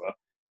each other.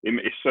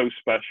 It's so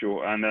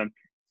special, and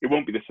it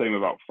won't be the same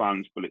without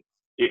fans, but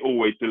it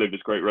always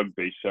delivers great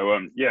rugby. So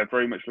yeah,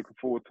 very much looking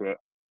forward to it.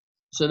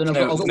 So then I've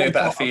got no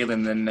better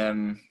feeling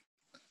than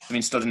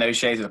stood in no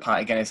shades with a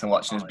pint of Guinness and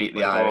watching us beat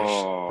the Irish.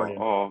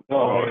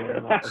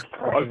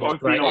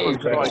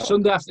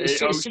 Sunday after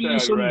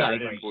Sunday,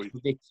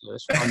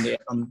 ridiculous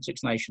on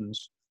Six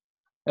Nations.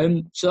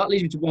 So that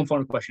leads me to one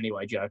final question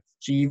anyway, Joe.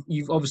 So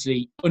you've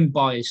obviously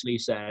unbiasedly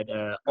said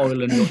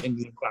Ireland or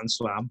England Grand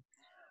Slam,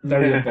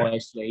 very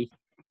unbiasedly.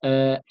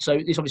 So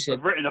this obviously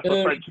I've written up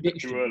a French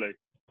too early.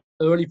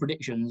 Early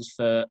predictions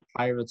for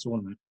player of the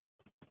tournament.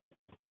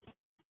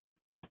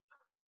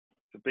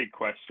 It's a big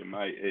question,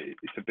 mate.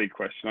 It's a big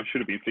question. I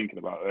should have been thinking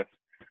about this.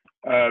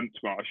 I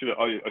should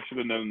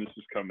have known this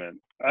was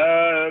coming.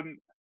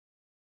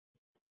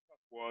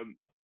 One.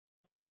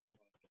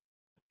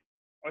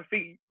 I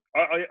think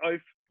I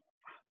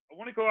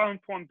want to go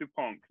Antoine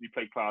Dupont because he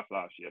played class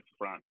last year for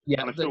France.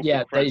 Yeah,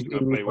 he's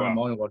going to play well.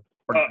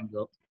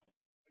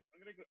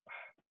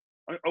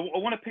 I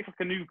want to pick like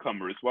a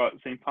newcomer as well at the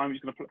same time.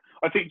 He's going to play.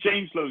 I think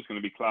James Lowe's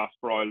going to be class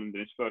for Ireland in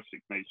his first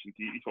Six Nations.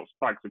 He's got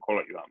bags of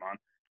quality, that man,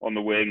 on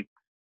the wing.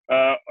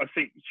 I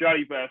think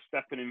Jalibert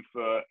stepping in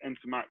for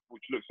Ntamack,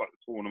 which looks like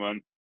the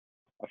tournament.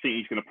 I think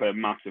he's going to play a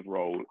massive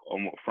role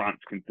on what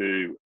France can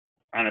do,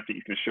 and I think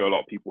he's going to show a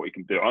lot of people what he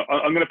can do.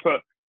 I'm going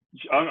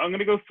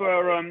to go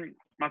for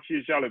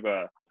Mathieu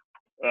Jalibert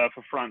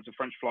for France, a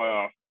French fly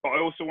half. But I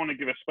also want to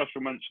give a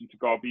special mention to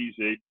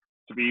Garbisi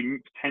to be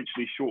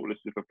potentially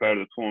shortlisted for player of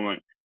the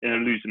tournament in a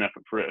losing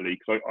effort for Italy,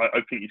 because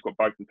I think he's got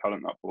bags of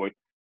talent, that boy.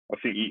 I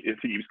think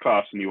he was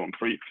class and he won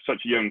for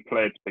such a young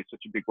player to play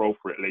such a big role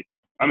for Italy.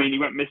 I mean, he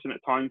went missing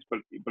at times, but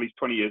he's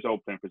 20 years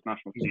old playing for his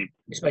national team.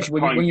 Especially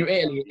when you're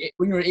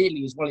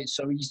Italy, as well, it's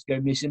so easy to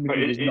go missing. But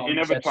in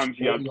other times,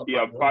 he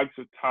had bags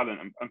of talent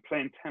and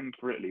playing 10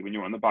 for Italy when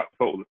you're on the back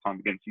foot all the time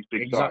against these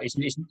big sides.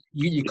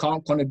 You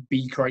can't kind of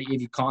be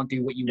creative. You can't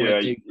do what you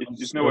want to do.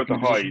 There's nowhere to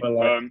hide.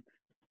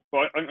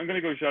 But I'm going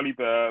to go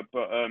Jalibert,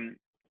 but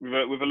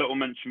with a little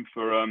mention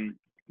for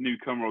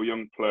newcomer or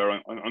young player,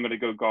 I'm going to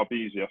go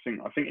Garbisi. I think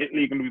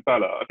Italy are going to be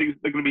better. I think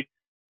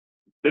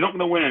they're not going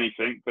to win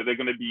anything, but they're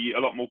going to be a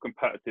lot more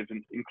competitive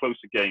in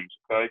closer games.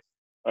 Okay,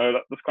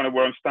 that's kind of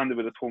where I'm standing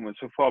with the tournament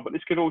so far. But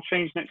this could all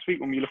change next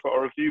week when we look at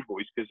our review,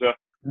 boys, because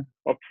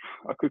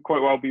I could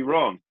quite well be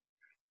wrong.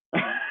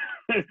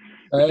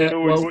 It's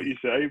always what you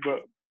say,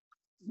 but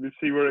let's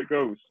see where it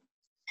goes.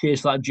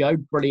 Cheers for that, Joe.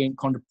 Brilliant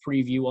kind of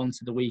preview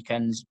onto the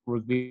weekend's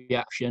rugby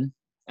action.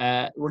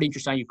 Really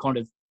interesting. You've kind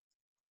of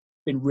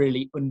been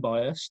really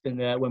unbiased and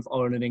went for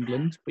Ireland and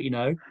England, but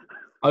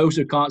I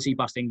also can't see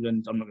past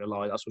England. I'm not going to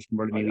lie. That's what's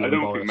really I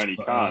don't think many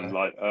can.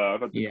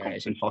 I've had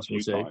it's impossible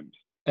to.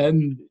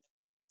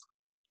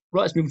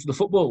 Right, let's move on to the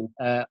football.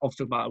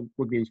 Obviously, about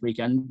rugby this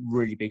weekend.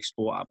 Really big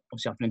sport,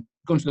 obviously happening.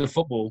 Going to the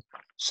football,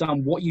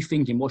 Sam, what are you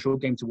thinking? What's your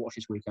game to watch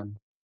this weekend?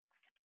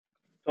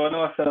 So I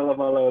know I said I love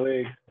my lower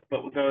league,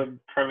 but we're going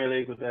Premier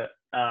League with it.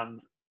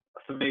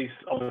 For me,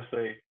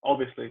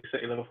 obviously,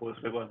 City Liverpool is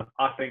a big one.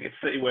 I think it's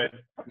City win.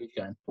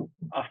 Okay.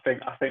 I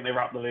think they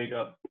wrap the league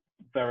up.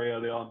 very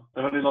early on.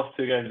 They've only lost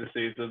 2 games this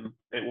season.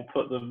 It will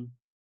put them,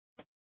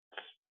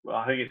 well,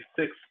 I think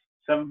it's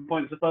 6-7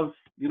 points above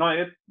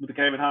United with the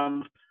game in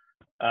hand.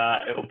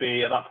 It will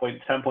be at that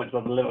point 10 points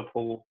above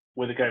Liverpool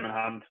with a game in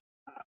hand.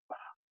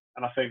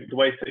 And I think the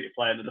way City are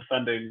playing, they're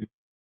defending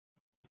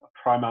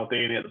Prime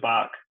Maldini at the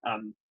back,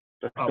 and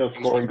they're still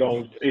scoring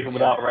goals even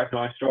without a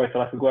recognised striker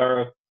like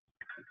Aguero.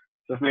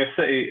 So for me,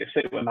 if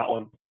City win that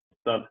one,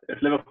 done.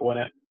 If Liverpool win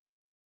it,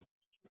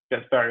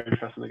 gets very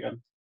interesting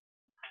again.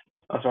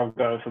 That's where I'm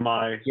going for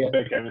my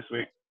big game this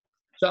week.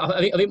 So I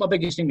think my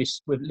biggest thing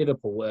is with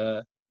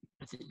Liverpool.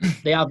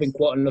 They have been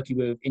quite unlucky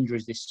with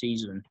injuries this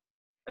season,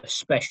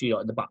 especially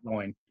at the back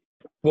line.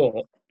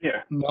 But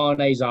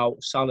Mane's out,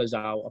 Salah's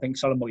out. I think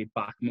Salah might be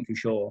back. I'm not too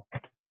sure.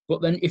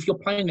 But then if you're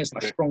playing against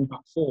that strong back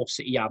four,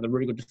 City have, they're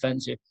really good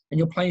defensive, and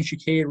you're playing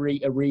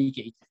Shaqiri,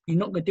 Origi, you're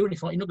not going to do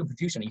anything. You're not going to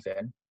produce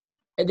anything.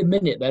 At the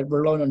minute, they're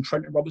relying on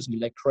Trent and Robertson,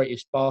 their creative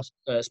sparks,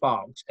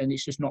 and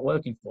it's just not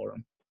working for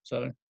them.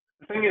 So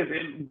the thing is,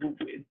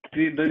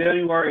 the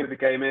only worry of the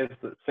game is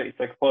that City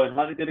take a point,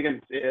 like they did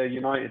against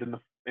United in the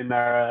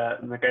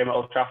game at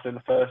Old Trafford in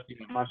the first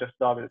Manchester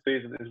derby of the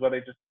season, is where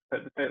they just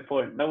take the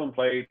point. No one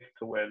played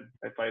to win;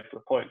 they played for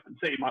the point. And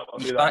City might well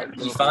do that.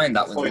 You find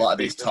that with a lot of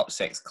these top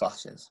 6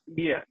 clashes.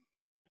 Yeah.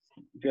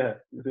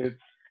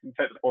 You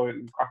take the point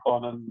and crack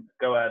on and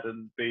go ahead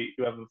and beat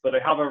whoever. But they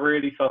have a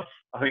really tough.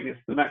 I think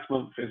the next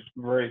month is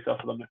really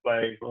tough for them to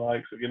play the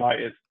likes of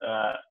United,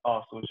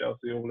 Arsenal,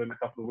 Chelsea, all in a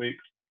couple of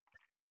weeks.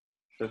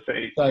 So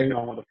City taking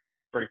on with the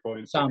 3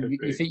 points. Sam,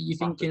 you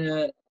thinking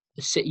a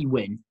City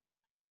win?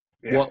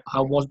 Yeah.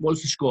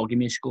 What's the score? Give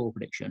me a score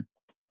prediction.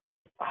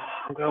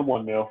 I'm going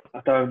 1-0.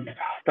 I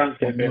don't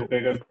see it being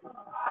bigger.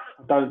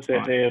 I don't see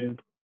it being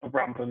a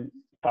rampant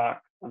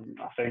back, and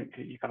I think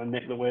you kind of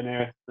nick the win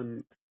here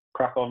and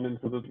crack on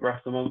into the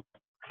rest of the month.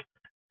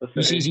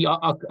 See,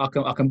 I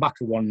can back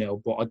a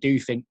 1-0, but I do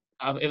think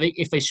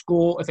if they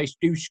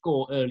do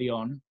score early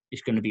on,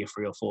 it's going to be a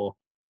 3 or 4.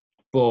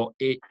 But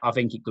I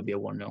think it could be a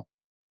 1-0.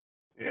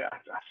 Yeah,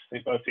 I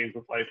think both teams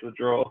will play for the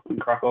draw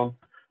and crack on.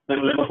 I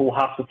think Liverpool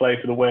have to play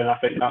for the win. I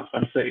think that's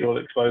when City will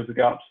expose the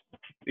gaps,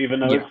 even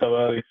though it's so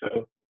early.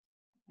 So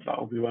that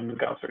will be when the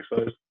gaps are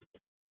exposed.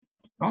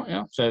 Oh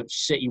yeah. So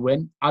City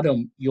win.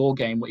 Adam, your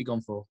game. What are you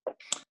gone for?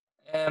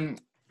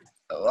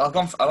 I've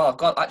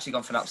actually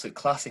gone for an absolute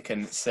classic,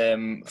 and it's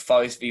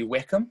Forest v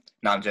Wickham.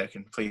 No, I'm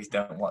joking. Please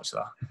don't watch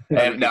that.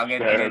 No, I'm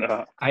going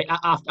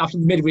after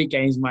the midweek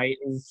games, mate.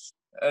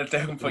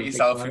 Don't put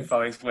yourself in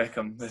Forest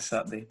Wickham this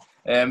Saturday.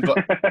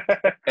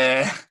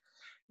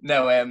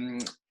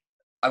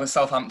 I was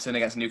Southampton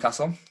against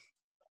Newcastle,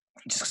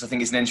 just because I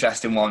think it's an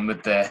interesting one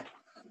with I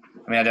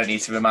don't need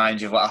to remind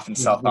you of what happened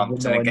to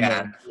Southampton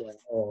again.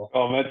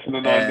 Mention the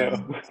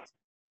 9-0.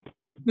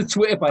 The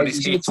Twitter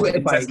page. The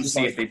Twitter page to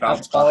see if they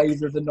bounce back.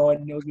 5 of the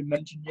 9-0s we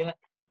mentioned yet.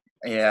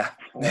 Yeah.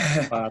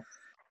 But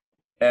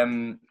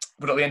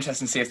it'll be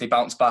interesting to see if they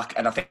bounce back.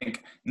 And I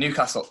think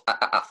Newcastle,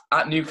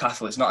 at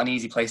Newcastle, it's not an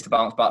easy place to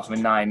bounce back from a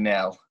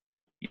 9-0.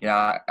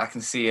 Yeah, I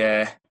can see.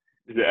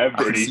 Is it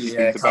ever an easy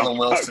thing to Callum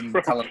bounce Wilson.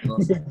 back from? Callum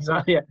Wilson.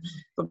 Exactly. Yeah.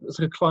 It's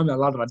like a climbing a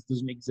ladder that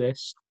doesn't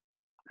exist.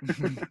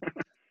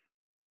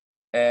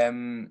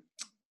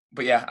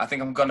 But yeah, I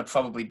think I'm going to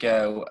probably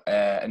go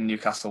a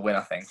Newcastle win.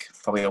 I think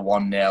probably a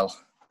 1-0.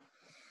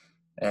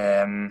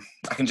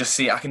 I can just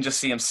see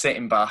him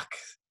sitting back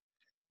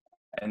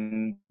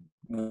and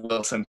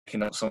Wilson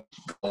picking up some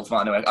goals.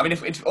 Anyway,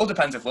 it all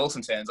depends if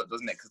Wilson turns up,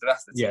 doesn't it? Because the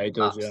rest of the team it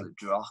does. absolute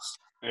dross.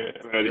 Yeah,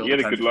 he had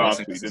a good last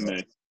week, didn't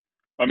he?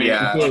 I mean,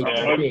 I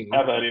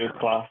thought he was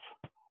class.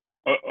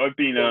 I've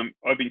been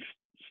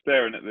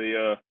staring at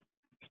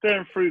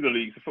staring through the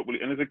leagues of football,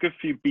 and there's a good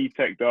few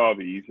BTEC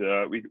derbies.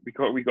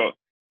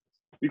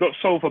 We got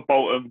Salford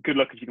Bolton. Good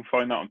luck if you can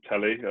find that on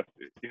telly. You have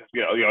to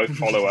get a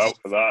follow out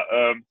for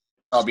that.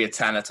 I'll be a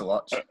tenner to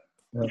watch.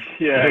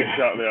 Yeah,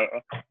 exactly. I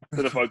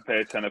don't know if I'd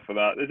pay a tenner for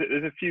that.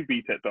 There's a few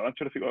BTEC. I'm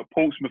trying to think about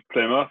Portsmouth,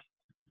 Plymouth,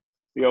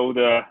 the old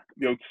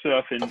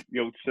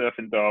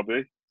surfing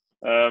derby.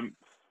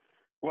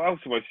 What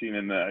else have I seen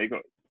in there?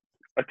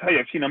 I tell you,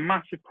 I've seen a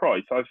massive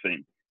price. I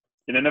think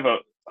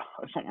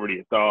it's not really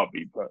a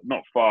derby, but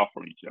not far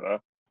from each other.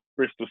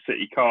 Bristol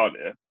City,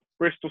 Cardiff.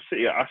 Bristol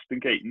City at Aston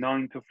Gate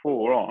 9-4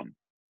 on.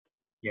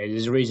 Yeah,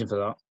 there's a reason for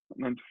that.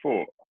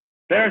 9-4.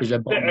 They're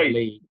bottom of the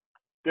league.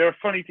 They're a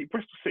funny team.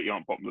 Bristol City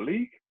aren't bottom of the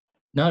league.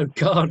 No,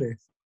 Cardiff.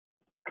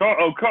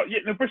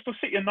 Bristol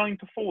City are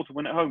 9-4 to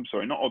win at home.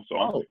 Sorry, not odds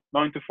on.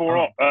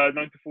 9-4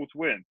 to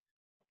win.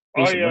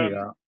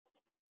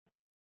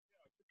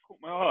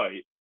 Caught my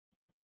eye.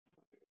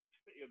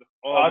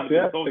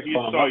 It's obviously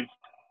a size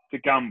to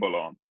gamble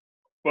on,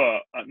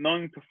 but at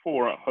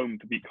 9-4 at home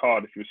to beat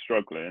Cardiff, if you're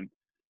struggling,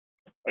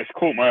 it's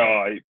caught my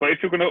eye. But if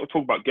you're going to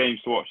talk about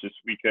games to watch this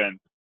weekend,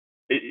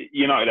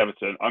 United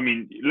Everton. I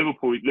mean,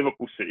 Liverpool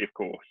City, of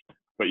course,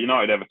 but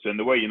United Everton.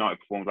 The way United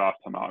performed last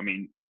time out. I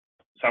mean,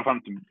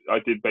 Southampton. I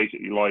did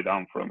basically lie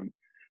down for them,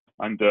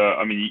 and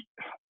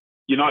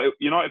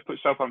United put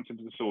Southampton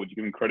to the sword. You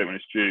give them credit when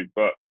it's due,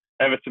 but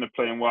Everton are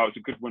playing well. It's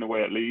a good win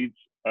away at Leeds.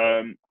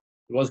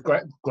 It was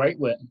great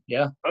win.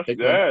 Yeah.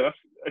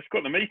 It's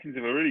got the makings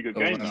of a really good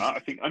game.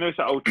 That I know it's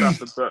at Old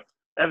Trafford, but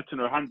Everton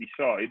are a handy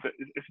side. But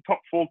it's a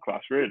top 4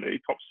 class, really,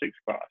 top 6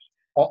 class.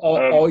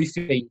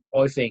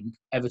 I think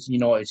Everton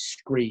United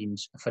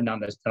screams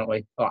Fernandes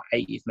penalty at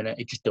 80th minute.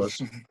 It just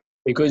does.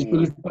 Because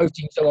both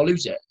teams will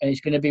lose it. And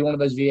it's going to be one of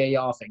those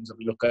VAR things that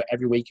we look at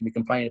every week and we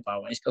complain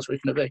about. And that's what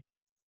it's going to be.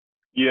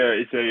 Yeah,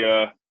 it's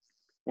a...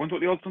 I wonder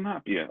what the odds on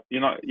that be.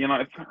 United,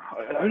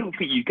 I don't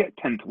think you get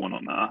 10 to 1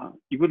 on that.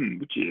 You wouldn't,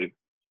 would you?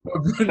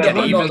 Get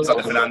evens on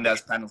the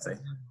Fernandes penalty.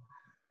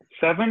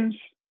 7s?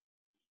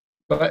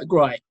 But,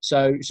 right.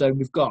 So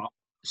we've got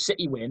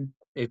City win.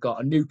 We've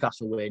got a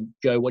Newcastle win.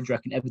 Joe, what do you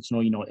reckon, Everton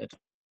or United?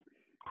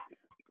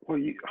 Well,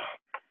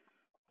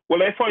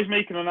 if I was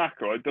making an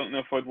acca, I don't know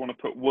if I'd want to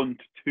put 1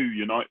 to 2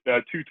 United,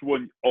 2 to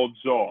 1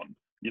 odds on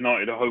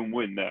United a home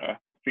win there. I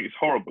think it's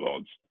horrible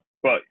odds.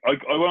 But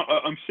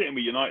I'm sitting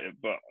with United,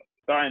 but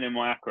that ain't in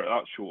my acca at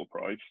that short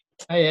price.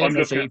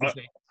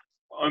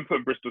 I'm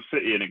putting Bristol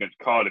City in against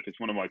Cardiff. It's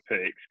one of my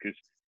picks because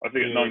I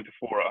think at 9 to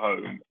 4 at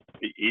home,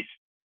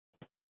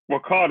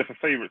 Cardiff are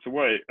favourites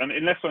away, and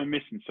unless I'm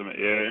missing something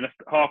here, unless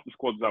half the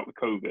squad's out with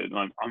COVID, and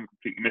I'm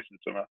completely missing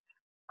something,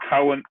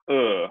 how on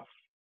earth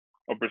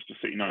are Bristol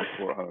City 9 to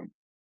 4 at home?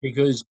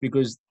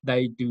 Because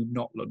they do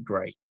not look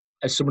great.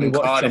 As somebody who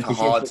watches Cardiff are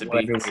hard to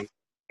beat. Every week,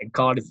 and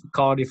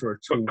Cardiff are a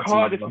tool team.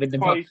 I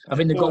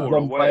think they've got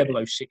one player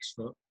below 6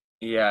 foot.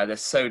 Yeah, they're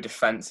so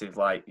defensive.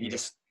 Like you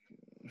just.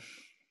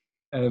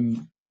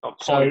 Point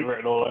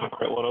written all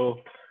over it. What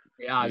all?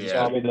 Yeah.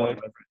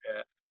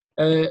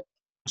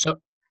 So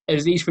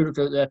as these people look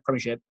at the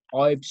Premiership,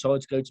 I've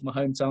decided to go to my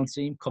hometown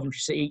team, Coventry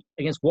City,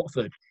 against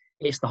Watford.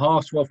 It's the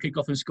 12:30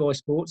 kickoff on Sky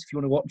Sports. If you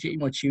want to watch it, you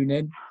might tune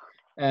in.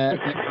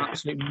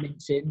 Absolutely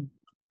mincing.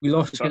 We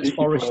lost against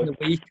Forest in the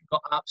week.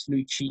 Got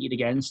absolutely cheated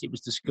against. It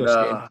was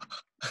disgusting.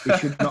 We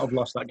should not have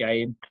lost that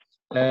game.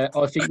 I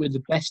think we're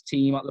the best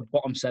team at the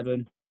bottom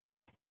 7.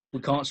 We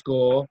can't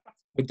score.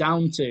 We're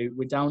down to. You'll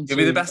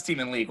be the best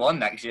team in League One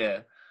next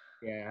year.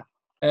 Yeah.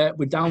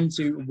 We're down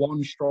to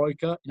 1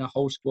 striker in our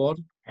whole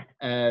squad.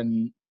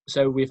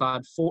 So we've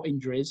had 4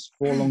 injuries,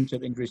 4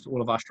 long-term injuries to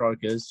all of our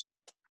strikers.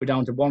 We're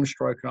down to 1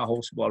 striker in our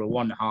whole squad, or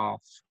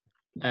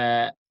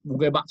 1.5. We'll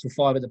go back to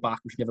 5 at the back,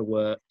 which never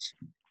worked.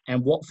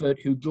 And Watford,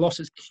 who lost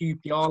its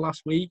QPR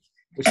last week,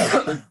 which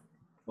is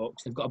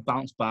books, they've got to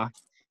bounce back.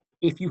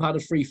 If you had a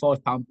free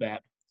 £5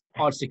 bet,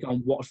 I'd stick it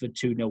on Watford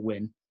 2-0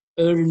 win.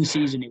 Earlier in the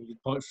season, it was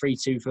like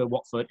 3-2 for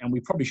Watford, and we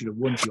probably should have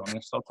won, to be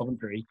honest, at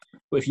Coventry.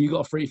 But if you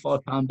got a free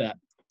 £5 bet,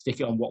 stick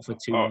it on Watford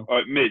 2-0. All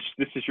right, Mitch,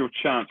 this is your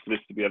chance for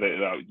this to be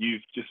edited out.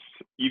 You've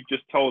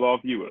just told our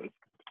viewers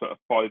to put a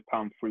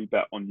 £5 free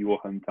bet on your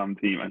hometown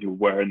team as you're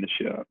wearing the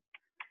shirt.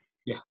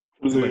 Yeah.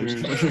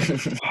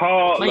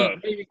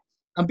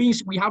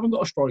 Heartless. We haven't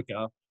got a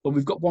striker, but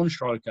we've got 1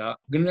 striker.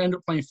 We're going to end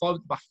up playing 5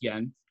 at the back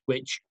again,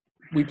 which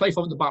we play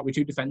 5 at the back. We're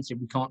too defensive.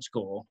 We can't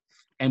score.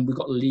 And we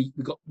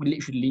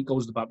literally league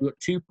goals at the back. We've got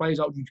 2 players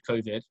out due to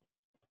COVID.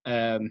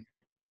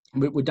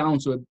 We're down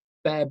to a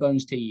bare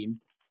bones team.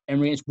 And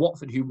we're against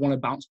Watford, who want to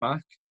bounce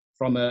back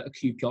from a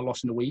QPR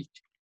loss in the week.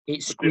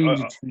 It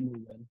screams a 2-0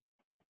 win.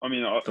 I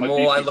mean, the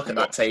more I look at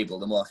that table,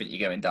 the more I think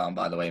you're going down,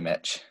 by the way,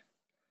 Mitch.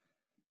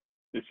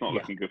 It's not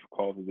looking good for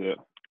Cardiff, is it?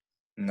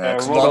 No,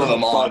 because one of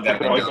them aren't going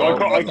to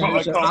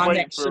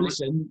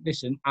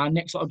Listen, our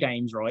next lot of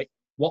games, right?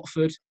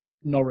 Watford,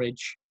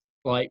 Norwich,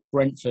 like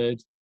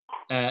Brentford,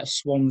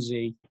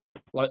 Swansea,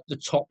 like the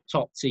top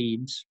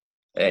teams.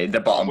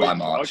 The bottom by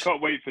March. I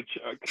can't wait for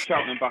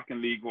Cheltenham back in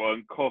League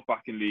One, Cov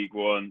back in League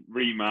One,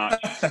 rematch,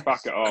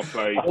 back at our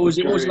place. Was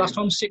it last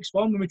time 6-1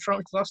 when we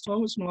tried last time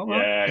or something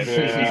like that?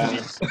 Yeah.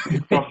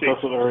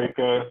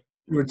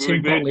 We're a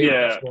team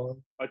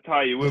I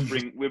tell you, we'll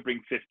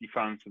bring 50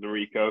 fans to the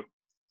Rico.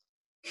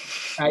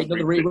 Hey, not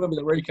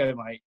the Rico,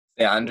 mate.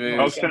 Yeah, Andrew.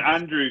 Oh, St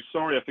Andrews.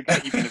 Sorry, I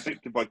forget you've been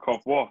evicted by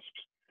Cov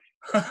Wasps.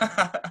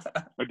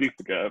 I do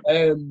forget.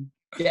 Yeah.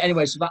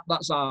 Anyway, so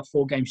that's our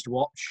 4 games to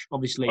watch.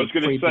 Obviously, I was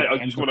going to say, I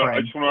just want to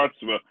add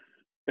to it.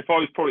 If I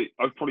was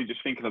probably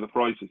just thinking of the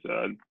prices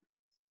then.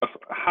 A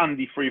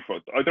handy free for.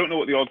 I don't know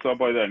what the odds are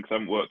by then because I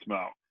haven't worked them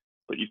out.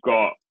 But you've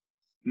got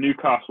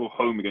Newcastle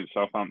home against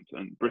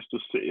Southampton, Bristol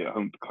City at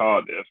home to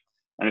Cardiff,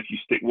 and if you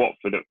stick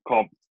Watford at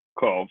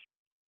Cov,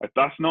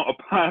 that's not a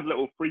bad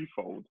little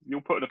freefold.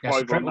 You're putting a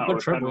 5 on that or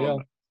a 10 on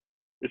that.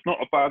 It's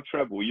not a bad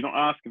treble. You're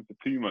not asking for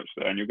too much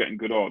there, and you're getting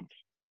good odds.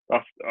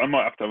 I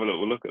might have to have a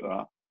little look at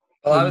that.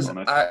 Well,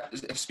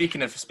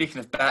 speaking of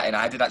betting,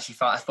 I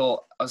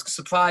was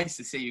surprised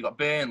to see you got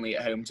Burnley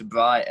at home to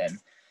Brighton.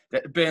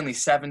 Burnley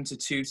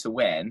 7-2 to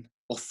win,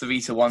 or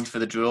 3-1 for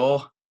the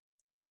draw.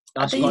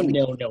 That's got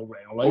 0-0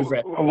 written all over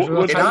it.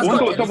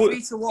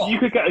 You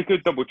could get a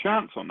good double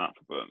chance on that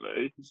for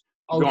Burnley.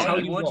 I'll tell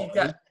you what.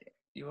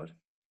 You would.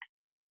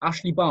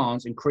 Ashley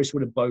Barnes and Chris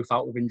Wood are both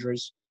out with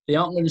injuries. They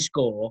aren't going to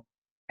score,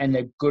 and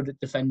they're good at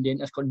defending.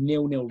 That's got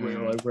 0-0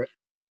 written all over it.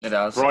 It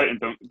has. Brighton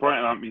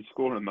haven't been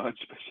scoring much,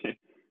 but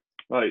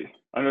like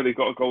I know they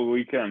got a goal the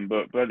weekend,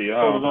 but bloody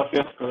hell. That's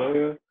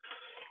yesterday,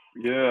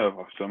 yeah,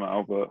 well,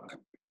 somehow, but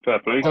Fair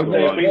play. So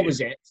Yeah, what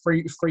was it?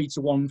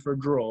 3-1 for a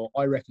draw.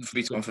 I reckon.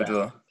 3-1 for a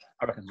draw.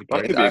 I reckon it's a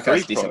That good could be a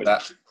great decent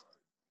prize. bet.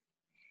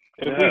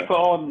 If we put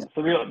on,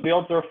 so the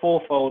odds are a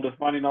fourfold of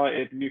Man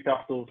United,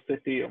 Newcastle,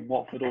 City, and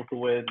Watford all to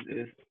win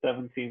is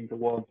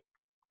 17-1.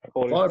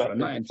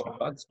 That ain't too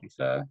bad, to be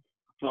fair.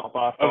 It's not a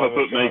bad. Other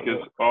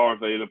bookmakers are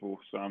available,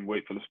 Sam.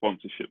 Wait for the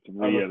sponsorship to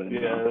reel in.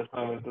 Yeah,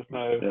 there's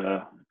no.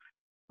 Yeah.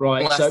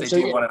 Right. Unless they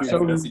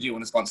do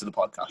want to sponsor the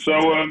podcast. So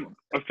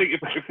I think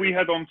if we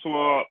head on to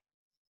our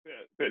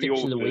bit of the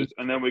orders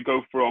and then we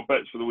go for our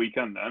bets for the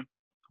weekend, then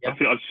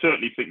I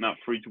certainly think that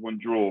 3-1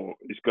 draw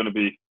is going to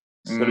be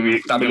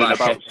milling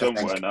about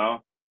somewhere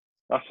now.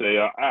 That's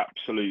a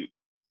absolute.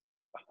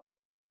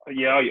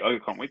 Yeah, I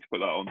can't wait to put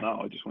that on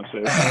now. I just want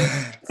to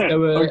say.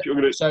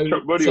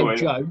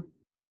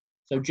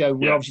 So Joe,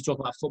 we're obviously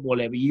talking about football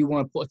here, but you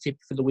want to put a tip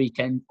for the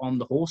weekend on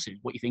the horses.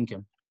 What are you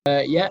thinking?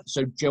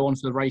 So Joe, on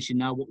to the racing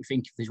now. What we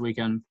think of this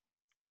weekend?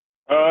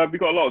 We've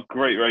got a lot of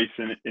great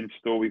racing in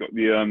store. We got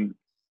the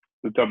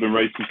Dublin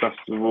Racing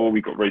Festival.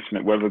 We got racing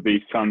at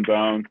Wetherby,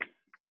 Sandown.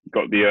 We've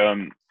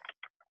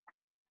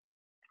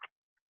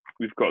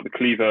got the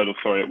Cleve Hurdle,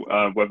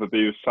 at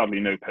Wetherby, with sadly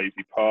no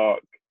Paisley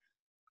Park.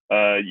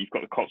 You've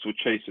got the Cotswold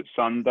Chase at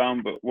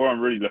Sandown, but where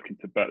I'm really looking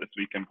to bet this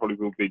weekend probably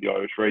will be the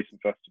Irish Racing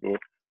Festival,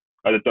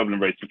 the Dublin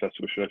Racing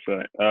Festival, should I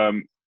say.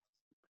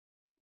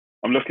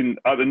 I'm looking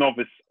at the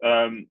novice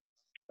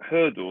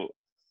hurdle,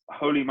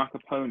 Holy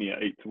Macapony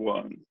at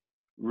 8-1.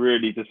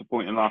 Really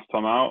disappointing last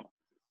time out,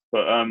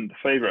 but the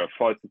favourite at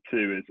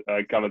 5-2 is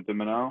Gala de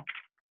Manal,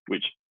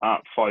 which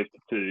at 5-2.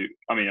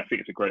 I mean, I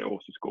think it's a great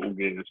horse. It's got all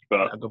gears,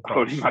 but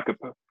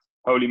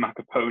Holy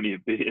Macapony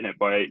are beating it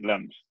by 8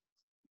 lengths.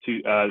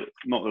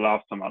 Not the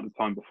last time out, the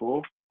time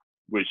before,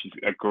 which is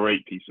a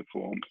great piece of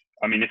form.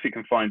 I mean, if it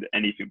can find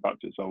anything back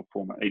to its old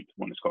form at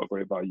 8-1, it's got a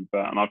great value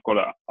bet. And I've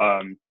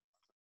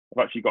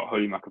actually got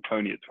Holy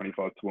Macapony at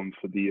 25-1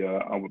 for the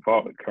Albert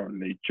Bartlett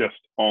currently, just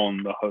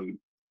on the home,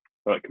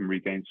 so that can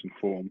regain some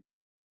form.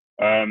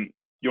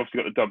 You also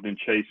got the Dublin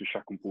Chase with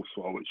Shackle Paul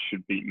Swell, which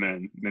should beat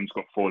Min. Min's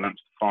got 4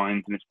 lengths to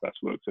find, and its best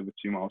works over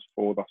 2 miles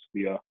 4. That's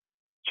the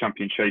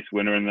Champion Chase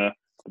winner and the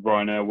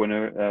Brian Eyre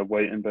winner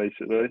waiting,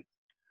 basically.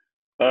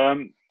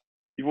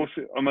 You've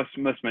also, I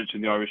must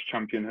mention the Irish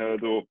Champion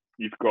Hurdle.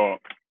 You've got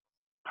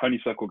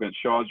Honeysuckle against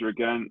Sharjah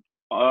again.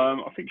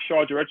 I think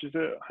Sharjah edges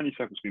it.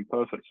 Honeysuckle's been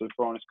perfect so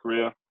far in his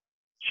career.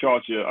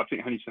 Sharjah, I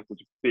think Honeysuckle's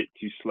a bit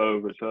too slow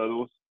over its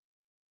hurdles.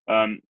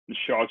 And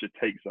Sharjah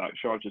takes that.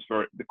 Sharjah's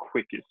the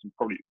quickest and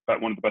probably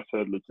about one of the best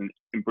hurdlers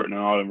in Britain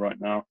and Ireland right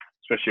now,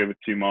 especially over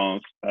 2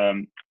 miles.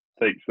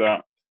 Takes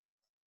that.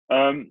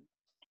 And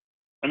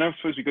now I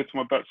suppose we go to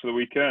my bets for the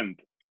weekend.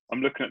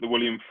 I'm looking at the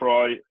William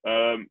Fry.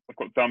 I've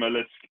got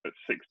Damalisk at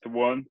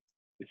 6-1.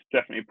 It's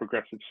definitely a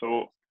progressive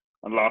sort.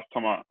 And last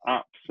time I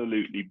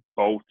absolutely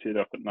bolted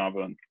up at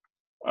Navan.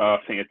 I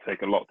think it'd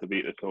take a lot to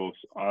beat this horse.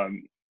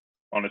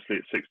 Honestly,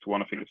 at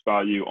 6-1, I think it's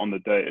value on the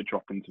day to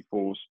drop into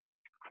fours,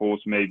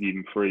 maybe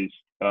even threes.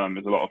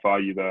 There's a lot of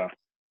value there.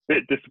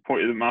 Bit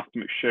disappointed that Master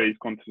McShade's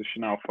gone to the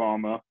Chanel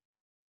Farmer.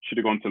 Should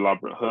have gone to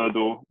Labrador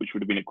Hurdle, which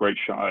would have been a great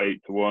shot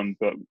at 8-1.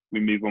 But we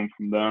move on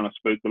from there. And I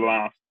suppose the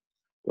last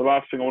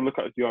thing I want to look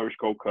at is the Irish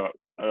Gold Cup.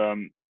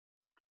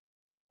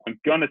 I'm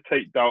going to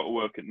take Doubt at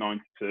Work at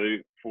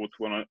 9-2,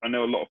 4-1. I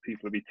know a lot of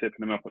people will be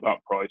tipping him up at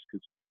that price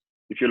because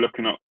if you're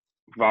looking at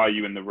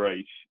value in the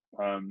race,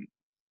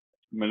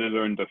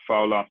 Manila and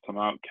Defoe last time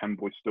out, Ken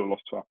Boy still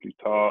lost to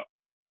Aplutar.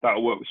 Doubt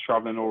at Work was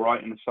travelling all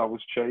right in the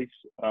Savills Chase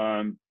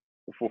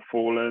before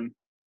falling.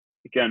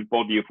 Again,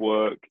 body of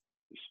work.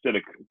 Still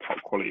a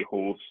top quality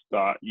horse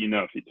that,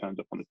 if he turns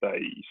up on the day,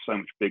 he's so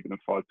much bigger than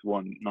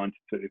 5-1,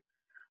 9-2.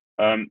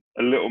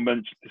 A little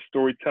mention to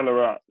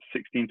Storyteller at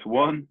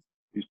 16-1,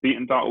 who's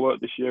beaten Doubt at Work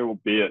this year,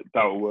 albeit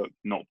Doubt at Work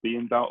not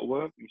being Doubt at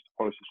Work. He used to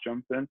polish his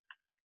jump in.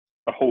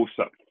 A horse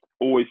that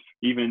always,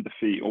 even in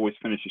defeat, always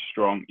finishes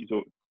strong. He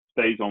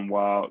stays on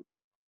well.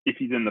 If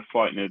he's in the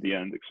fight near the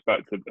end,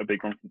 expect a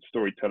big run from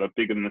Storyteller,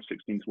 bigger than the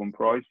 16-1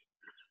 price.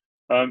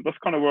 That's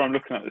kind of where I'm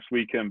looking at this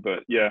weekend.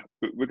 But yeah,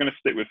 we're going to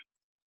stick with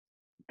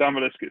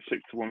Damalisk at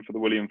 6-1 for the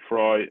William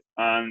Fry,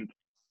 and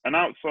an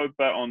outside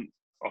bet on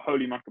a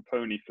Holy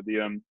Macapony for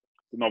the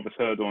novice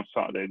hurdle on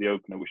Saturday, the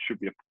opener, which should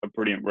be a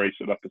brilliant race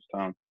at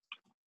Leopardstown.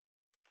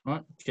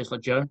 Right, just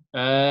like Joe.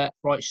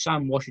 Right,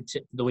 Sam, what's your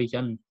tip for the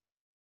weekend?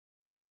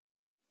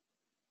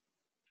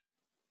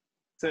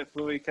 Tip for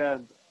the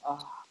weekend.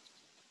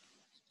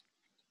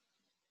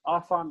 I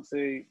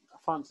fancy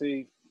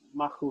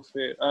Mansfield,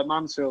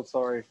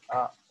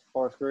 at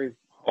Forest Green.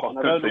 Oh,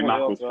 don't say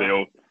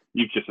Macclesfield.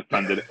 You've just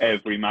offended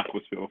every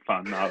Macclesfield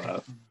fan now. Yeah.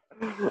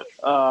 Who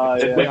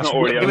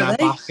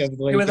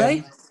are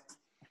they?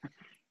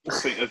 I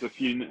think there's a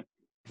few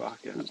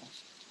back in.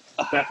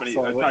 Definitely,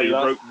 Sorry, I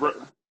tell you,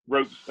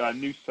 ropes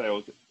new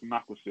sales in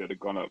Macclesfield have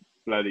gone up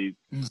bloody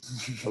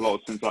a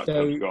lot since that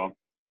club's gone.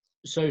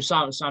 So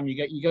Sam,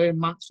 you go in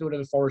Mansfield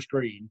over Forest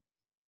Green.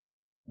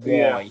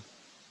 Why?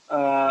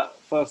 Yeah.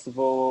 First of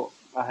all,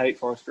 I hate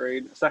Forest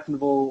Green. Second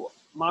of all,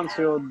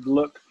 Mansfield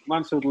look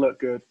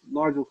good.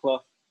 Nigel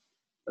Clough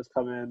has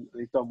come in and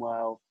he's done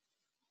well.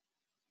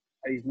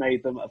 he's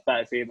made them a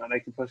better team, and they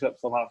can push up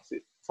somehow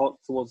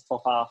towards the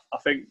top half. I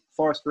think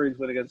Forest Green's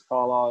win against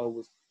Carlisle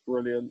was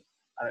brilliant,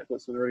 and it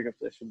puts them in a really good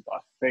position. But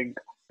I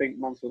think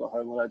Mansfield at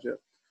home will edge it.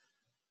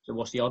 So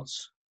what's the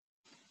odds?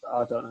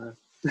 I don't know.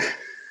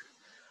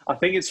 I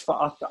think it's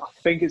 5-4. I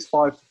think it's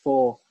worth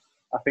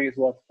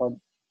a punt.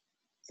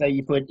 So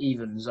you put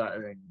evens that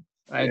are in.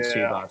 That ain't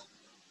too bad.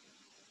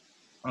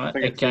 All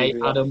right, okay,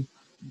 Adam,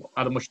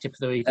 what's your tip of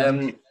the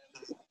weekend?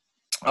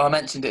 I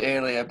mentioned it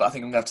earlier, but I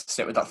think I'm going to have to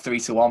stick with that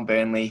 3-1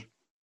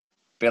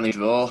 Burnley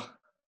draw.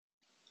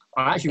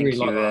 I actually really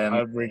like that. I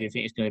really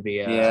think it's going to be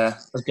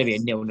it's going to be a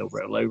 0-0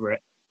 roll over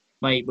it.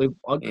 Mate,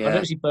 I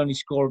don't see Burnley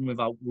scoring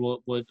without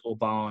Wood or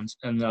Barnes,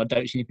 and I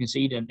don't see them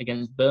conceding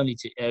against Burnley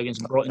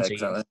against Brighton team.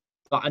 Exactly.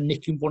 Like, and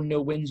nicking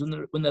 1-0 wins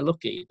when they're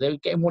lucky. They're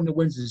getting 1-0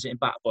 wins and sitting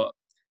back, but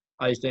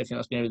I just don't think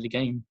that's going to be the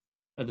game.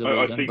 I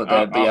think, but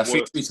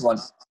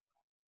 3-1.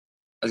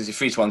 As you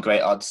 3-1,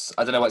 great odds.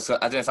 I don't know if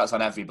that's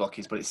on every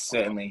bookies, but it's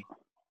certainly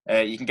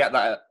you can get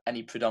that at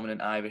any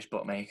predominant Irish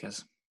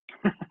bookmakers.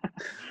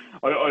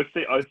 I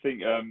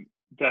think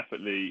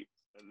definitely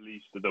at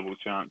least a double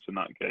chance in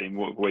that game.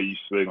 What way you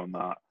swing on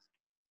that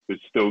could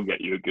still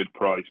get you a good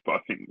price. But I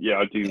think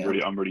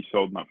I'm really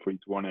sold on that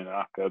 3-1 in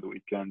ACCA the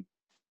weekend.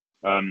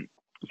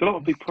 There's a lot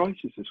of big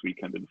prices this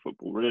weekend in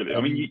football, really. I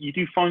mean, you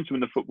do find some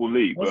in the Football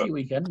League. What's your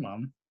weekend,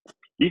 man?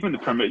 Even the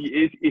Premier,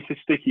 it's a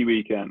sticky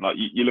weekend. Like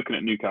you're looking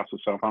at Newcastle,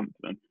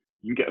 Southampton.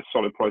 You can get a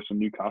solid price on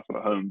Newcastle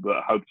at home,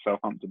 but how does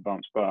Southampton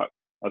bounce back,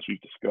 as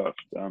we've discussed?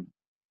 There's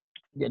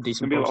going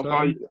to be a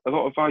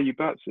lot of value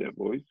bets here,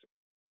 boys.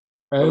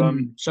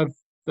 So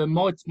for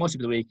my tip of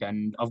the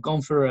weekend, I've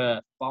gone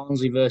for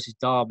Barnsley versus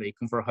Derby,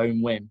 come for a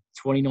home win,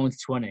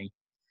 29-20.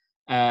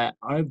 I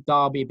know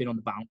Derby have been on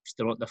the bounce.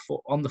 They're on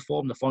the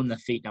form. They're on their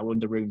feet now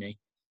under Rooney.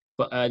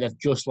 But they've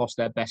just lost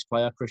their best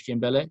player, Christian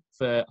Billy,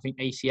 for, I think,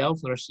 ACL.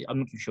 I'm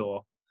not too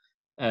sure.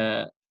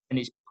 And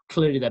it's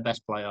clearly their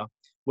best player.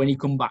 When he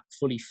come back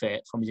fully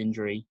fit from his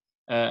injury,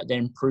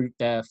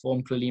 their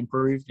form clearly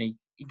improved. And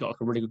he got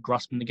like a really good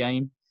grasp in the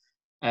game.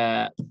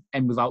 And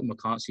without him, I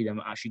can't see them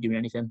actually doing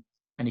anything.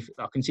 And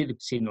I can see them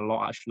conceding a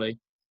lot, actually.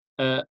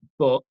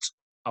 But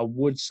I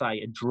would say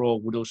a draw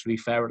would also be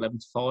fair at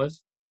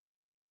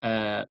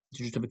 11-5.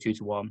 Just over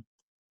 2-1.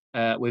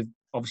 With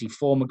obviously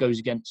Former goes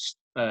against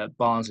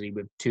Barnsley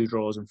with 2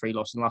 draws and 3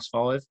 losses in the last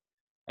 5.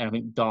 And I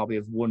think Derby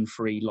have won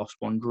 3, lost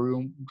 1,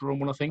 drawn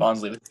 1, I think.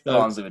 Barnsley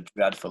were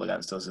dreadful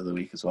against us the other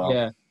week as well.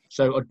 Yeah,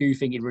 so I do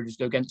think it would just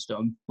go against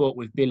them. But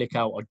with Bilic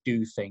out, I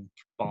do think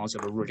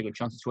Barnsley have a really good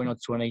chance of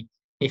 29-20.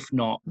 If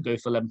not, go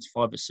for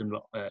 11-5 at some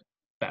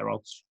better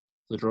odds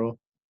for the draw.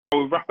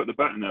 We'll wrap up the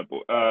betting there,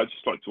 but I'd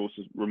just like to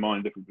also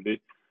remind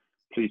everybody,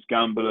 please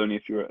gamble only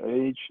if you're at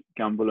age.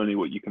 Gamble only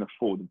what you can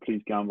afford, and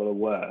please gamble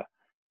aware.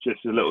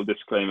 Just a little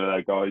disclaimer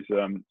there, guys.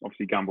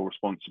 Obviously, gamble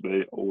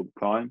responsibly all the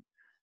time.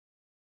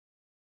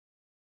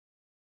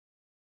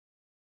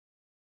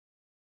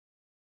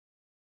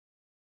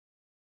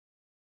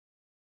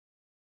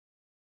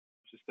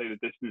 Just stay the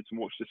distance and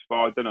watch this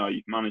far. I don't know how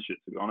you've managed it,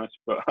 to be honest,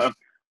 but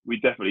we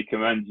definitely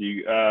commend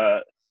you.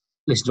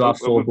 Listen to our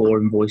 4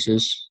 boring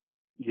voices.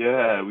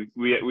 Yeah,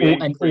 we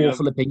and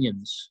awful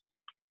opinions.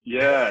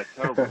 Yeah,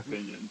 terrible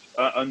opinions.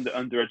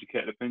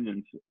 Undereducated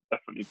opinions,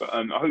 definitely. But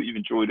I hope you've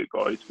enjoyed it,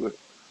 guys.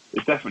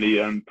 It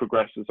definitely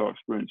progressed as our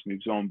experience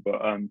moves on.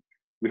 But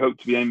we hope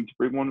to be aiming to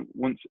bring one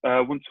once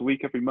a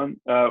week every month.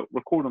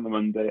 Record on the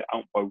Monday,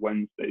 out by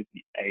Wednesday is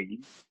the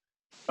aim.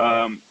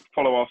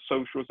 Follow our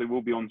socials; they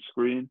will be on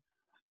screen.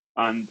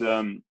 And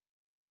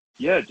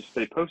just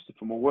stay posted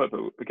for more work.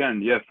 But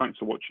again, thanks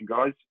for watching,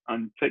 guys,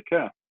 and take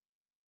care.